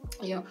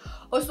 You know,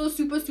 also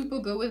super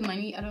good with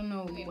money. I don't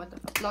know what the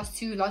fuck. Lost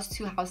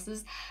two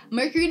houses.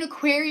 Mercury and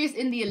Aquarius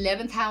in the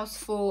 11th house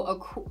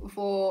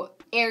for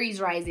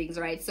Aries risings,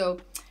 right? So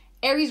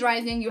Aries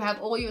rising, you have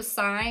all your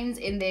signs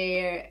in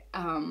their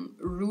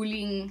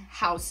ruling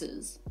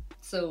houses.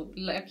 So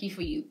lucky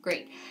for you,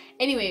 great.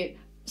 Anyway,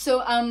 so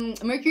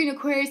Mercury and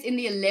Aquarius in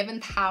the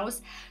 11th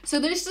house. So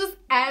this just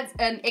adds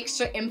an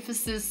extra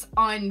emphasis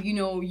on, you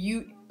know,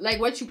 you, like,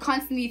 what you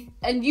constantly,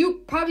 and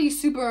you probably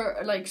super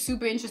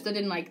interested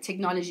in, like,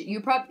 technology.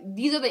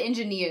 These are the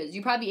engineers.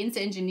 You're probably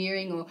into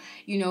engineering, or,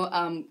 you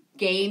know,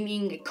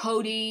 gaming,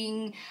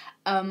 coding,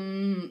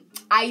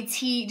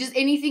 IT, just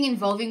anything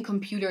involving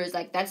computers.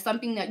 Like, that's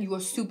something that you are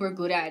super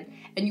good at,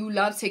 and you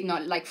love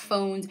technology, like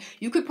phones.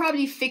 You could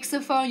probably fix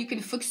a phone. You can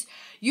fix.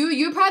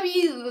 You're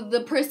probably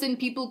the person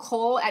people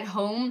call at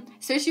home,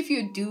 especially if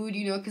you're a dude,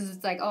 you know, because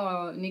it's like,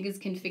 oh, niggas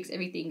can fix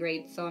everything,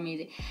 great, so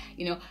amazing,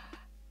 you know.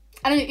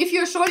 I don't know, if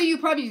you're a shorty, you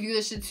probably do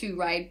this shit too,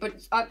 right?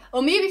 But,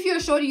 or maybe if you're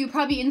a shorty, you're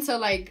probably into,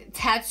 like,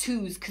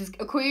 tattoos, because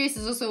Aquarius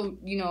is also,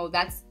 you know,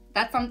 that's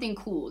something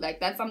cool. Like,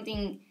 that's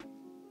something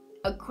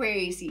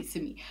Aquarius-y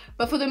to me.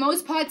 But for the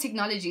most part,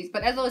 technologies.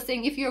 But as I was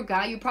saying, if you're a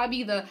guy, you're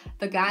probably the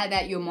guy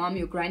that your mom,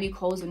 your granny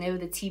calls whenever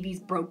the TV's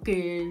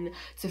broken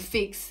to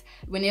fix,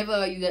 whenever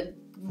the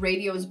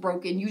radio is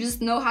broken. You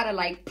just know how to,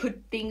 like,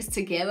 put things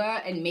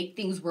together and make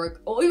things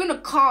work. Or even a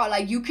car,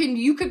 like, you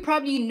could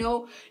probably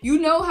know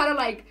how to,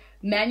 like,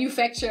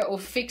 manufacture or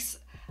fix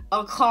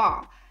a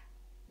car.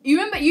 You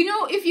remember, you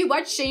know, if you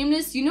watch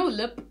Shameless, you know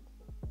Lip,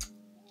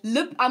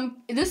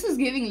 this is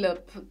giving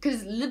Lip,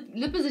 because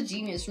Lip is a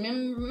genius.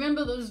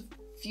 Remember those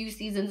few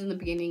seasons in the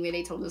beginning where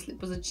they told us Lip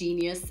was a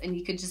genius and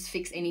he could just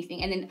fix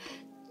anything, and then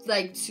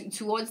like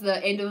towards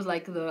the end of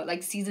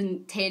like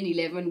season 10,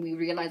 11, we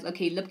realized,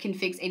 okay, Lip can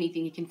fix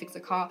anything. He can fix a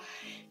car,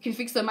 he can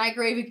fix a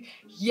microwave.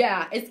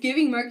 Yeah, it's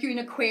giving Mercury in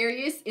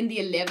Aquarius in the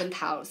 11th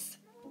house,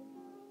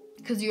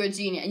 because you're a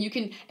genius, and you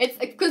can, it's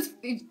because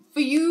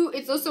for you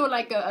it's also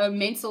like a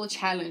mental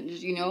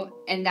challenge, you know,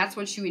 and that's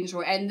what you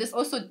enjoy. And this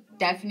also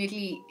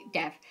definitely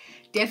adds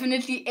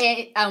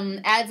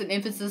an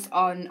emphasis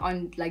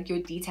on like your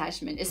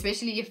detachment,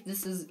 especially if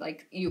this is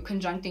like you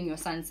conjuncting your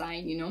sun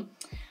sign, you know,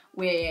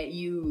 where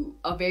you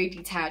are very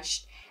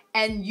detached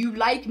and you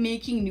like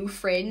making new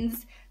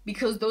friends,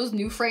 because those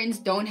new friends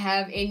don't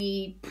have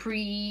any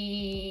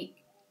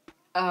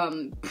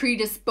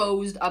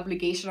predisposed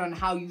obligation on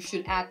how you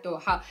should act, or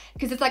how,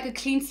 because it's like a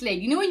clean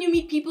slate. You know, when you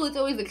meet people, it's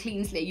always a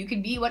clean slate. You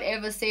can be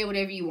whatever, say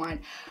whatever you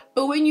want.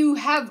 But when you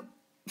have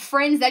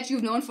friends that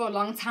you've known for a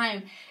long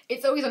time,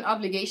 it's always an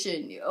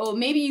obligation, or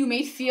maybe you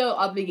may feel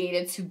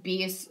obligated to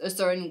be a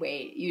certain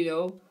way, you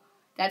know,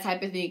 that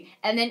type of thing.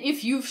 And then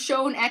if you've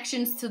shown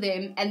actions to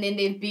them and then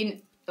they've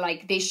been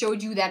like, they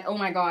showed you that, oh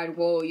my god,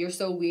 whoa, you're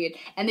so weird,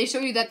 and they show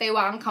you that they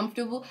were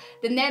uncomfortable,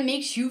 then that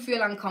makes you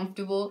feel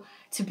uncomfortable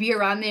to be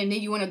around them, and then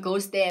you want to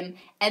ghost them,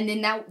 and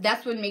then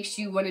that's what makes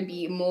you want to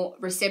be more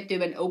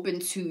receptive and open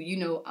to, you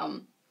know,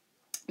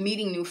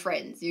 meeting new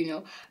friends, you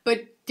know.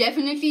 But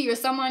definitely you're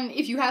someone,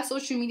 if you have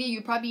social media,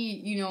 you're probably,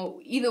 you know,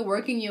 either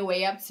working your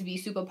way up to be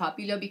super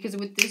popular, because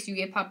with this you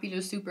get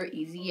popular super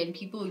easy, and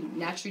people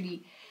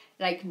naturally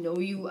like know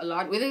you a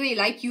lot, whether they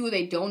like you or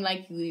they don't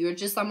like you. You're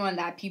just someone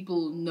that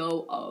people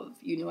know of,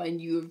 you know,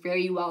 and you're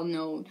very well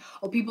known,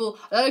 or a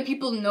lot of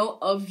people know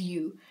of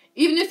you,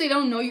 even if they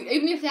don't know you,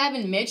 even if they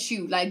haven't met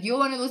you. Like, you're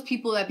one of those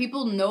people that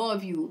people know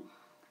of you,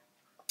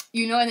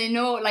 you know, and they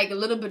know like a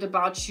little bit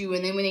about you,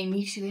 and then when they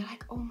meet you, they're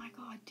like, oh my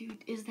god,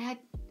 dude, is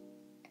that?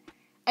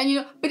 And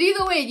you know, but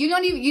either way, you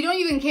don't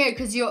even care,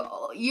 because you're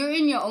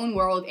in your own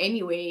world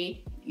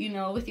anyway, you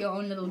know, with your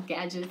own little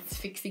gadgets,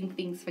 fixing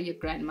things for your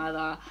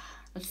grandmother.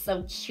 That's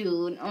so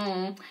cute.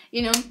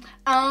 You know,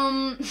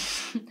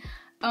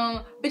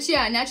 but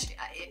yeah, naturally,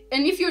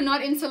 and if you're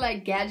not into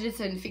like gadgets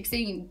and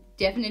fixing,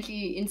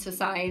 definitely into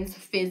science,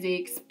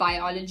 physics,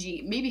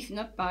 biology, maybe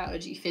not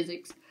biology,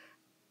 physics,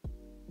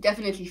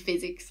 definitely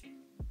physics,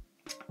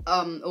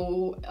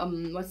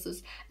 what's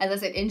this, as I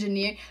said,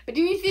 engineer. But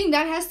anything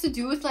that has to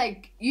do with,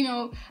 like, you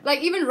know,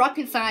 like even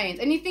rocket science,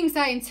 anything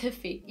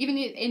scientific, even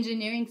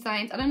engineering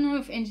science. I don't know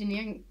if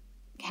engineering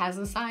has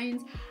a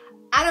science.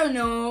 I don't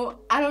know.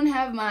 I don't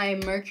have my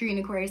Mercury in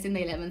Aquarius in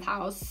the 11th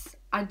house.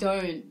 I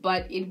don't,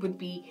 but it would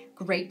be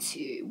great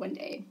to one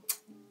day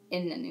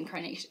in an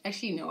incarnation.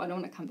 Actually, no, I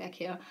don't want to come back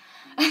here.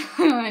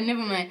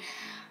 Never mind.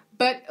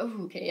 But,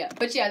 oh, okay, yeah.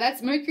 But yeah,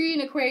 that's Mercury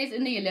in Aquarius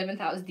in the 11th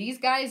house. These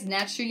guys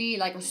naturally,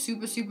 like, are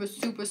super, super,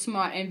 super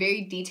smart and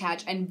very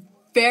detached and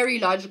very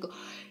logical.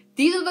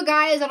 These are the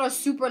guys that are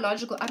super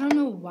logical. I don't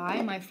know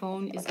why my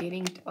phone is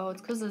getting... Oh,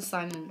 it's because of the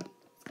sun.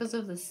 It's because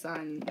of the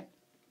sun.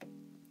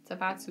 It's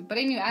about to. But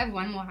anyway, I have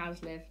one more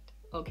house left.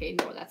 Okay,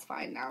 no, that's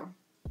fine now.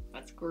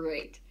 That's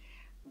great.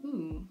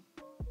 Ooh.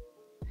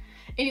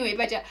 Anyway,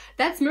 but yeah,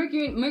 that's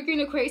Mercury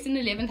in Aquarius in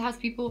the 11th house,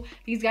 people.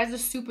 These guys are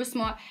super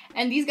smart,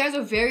 and these guys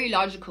are very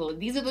logical.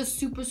 These are the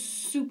super,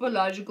 super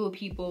logical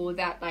people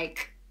that,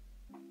 like,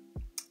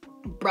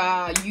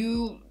 bruh,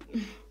 you...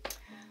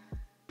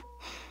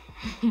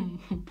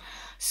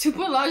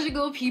 super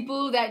logical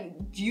people that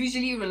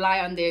usually rely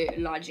on their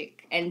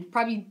logic, and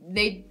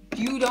probably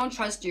you don't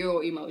trust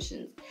your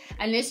emotions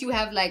unless you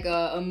have like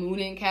a moon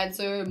in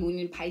Cancer, moon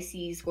in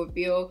Pisces,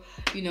 Scorpio,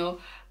 you know.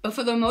 But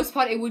for the most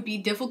part, it would be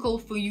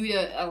difficult for you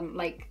to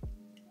like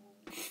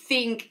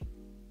think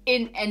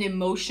in an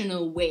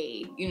emotional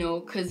way, you know,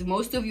 because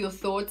most of your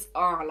thoughts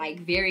are like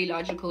very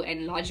logical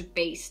and logic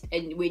based,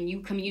 and when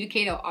you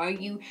communicate or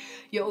argue,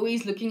 you're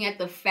always looking at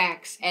the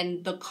facts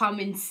and the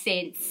common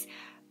sense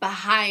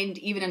behind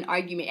even an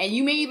argument. And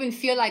you may even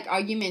feel like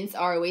arguments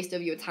are a waste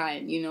of your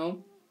time, you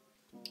know,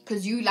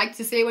 because you like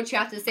to say what you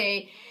have to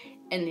say,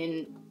 and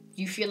then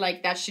you feel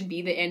like that should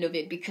be the end of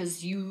it,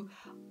 because you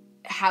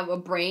have a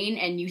brain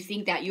and you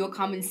think that your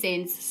common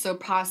sense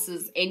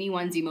surpasses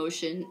anyone's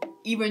emotion,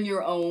 even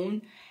your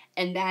own,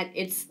 and that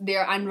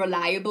they're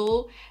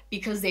unreliable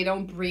because they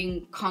don't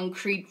bring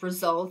concrete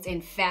results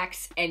and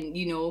facts, and,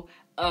 you know,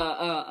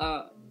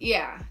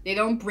 yeah, they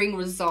don't bring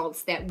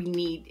results that we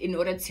need in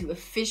order to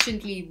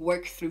efficiently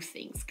work through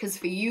things. Because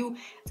for you,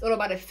 it's all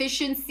about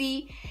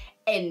efficiency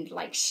and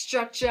like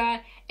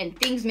structure and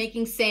things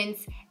making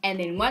sense. And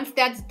then once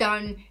that's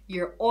done,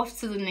 you're off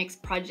to the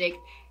next project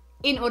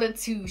in order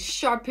to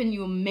sharpen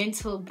your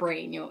mental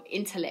brain, your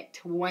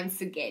intellect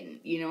once again,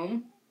 you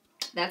know,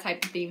 that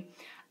type of thing.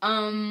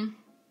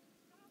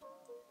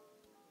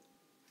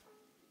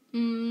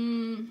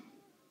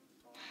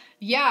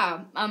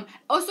 Yeah.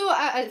 Also,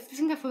 I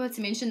think I forgot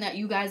to mention that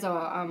you guys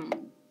are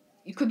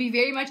you could be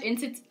very much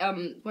into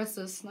what's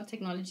this, not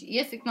technology,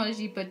 yes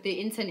technology, but the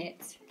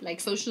internet, like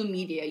social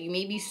media. You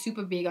may be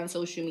super big on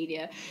social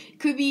media. It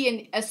could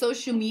be a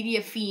social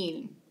media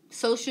fiend,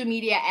 social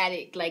media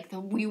addict. Like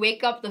we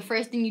wake up, the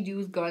first thing you do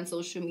is go on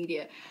social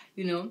media,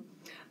 you know.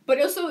 But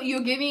also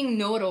you're giving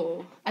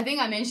know-it-all. I think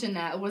I mentioned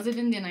that. Was it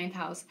in the 9th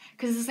house?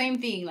 Because it's the same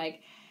thing.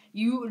 Like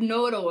you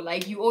know it all.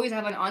 Like you always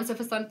have an answer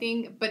for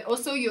something. But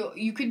also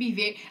you could be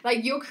very,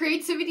 like your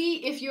creativity,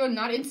 if you're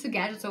not into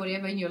gadgets or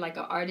whatever and you're like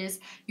an artist,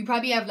 you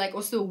probably have like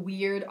also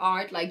weird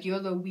art. Like you're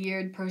the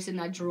weird person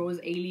that draws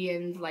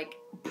aliens, like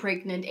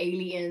pregnant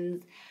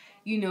aliens,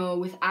 you know,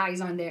 with eyes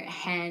on their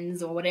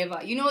hands or whatever.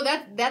 You know,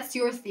 that's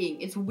your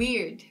thing. It's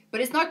weird. But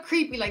it's not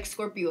creepy like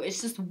Scorpio.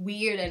 It's just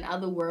weird and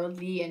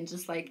otherworldly and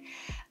just like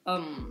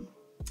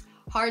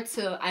hard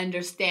to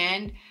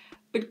understand,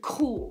 but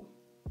cool.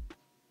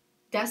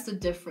 That's the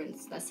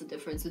difference. That's the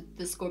difference with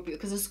the Scorpio.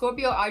 Because the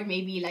Scorpio art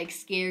may be like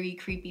scary,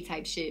 creepy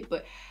type shit,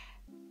 but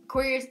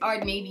Aquarius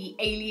art may be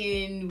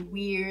alien,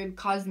 weird,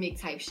 cosmic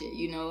type shit,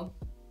 you know?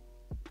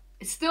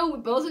 It's still,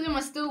 both of them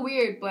are still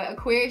weird, but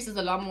Aquarius is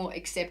a lot more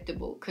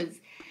acceptable because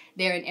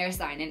they're an air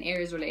sign and air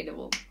is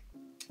relatable,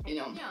 you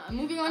know. Yeah,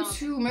 moving on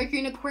to Mercury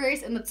in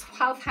Aquarius in the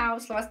 12th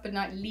house, last but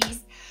not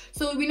least.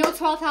 So we know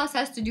 12th house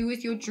has to do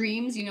with your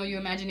dreams, you know, your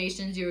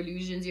imaginations, your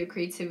illusions, your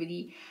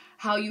creativity,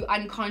 how you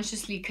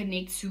unconsciously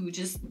connect to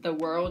just the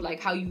world, like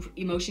how you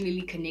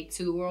emotionally connect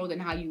to the world, and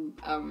how you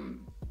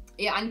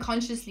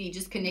unconsciously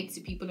just connect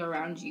to people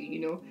around you, you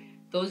know,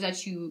 those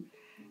that you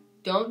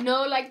don't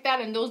know like that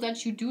and those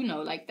that you do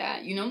know like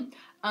that, you know.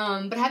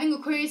 But having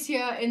Aquarius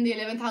here in the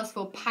 11th house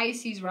for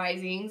Pisces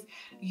risings,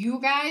 you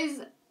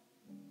guys,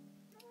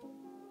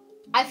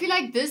 I feel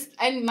like this,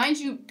 and mind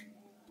you,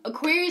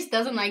 Aquarius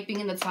doesn't like being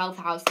in the 12th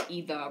house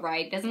either,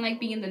 right? Doesn't like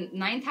being in the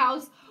 9th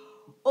house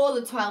or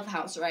the 12th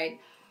house, right?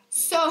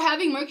 So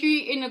having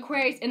Mercury in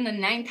Aquarius in the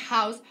 9th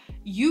house,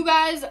 you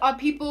guys are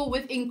people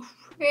with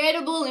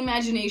incredible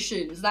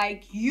imaginations.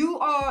 Like you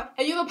have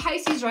a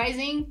Pisces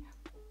rising,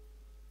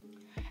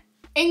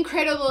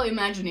 incredible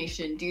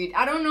imagination, dude.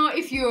 I don't know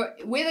if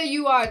whether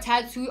you are a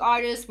tattoo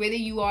artist, whether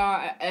you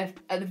are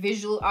a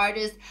visual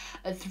artist,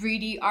 a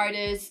 3D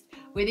artist,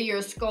 whether you're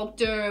a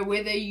sculptor,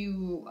 whether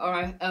you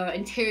are an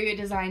interior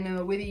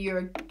designer, whether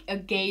you're a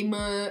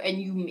gamer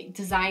and you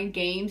design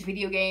games,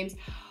 video games,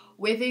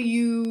 whether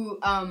you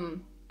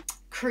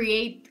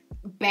create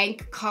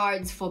bank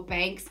cards for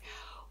banks,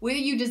 whether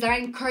you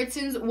design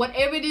curtains,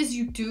 whatever it is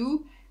you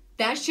do,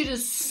 that shit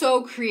is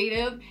so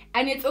creative,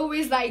 and it's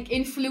always like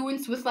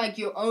influenced with like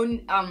your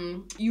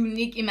own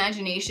unique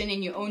imagination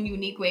and your own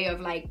unique way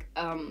of like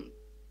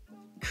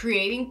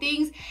creating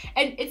things.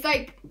 And it's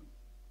like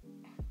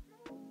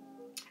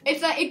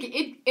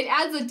it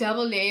adds a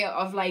double layer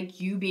of like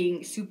you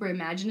being super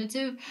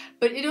imaginative,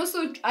 but it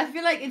also, I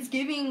feel like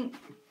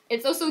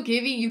it's also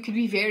giving you could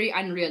be very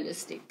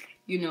unrealistic,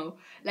 you know.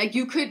 Like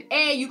you could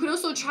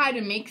also try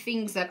to make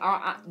things that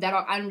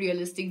are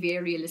unrealistic very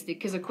realistic,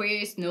 because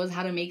Aquarius knows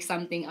how to make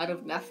something out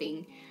of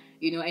nothing,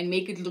 you know, and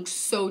make it look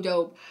so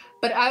dope.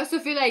 But I also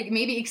feel like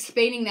maybe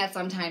explaining that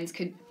sometimes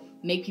could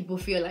make people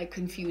feel like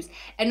confused.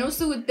 And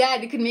also with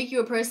that, it could make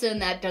you a person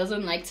that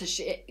doesn't like to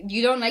share.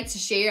 You don't like to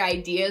share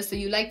ideas, so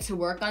you like to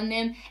work on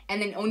them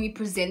and then only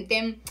present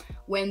them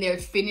when they're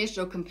finished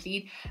or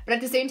complete. But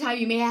at the same time,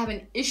 you may have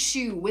an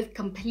issue with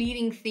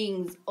completing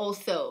things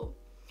also,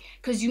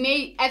 because you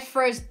may at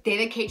first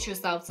dedicate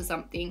yourself to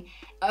something,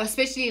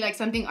 especially like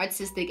something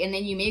artistic, and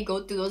then you may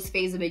go through those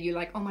phases of it. You're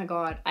like, oh my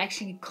god, I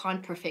actually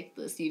can't perfect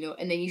this, you know,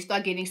 and then you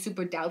start getting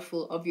super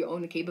doubtful of your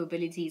own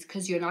capabilities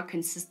because you're not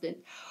consistent.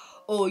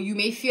 Or you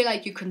may feel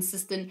like you're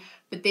consistent,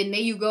 but then there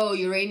you go,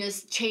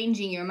 Uranus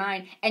changing your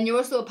mind. And you're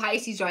also a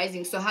Pisces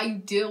rising, so how you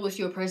deal with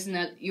your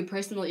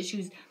personal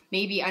issues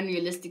may be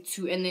unrealistic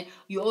too. And then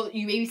you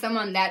may be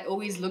someone that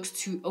always looks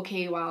to,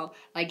 okay, well,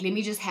 like, let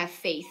me just have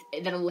faith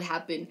that it will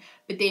happen.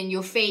 But then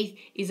your faith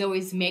is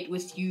always met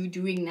with you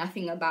doing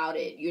nothing about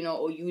it, you know,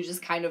 or you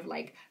just kind of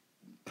like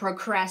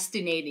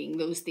procrastinating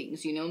those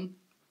things, you know.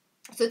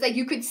 So it's like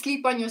you could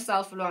sleep on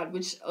yourself a lot,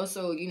 which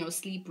also, you know,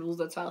 sleep rules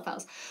the 12th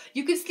house.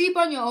 You could sleep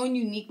on your own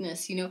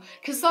uniqueness, you know,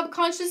 because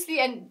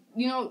subconsciously, and,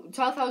 you know,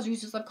 12th house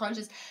uses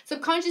subconscious.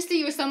 Subconsciously,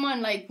 you're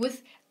someone, like,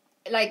 with,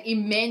 like,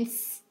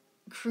 immense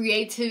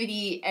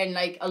creativity and,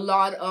 like, a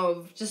lot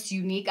of just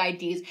unique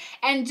ideas.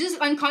 And just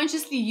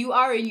unconsciously, you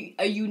are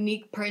a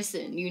unique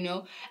person, you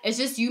know. It's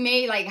just you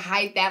may, like,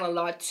 hide that a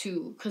lot,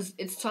 too, because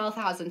it's 12th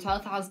house, and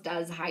 12th house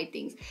does hide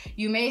things.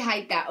 You may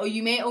hide that, or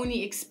you may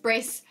only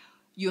express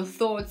your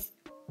thoughts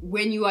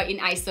when you are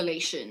in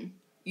isolation,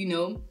 you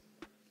know.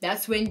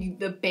 That's when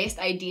the best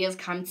ideas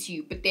come to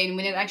you. But then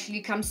when it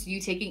actually comes to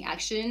you taking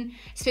action,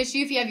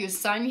 especially if you have your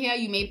sun here,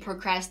 you may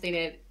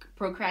procrastinate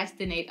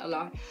procrastinate a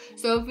lot.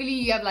 So hopefully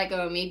you have like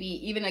a maybe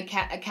even a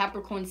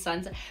Capricorn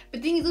sun.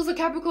 But thing is also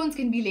Capricorns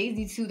can be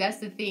lazy too. That's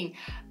the thing.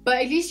 But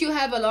at least you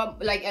have a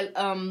lot like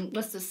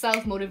what's the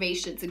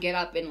self-motivation to get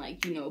up and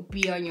like, you know,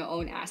 be on your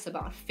own ass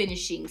about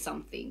finishing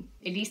something.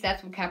 At least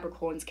that's what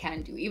Capricorns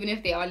can do. Even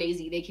if they are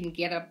lazy, they can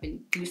get up and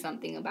do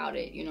something about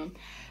it, you know.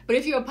 But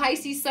if you're a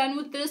Pisces sun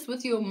with this,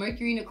 with your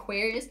Mercury in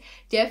Aquarius,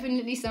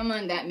 definitely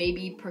someone that may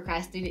be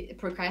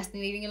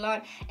procrastinating a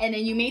lot. And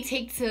then you may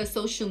take to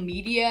social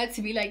media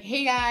to be like,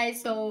 hey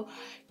guys, so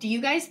do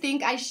you guys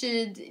think I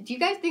should,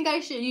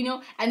 you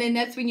know? And then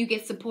that's when you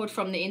get support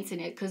from the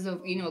internet because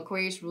of, you know,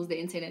 Aquarius rules the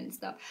internet and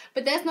stuff.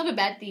 But that's not a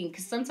bad thing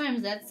because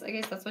sometimes I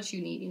guess that's what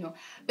you need, you know.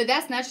 But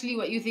that's naturally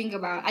what you think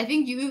about. I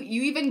think you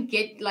even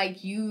get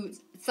like, you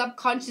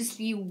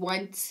subconsciously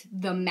want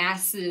the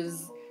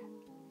masses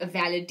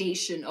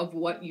validation of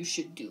what you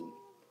should do.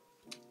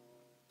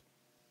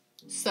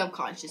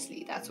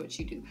 Subconsciously, that's what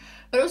you do.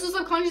 But also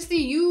subconsciously,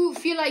 you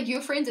feel like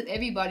you're friends with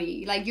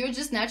everybody. Like, you're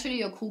just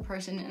naturally a cool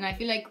person. And I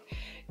feel like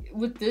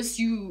with this,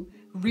 you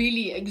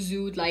really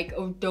exude like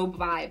a dope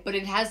vibe. But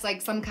it has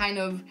like some kind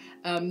of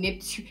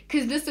Neptune.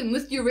 Because listen,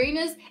 with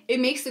Uranus, it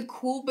makes it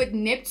cool. But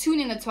Neptune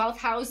in the 12th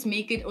house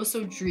make it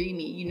also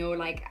dreamy, you know,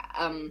 like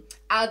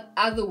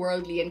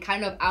otherworldly and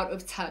kind of out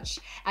of touch.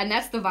 And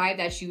that's the vibe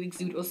that you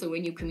exude also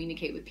when you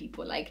communicate with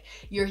people. Like,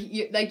 you're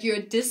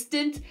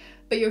distant,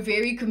 but you're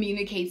very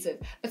communicative.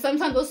 But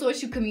sometimes also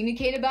what you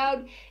communicate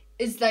about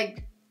is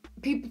like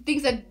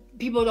things that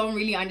people don't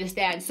really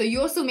understand. So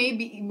you also may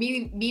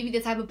be the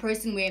type of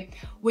person where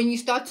when you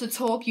start to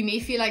talk, you may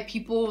feel like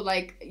people,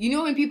 like, you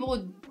know, when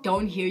people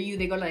don't hear you,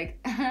 they go like,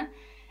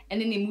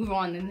 and then they move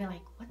on and they're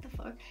like, what the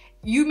fuck?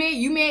 You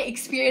may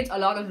experience a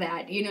lot of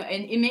that, you know,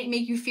 and it may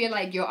make you feel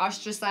like you're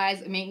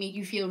ostracized. It may make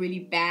you feel really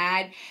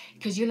bad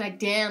because you're like,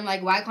 damn,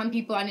 like, why can't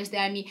people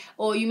understand me?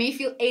 Or you may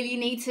feel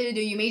alienated,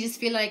 or you may just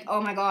feel like,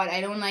 oh my god,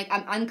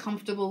 I'm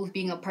uncomfortable with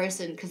being a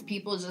person because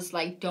people just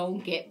like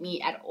don't get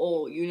me at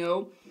all, you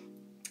know.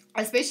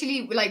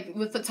 Especially like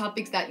with the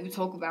topics that you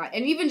talk about,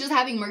 and even just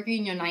having Mercury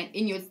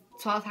in your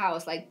 12th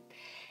house, like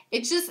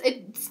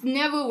it's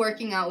never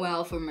working out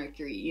well for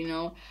Mercury, you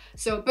know.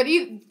 So, but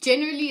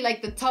generally,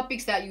 like, the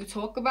topics that you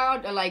talk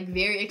about are like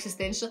very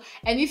existential,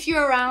 and if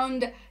you're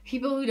around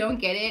people who don't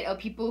get it, or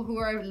people who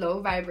are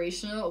low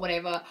vibrational or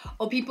whatever,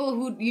 or people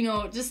who, you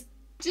know, just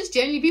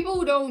generally people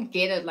who don't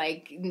get it,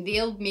 like,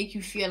 they'll make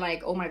you feel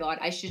like, oh my god,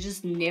 I should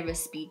just never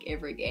speak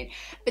ever again.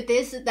 But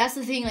that's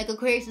the thing, like,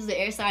 Aquarius is the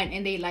air sign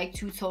and they like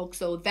to talk,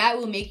 so that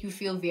will make you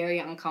feel very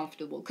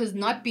uncomfortable because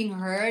not being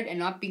heard and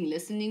not being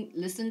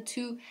listened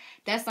to,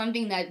 that's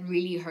something that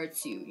really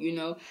hurts you, you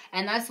know.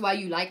 And that's why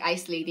you like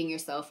isolating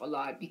yourself a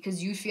lot,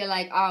 because you feel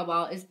like, oh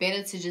well, it's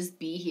better to just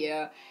be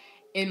here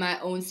in my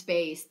own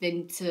space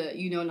than to,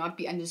 you know, not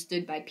be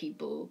understood by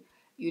people.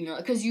 You know,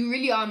 because you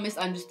really are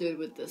misunderstood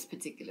with this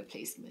particular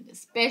placement,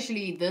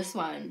 especially this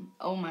one.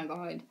 Oh my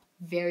god,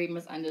 very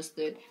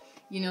misunderstood,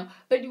 you know.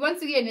 But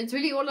once again, it's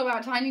really all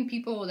about finding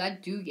people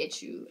that do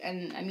get you.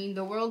 And I mean,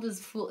 the world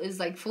is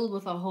filled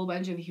with a whole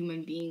bunch of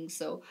human beings.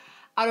 So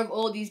out of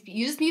all these,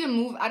 you just need to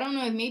move. I don't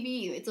know,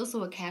 maybe it's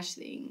also a cash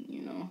thing,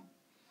 you know.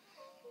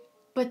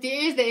 But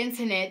there is the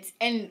internet,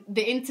 and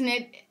the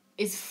internet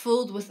is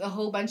filled with a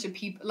whole bunch of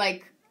people,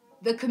 like,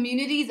 the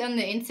communities on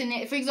the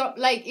internet. For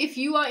example, like, if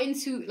you are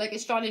into like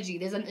astrology,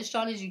 there's an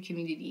astrology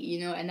community,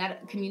 you know, and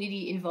that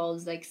community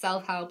involves like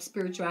self-help,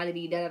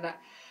 spirituality,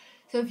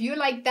 So if you're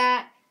like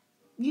that,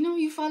 you know,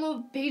 you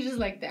follow pages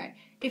like that.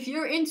 If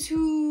you're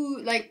into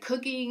like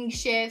cooking,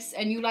 chefs,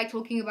 and you like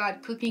talking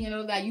about cooking and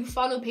all that, you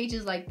follow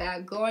pages like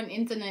that. Go on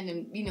internet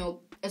and, you know,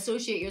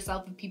 associate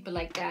yourself with people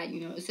like that, you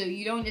know. So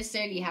you don't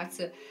necessarily have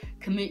to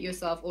commit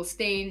yourself or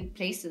stay in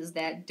places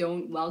that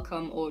don't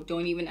welcome or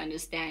don't even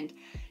understand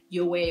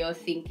your way of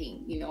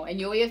thinking, you know. And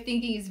your way of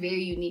thinking is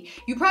very unique.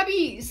 You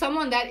probably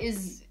someone that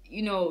is,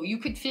 you know, you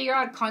could figure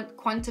out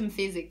quantum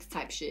physics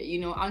type shit, you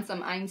know, on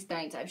some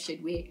Einstein type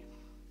shit, where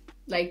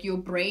like your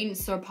brain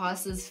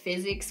surpasses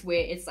physics,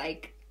 where it's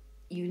like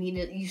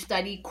you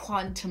study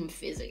quantum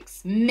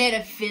physics,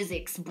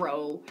 metaphysics,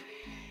 bro.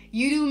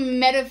 You do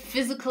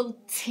metaphysical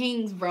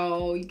things,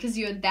 bro, because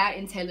you're that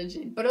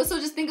intelligent. But also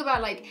just think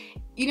about, like,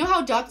 you know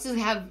how doctors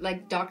have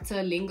like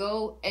doctor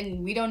lingo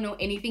and we don't know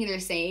anything they're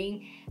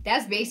saying?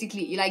 That's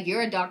basically like,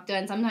 you're a doctor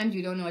and sometimes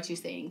you don't know what you're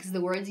saying because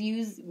the words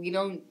used, we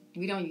don't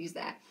use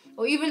that.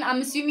 Or even,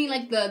 I'm assuming,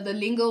 like the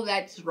lingo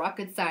that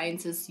rocket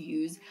scientists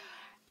use.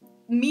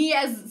 Me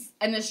as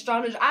an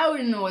astrologer, I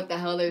wouldn't know what the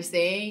hell they're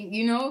saying,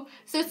 you know?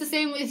 So it's the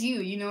same with you,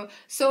 you know?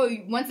 So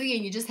once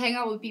again, you just hang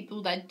out with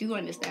people that do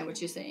understand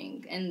what you're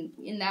saying. And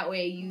in that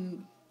way,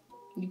 you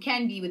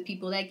can be with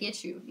people that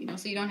get you, you know?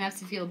 So you don't have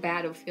to feel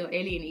bad or feel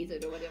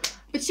alienated or whatever.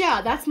 But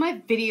yeah, that's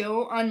my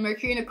video on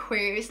Mercury and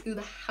Aquarius through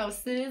the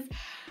houses.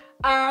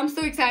 I'm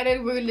so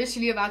excited. We're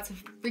literally about to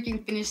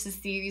freaking finish the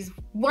series.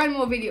 One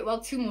more video, well,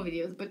 2 more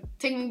videos, but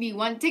technically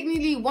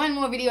one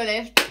more video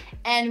left,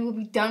 and we'll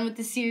be done with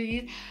the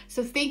series.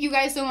 So thank you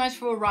guys so much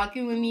for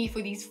rocking with me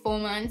for these 4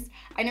 months.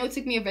 I know it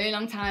took me a very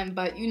long time,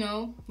 but you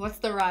know, what's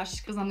the rush?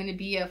 Because I'm gonna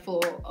be here for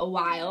a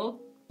while.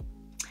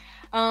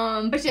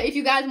 But yeah, if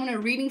you guys want a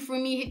reading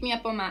from me, hit me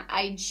up on my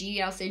IG.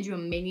 I'll send you a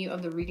menu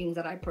of the readings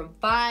that I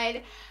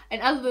provide.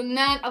 And other than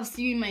that, I'll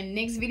see you in my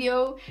next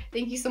video.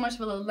 Thank you so much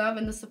for the love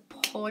and the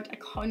support. I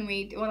can't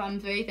wait. Well, I'm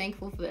very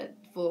thankful for that,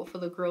 for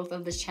the growth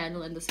of this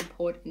channel and the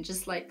support, and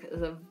just like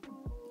the,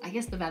 I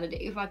guess, the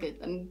validation. Fuck it,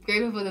 I'm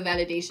grateful for the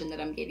validation that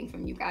I'm getting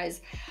from you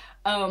guys.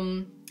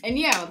 And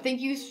yeah,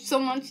 thank you so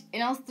much,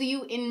 and I'll see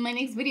you in my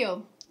next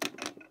video.